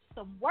got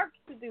some work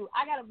to do.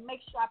 I got to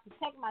make sure I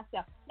protect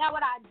myself. Now, what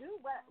I do,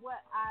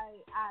 what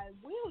I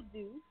will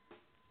do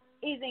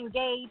is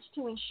engage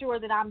to ensure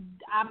that I'm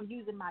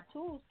using my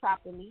tools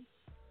properly.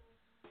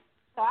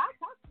 So I'll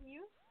talk to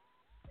you.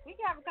 We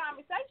can have a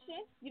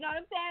conversation. You know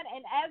what I'm saying?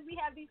 And as we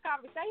have these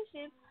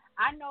conversations,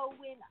 I know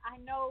when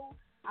I'm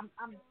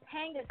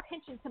paying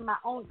attention to my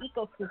own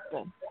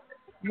ecosystem.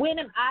 When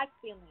am I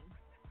feeling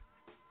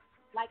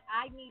like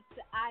I need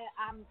to?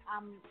 I'm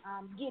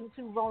getting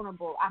too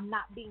vulnerable. I'm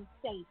not being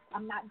safe.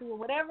 I'm not doing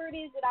whatever it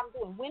is that I'm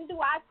doing. When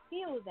do I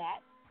feel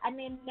that? And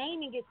then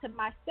naming it to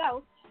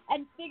myself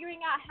and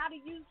figuring out how to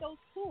use those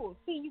tools.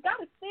 See, you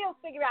got to still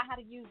figure out how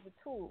to use the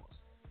tools.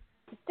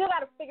 You still got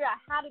to figure out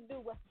how to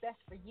do what's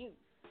best for you.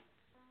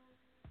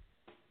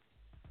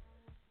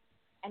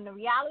 And the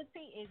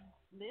reality is,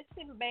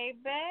 listen, baby.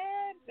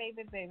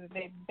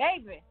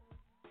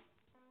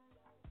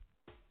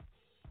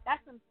 That's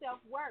some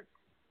self-work.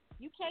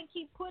 You can't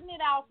keep putting it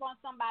off on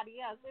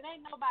somebody else. It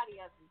ain't nobody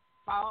else's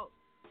fault.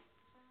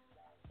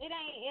 It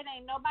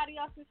ain't nobody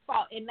else's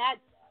fault. And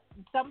that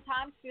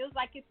sometimes feels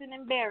like it's an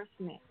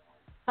embarrassment.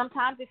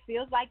 Sometimes it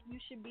feels like you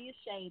should be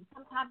ashamed.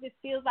 Sometimes it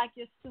feels like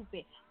you're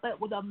stupid. But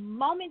the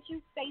moment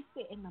you face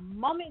it and the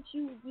moment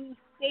you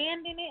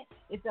stand in it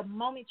is the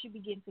moment you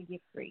begin to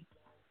get free.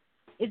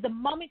 Is the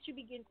moment you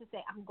begin to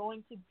say, I'm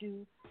going to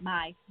do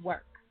my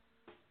work.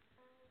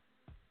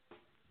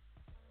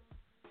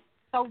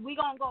 So we're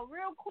going to go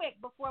real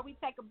quick before we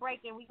take a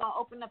break, and we're going to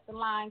open up the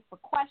lines for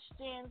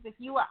questions. If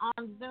you are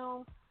on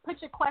Zoom,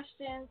 put your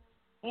questions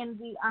in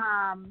the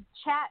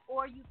chat,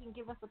 or you can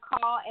give us a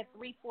call at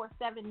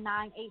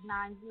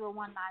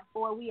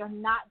 347-989-0194. We are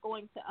not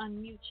going to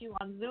unmute you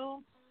on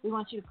Zoom. We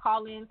want you to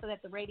call in so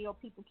that the radio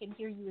people can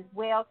hear you as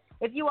well.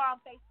 If you are on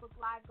Facebook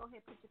Live, go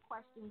ahead and put your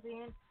questions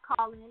in.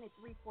 Call in at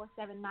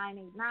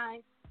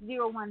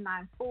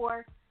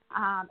 347-989-0194.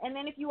 And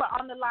then if you are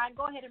on the line,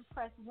 go ahead and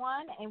press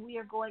 1, and we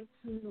are going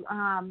to,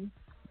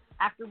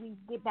 after we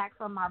get back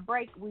from our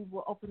break, we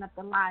will open up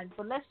the line.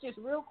 So let's just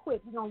real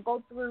quick, we're going to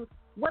go through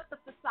what the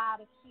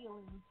facade of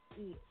healing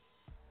is.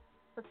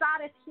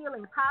 Facade of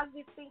healing,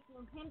 positive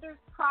thinking hinders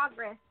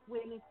progress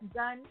when it's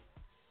done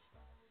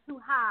to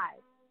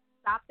hide.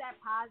 Stop that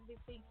positive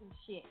thinking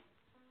shit.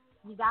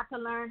 You got to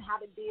learn how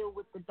to deal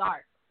with the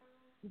dark.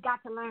 You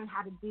got to learn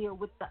how to deal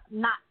with the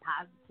not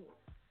positive.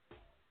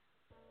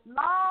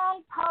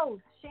 Long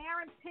posts,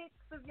 sharing pics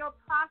of your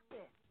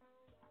process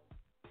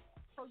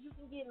so you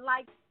can get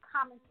likes,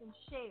 comments, and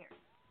shares.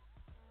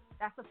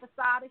 That's a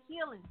facade of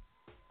healing.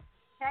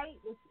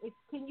 Okay?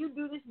 Can you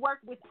do this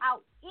work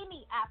without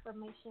any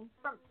affirmation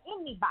from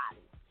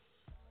anybody?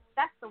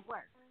 That's the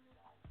work.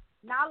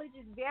 Knowledge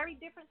is very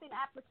different than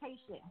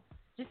application.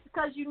 Just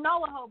because you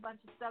know a whole bunch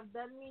of stuff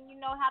doesn't mean you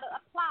know how to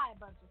apply a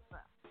bunch of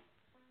stuff.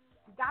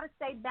 You got to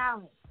stay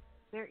balanced.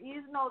 There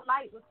is no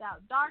light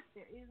without dark.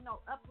 There is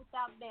no up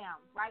without down,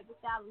 right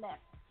without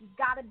left. You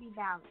got to be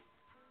balanced.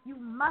 You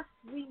must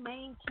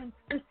remain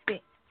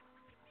consistent,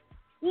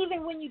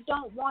 even when you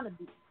don't want to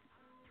be.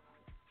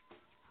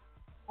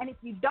 And if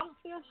you don't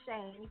feel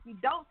shame, if you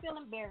don't feel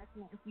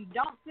embarrassment, if you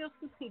don't feel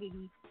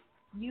stupidity,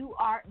 you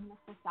are in the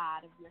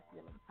facade of your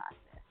healing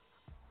process.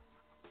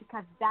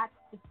 Because that's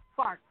the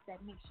spark that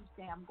makes you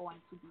say, I'm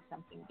going to do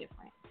something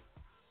different.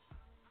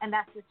 And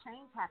that's where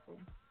change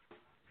happens.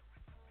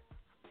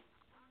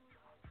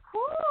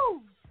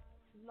 Whew!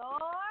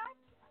 Lord,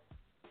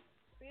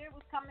 Spirit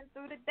was coming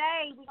through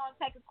today. We're going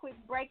to take a quick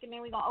break and then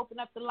we're going to open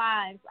up the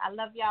lines. I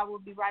love y'all. We'll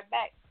be right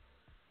back.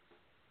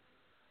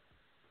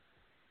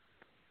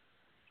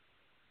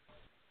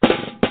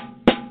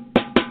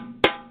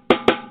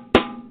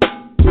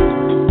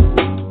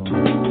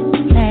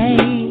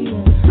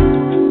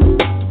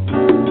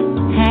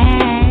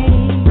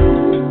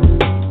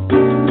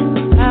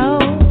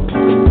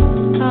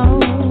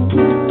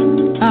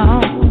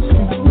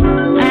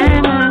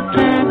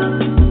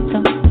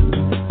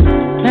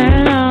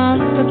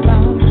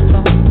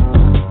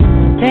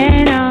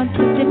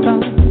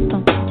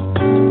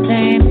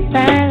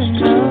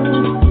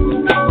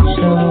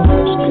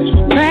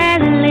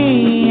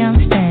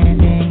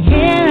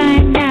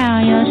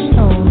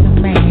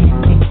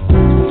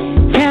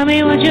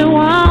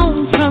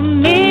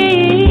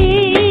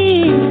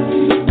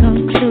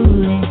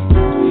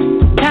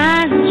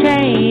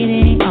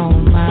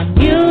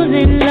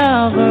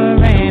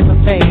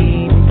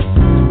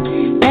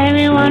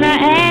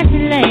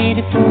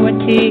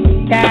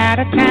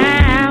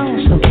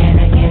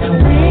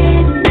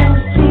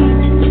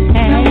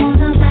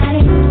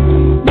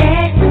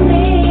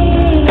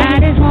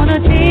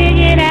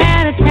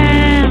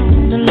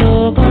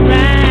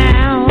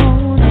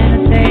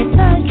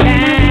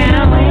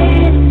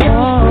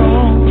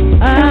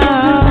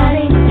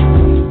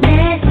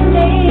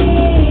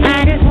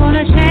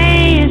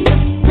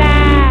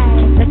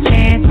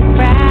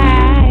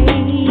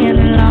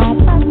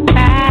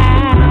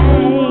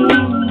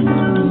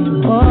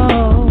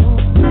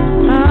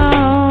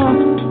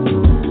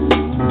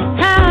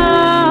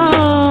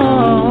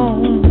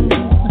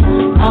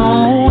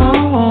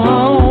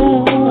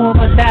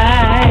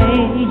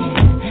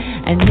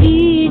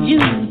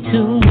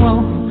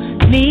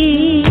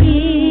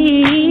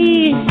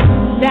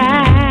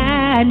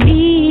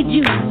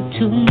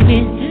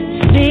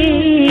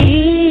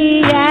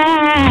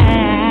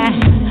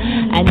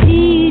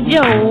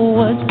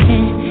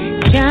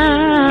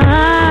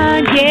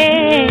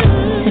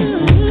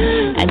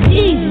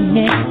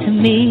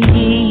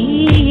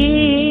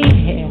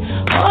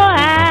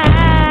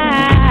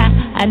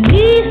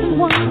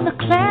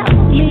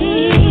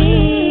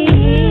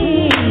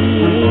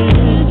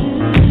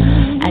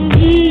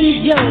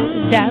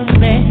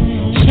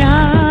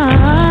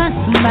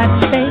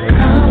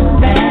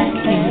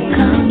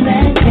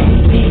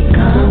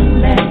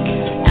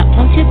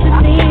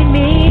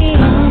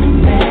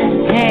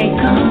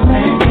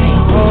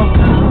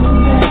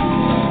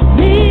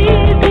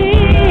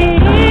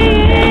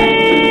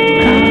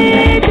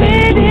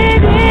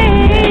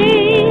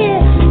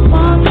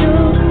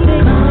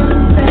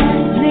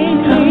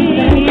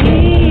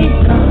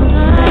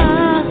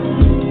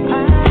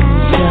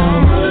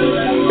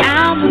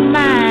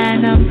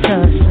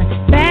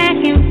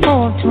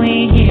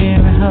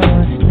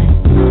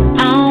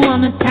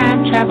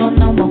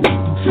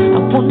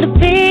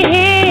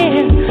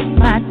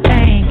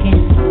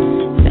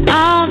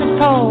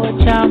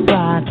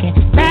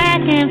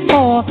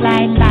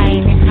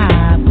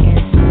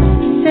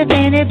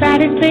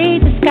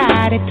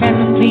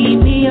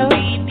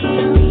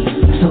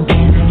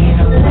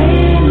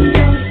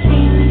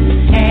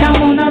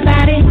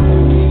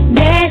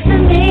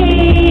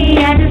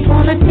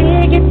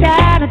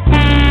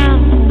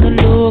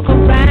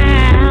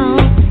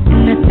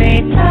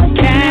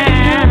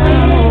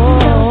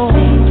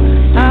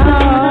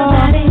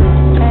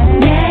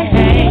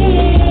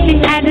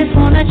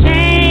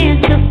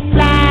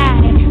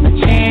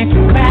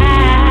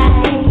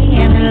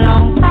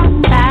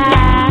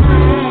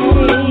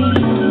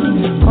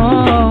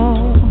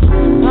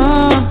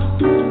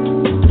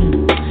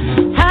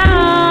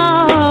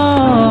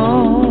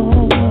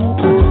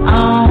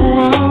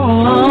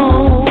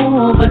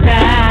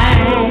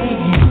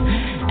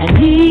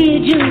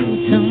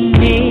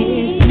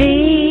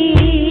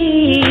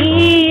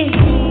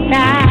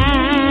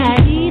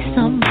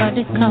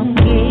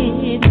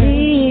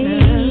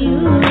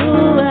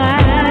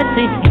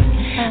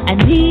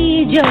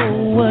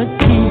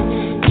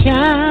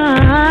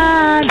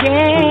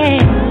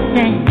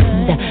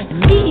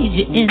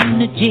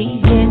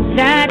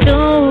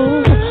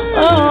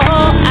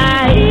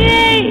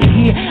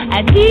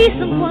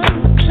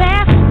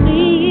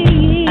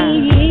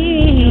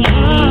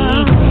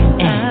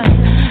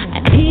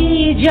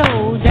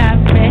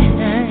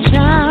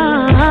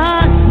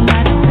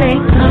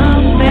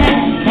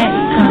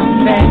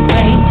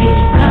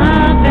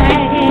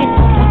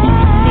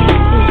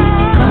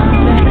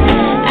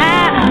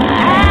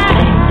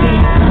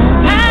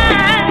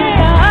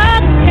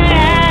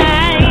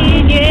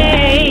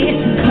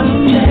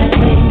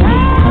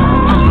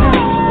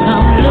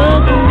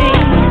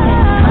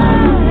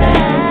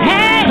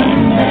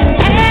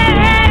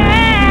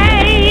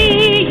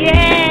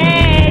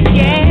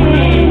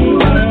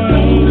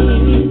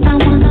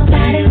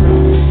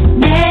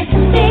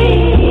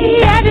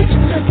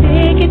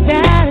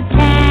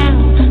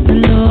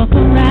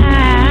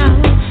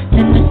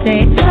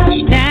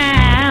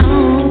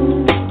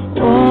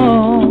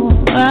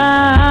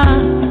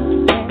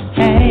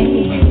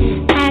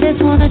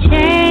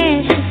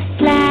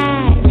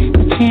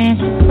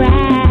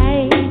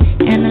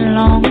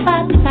 All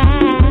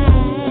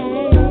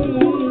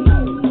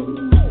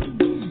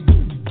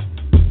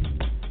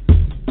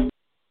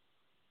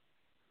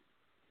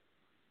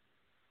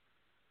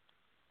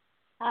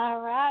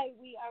right,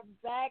 we are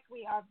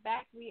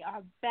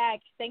back.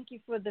 Thank you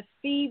for the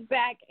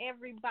feedback,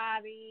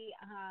 everybody.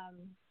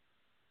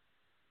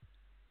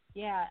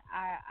 Yeah,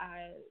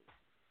 I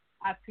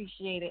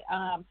appreciate it.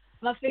 I'm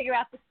gonna figure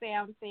out the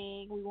sound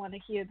thing. We want to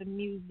hear the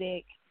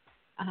music,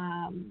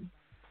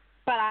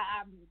 but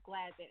I'm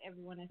glad that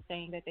everyone is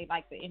saying that they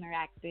like the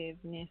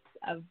interactiveness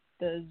of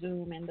the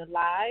Zoom and the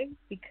live,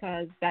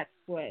 because that's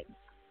what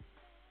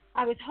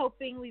I was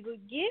hoping we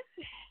would get.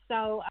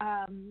 So,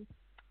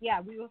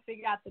 yeah, we will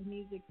figure out the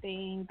music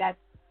thing. That's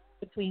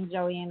between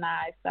Joey and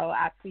I. So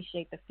I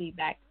appreciate the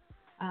feedback.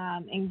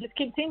 And just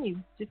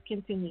continue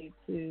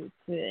to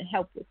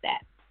help with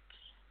that.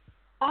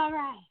 All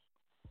right.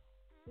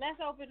 Let's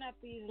open up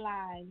these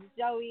lines.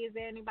 Joey, is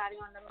there anybody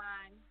on the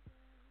line?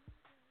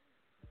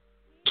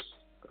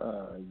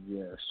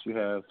 Yes, you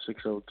have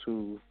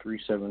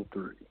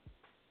 602-373.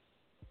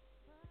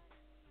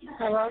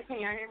 Hello, can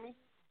y'all hear me?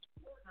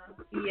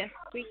 Yes,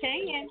 we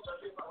can.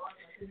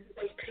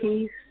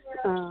 Peace,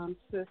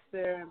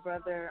 sister and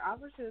brother. I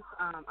was just,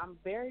 I'm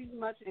very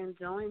much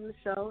enjoying the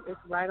show. It's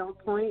right on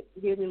point,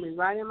 hitting me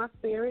right in my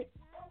spirit.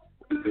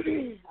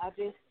 I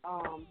just,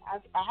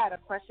 I had a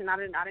question. I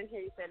didn't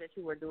hear you say that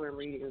you were doing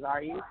readings.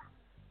 Are you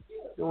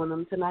doing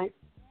them tonight?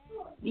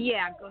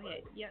 Yeah, go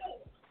ahead. Yep.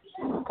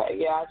 Okay,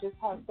 yeah, I just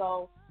have,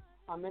 so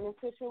I'm in a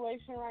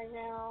situation right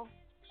now,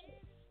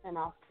 and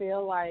I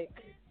feel like,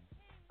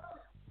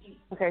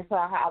 okay, so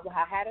I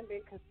hadn't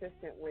been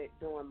consistent with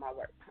doing my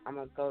work. I'm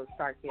going to go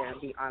start there and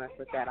be honest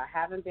with that. I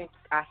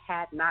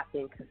had not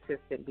been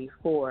consistent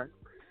before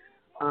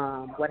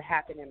what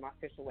happened in my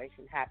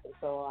situation happened.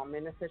 So I'm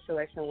in a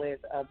situation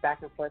with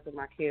back and forth with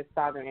my kid's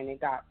father, and it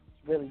got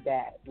really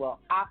bad. Well,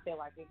 I feel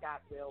like it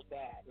got real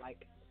bad,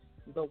 like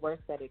the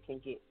worst that it can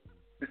get.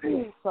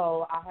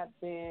 So I have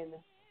been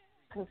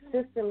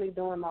consistently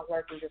doing my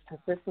work and just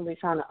consistently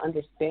trying to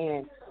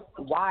understand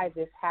why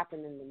this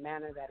happened in the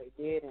manner that it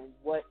did, and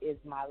what is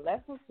my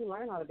lessons to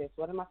learn out of this.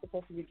 What am I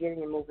supposed to be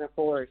getting and moving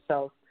forward?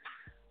 So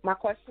my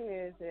question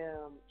is,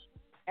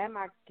 am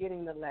I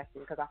getting the lesson?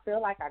 Because I feel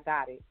like I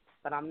got it,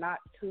 but I'm not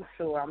too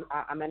sure.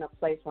 I'm in a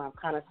place where I'm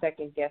kind of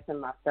second guessing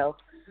myself.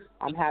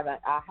 I have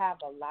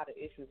a lot of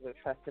issues with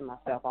trusting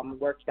myself.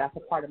 That's a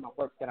part of my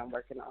work that I'm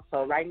working on.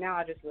 So right now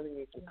I just really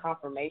need some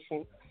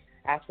confirmation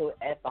as to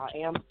if I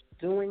am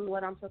doing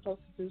what I'm supposed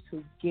to do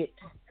to get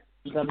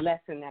the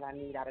lesson that I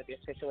need out of this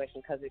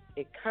situation, because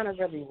it kind of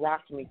really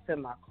rocked me to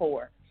my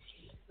core.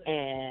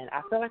 And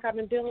I feel like I've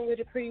been dealing with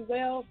it pretty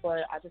well,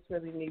 but I just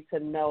really need to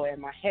know,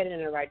 am I headed in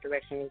the right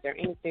direction? Is there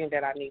anything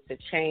that I need to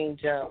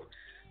change up?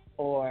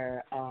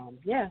 Or,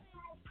 yeah.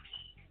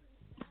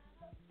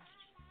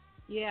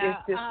 Yeah.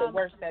 It's just the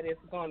worst that it's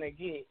going to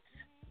get.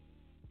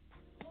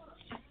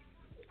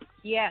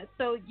 Yeah,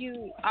 so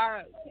you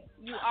are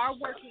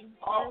working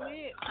through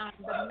it.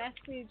 The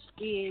message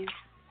is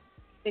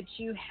that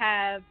you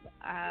have,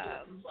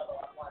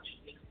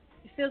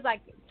 it feels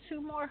like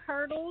 2 more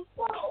hurdles.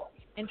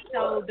 And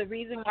so the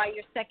reason why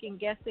you're second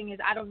guessing is,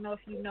 I don't know if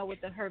you know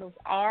what the hurdles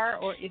are,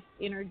 or if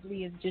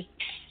energy is just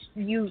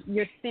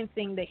you're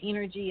sensing the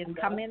energy is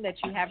coming, that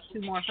you have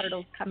 2 more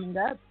hurdles coming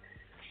up.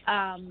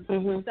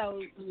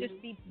 So just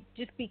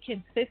be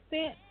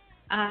consistent.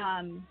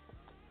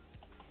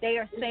 They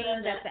are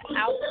saying that the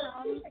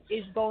outcome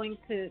is going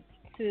to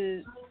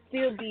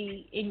still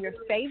be in your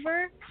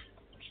favor,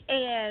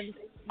 and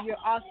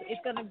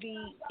it's going to be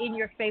in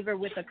your favor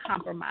with a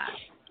compromise.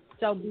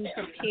 So be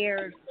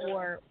prepared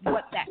for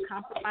what that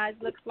compromise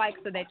looks like,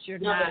 so that you're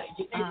not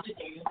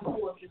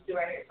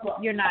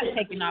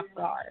taken off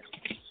guard.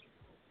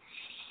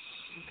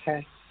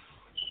 Okay.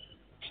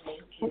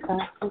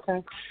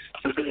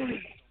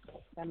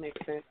 That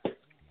makes sense.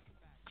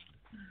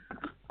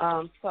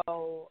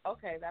 So,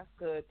 okay, that's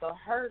good. The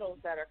hurdles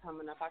that are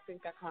coming up, I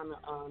think I kind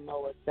of know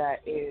what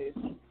that is,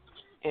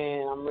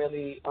 and I'm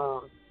really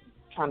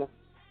trying to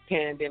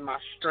stand in my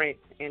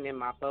strength and in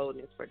my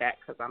boldness for that,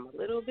 because I'm a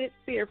little bit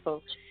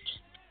fearful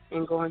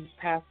in going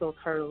past those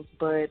hurdles.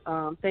 But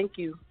thank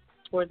you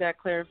for that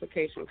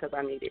clarification, because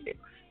I needed it.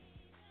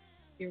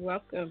 You're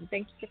welcome.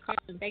 Thank you for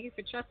calling. Thank you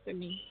for trusting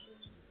me.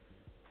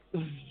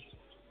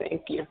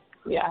 Thank you.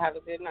 Yeah, have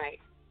a good night.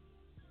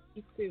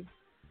 You too.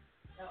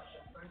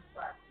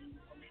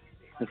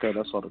 Okay,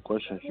 that's all the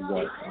questions you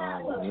got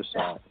on this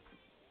side.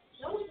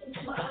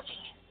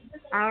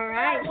 All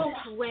right.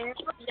 Well,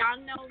 y'all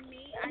know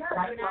me.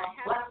 I do not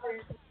have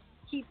to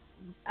keep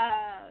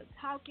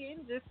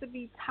talking just to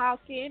be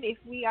talking. If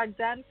we are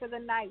done for the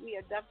night, we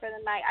are done for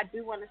the night. I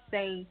do want to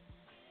say,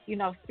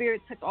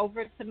 Spirit took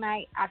over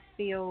tonight. I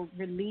feel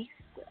released.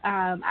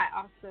 I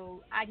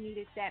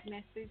needed that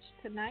message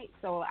tonight.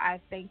 So I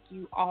thank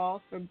you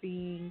all for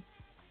being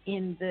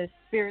in the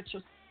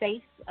spiritual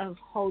space of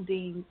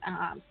holding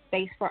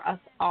space for us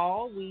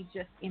all. We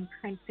just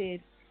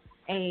imprinted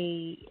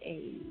a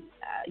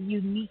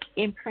unique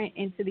imprint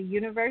into the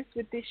universe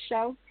with this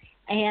show,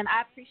 And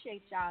I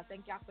appreciate y'all.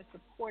 Thank y'all for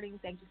supporting.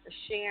 Thank you for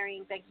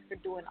sharing. Thank you for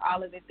doing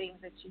all of the things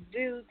that you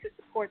do to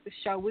support the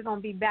show. We're going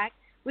to be back.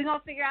 We're going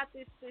to figure out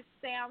this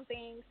sound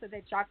thing so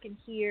that y'all can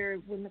hear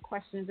when the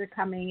questions are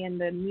coming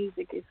and the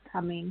music is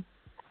coming.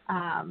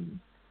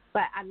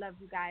 But I love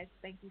you guys.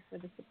 Thank you for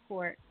the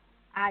support.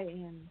 I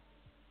am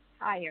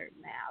tired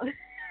now.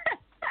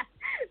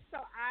 So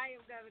I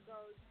am going to go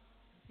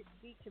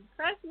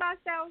decompress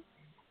myself,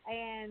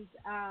 and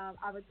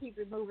I will keep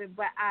it moving.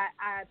 But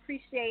I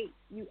appreciate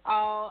you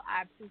all.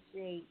 I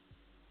appreciate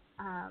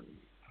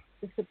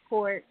the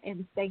support,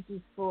 and thank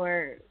you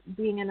for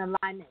being in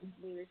alignment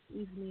with me this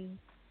evening.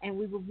 And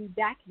we will be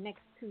back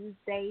next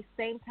Tuesday,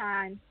 same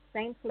time,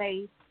 same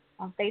place,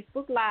 on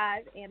Facebook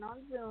Live and on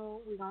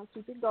Zoom. We're going to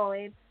keep it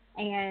going.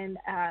 And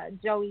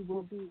Joey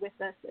will be with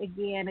us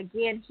again.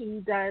 Again,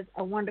 he does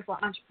a wonderful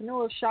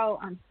entrepreneurial show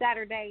on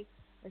Saturday,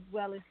 as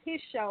well as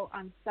his show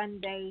on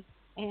Sunday.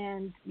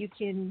 And you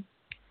can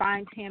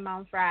find him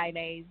on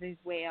Fridays as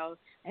well.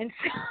 And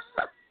so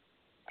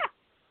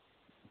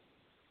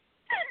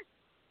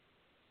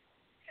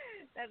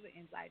that's an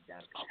inside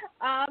joke.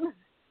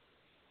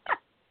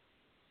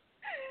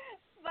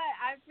 But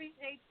I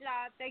appreciate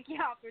y'all. Thank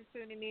y'all for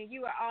tuning in.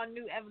 You are on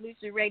New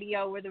Evolution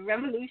Radio, where the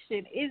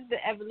revolution is the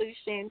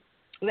evolution.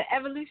 The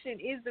evolution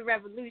is the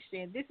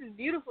revolution. This is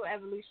Beautiful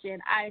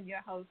Evolution. I am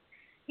your host,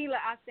 Hila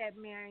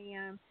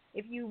Auset-Mariam.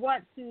 If you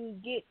want to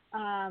get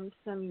some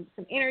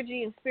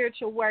energy and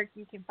spiritual work,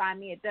 you can find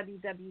me at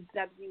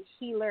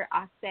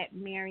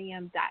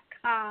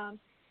www.healerausetmariam.com.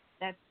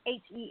 That's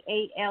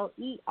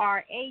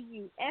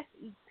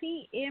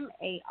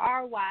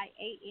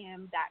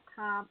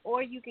HealerAusetMariam.com.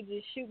 Or you can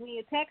just shoot me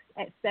a text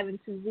at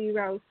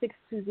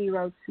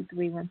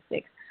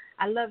 720-620-2316.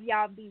 I love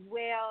y'all. Be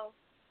well.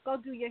 Go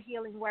do your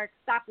healing work.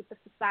 Stop with the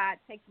facade.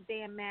 Take the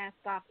damn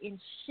mask off and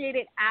shit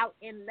it out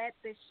and let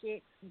the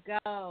shit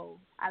go.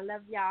 I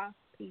love y'all.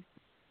 Peace.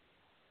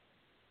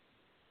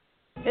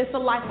 It's a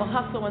life of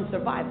hustle and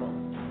survival.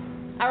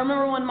 I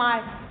remember when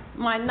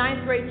my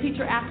ninth grade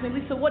teacher asked me,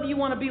 Lisa, what do you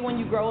want to be when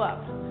you grow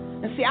up?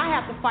 And see, I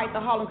have to fight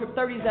the Harlem Crip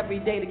 30s every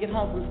day to get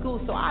home from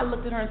school, so I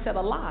looked at her and said,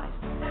 alive.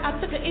 I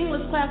took an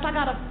English class. I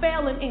got a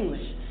fail in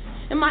English.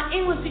 And my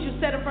English teacher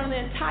said in front of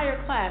the entire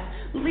class,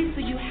 Lisa,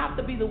 you have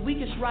to be the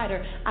weakest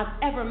writer I've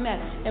ever met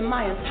in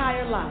my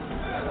entire life.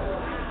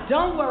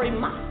 Don't worry,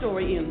 my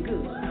story ends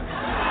good.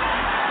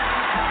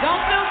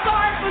 Don't feel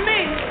sorry for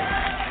me.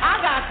 I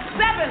got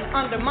 7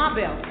 under my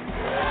belt.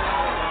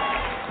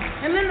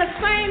 And then the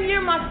same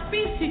year, my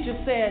speech teacher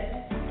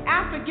said,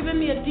 after giving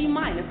me a D-,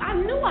 I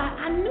knew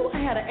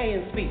I had an A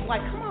in speech.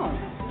 Like, come on.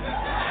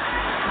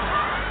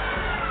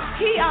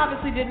 He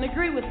obviously didn't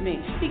agree with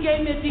me. He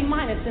gave me a D-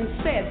 and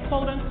said,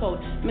 quote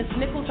unquote, Miss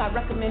Nichols, I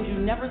recommend you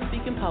never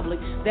speak in public,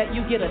 that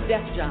you get a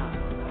desk job.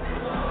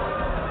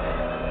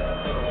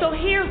 So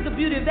here's the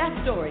beauty of that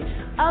story.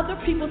 Other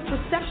people's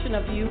perception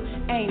of you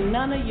ain't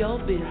none of your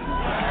business.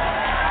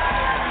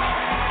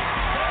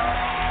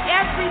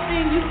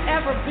 Everything you've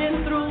ever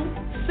been through,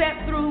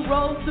 sat through,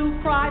 rode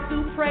through, cried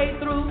through, prayed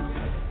through,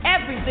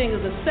 everything is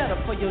a setup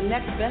for your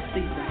next best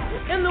season.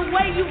 In the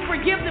way you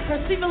forgive the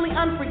perceivingly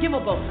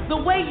unforgivable, the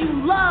way you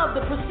love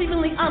the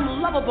perceivingly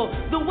unlovable,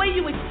 the way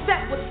you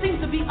accept what seems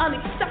to be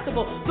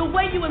unacceptable, the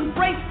way you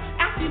embrace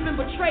after you've been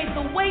betrayed,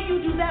 the way you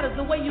do that is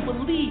the way you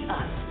will lead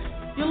us.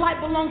 Your light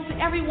belongs to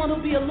everyone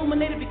who'll be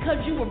illuminated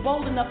because you were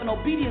bold enough and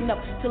obedient enough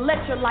to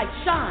let your light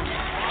shine.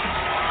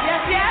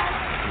 Yes, yes?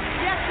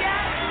 Yes,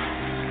 yes?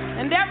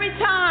 And every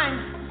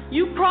time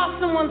you cross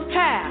someone's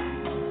path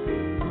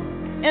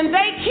and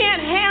they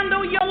can't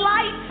handle your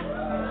light,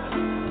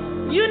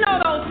 you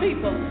know those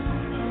people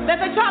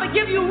that they try to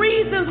give you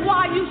reasons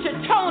why you should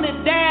tone it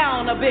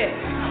down a bit.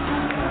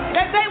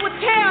 That they would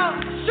tell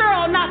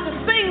Cheryl not to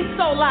sing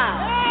so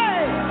loud.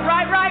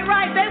 Right.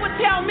 They would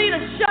tell me to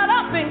shut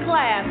up in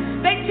class.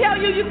 They tell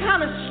you you're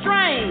kind of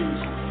strange.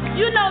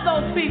 You know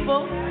those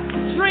people.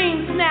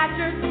 Dream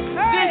snatchers,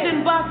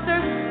 vision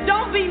busters.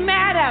 Don't be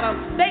mad at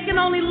them. They can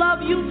only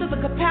love you to the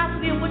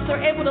capacity in which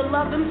they're able to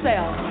love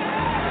themselves.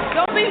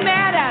 Don't be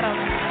mad at them.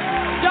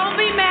 Don't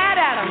be mad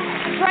at them.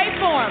 Pray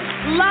for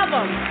them. Love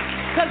them.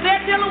 Because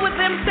they're dealing with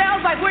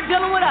themselves like we're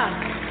dealing with us.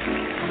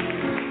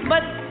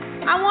 But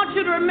I want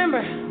you to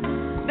remember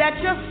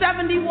that your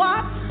 70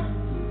 watts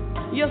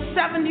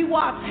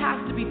has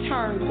to be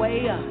turned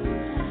way up.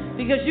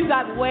 Because you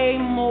got way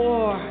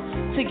more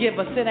to give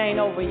us. It ain't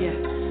over yet.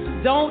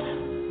 Don't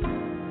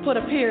put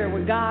a period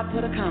where God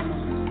put a comma.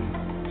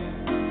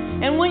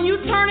 And when you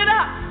turn it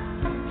up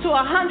to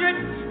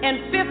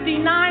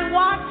 159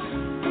 watts,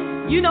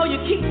 you know,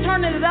 you keep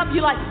turning it up.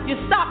 You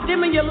stop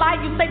dimming your light.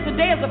 You say,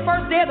 today is the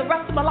first day of the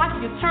rest of my life.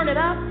 You turn it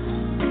up.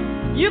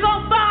 You're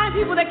going to find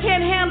people that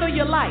can't handle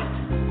your light.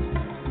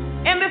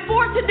 And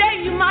before today,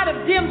 you might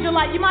have dimmed your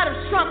light. You might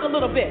have shrunk a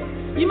little bit.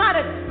 You might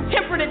have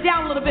tempered it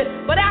down a little bit.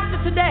 But after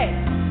today,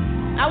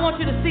 I want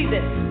you to see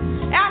this.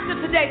 After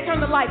today, turn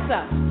the lights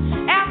up.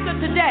 After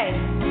today,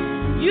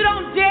 you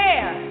don't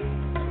dare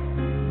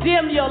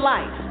dim your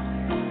light.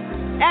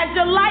 As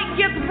your light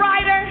gets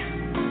brighter,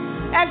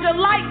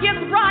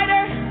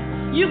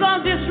 You're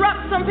going to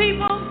disrupt some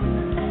people,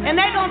 and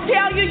they're going to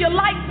tell you your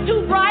light's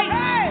too bright,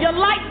 your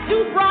light's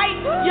too bright,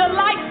 your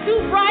light's too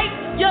bright,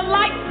 your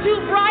light's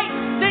too bright.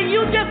 Then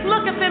you just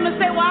look at them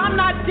and say, well, I'm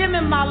not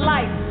dimming my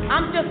light.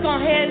 I'm just going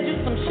to hand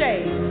you some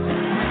shade.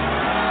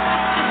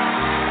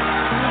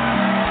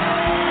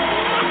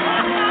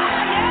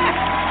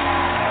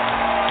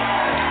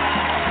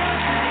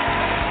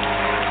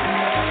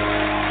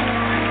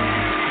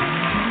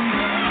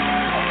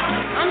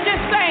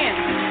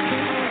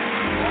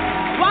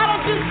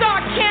 You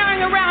start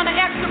carrying around an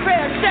extra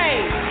pair of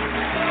shades.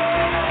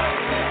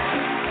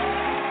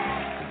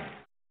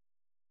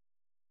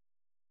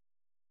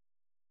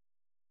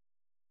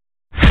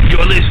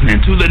 You're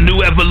listening to the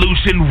New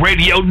Evolution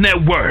Radio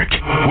Network,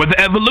 where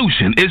the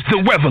evolution is the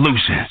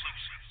revolution.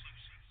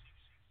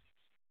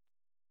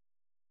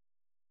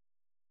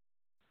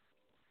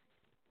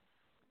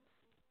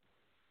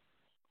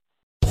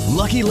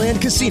 Lucky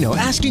Land Casino,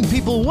 asking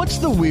people, what's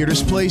the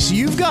weirdest place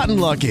you've gotten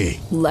lucky?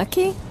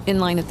 Lucky? In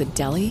line at the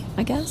deli,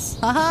 I guess?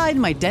 Aha, in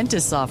my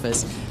dentist's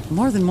office.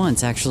 More than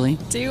once, actually.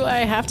 Do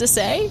I have to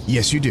say?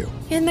 Yes, you do.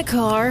 In the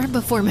car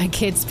before my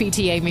kids'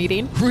 PTA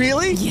meeting.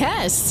 Really?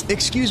 Yes.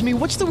 Excuse me,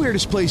 what's the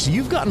weirdest place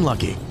you've gotten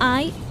lucky?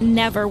 I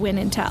never win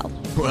and tell.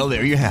 Well,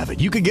 there you have it.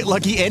 You can get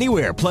lucky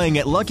anywhere, playing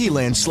at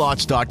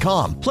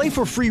LuckyLandSlots.com. Play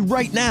for free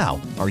right now.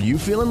 Are you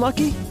feeling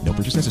lucky? No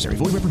purchase necessary.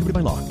 Void where prohibited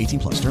by law.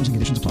 18+. Terms and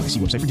conditions apply. See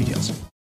website for details.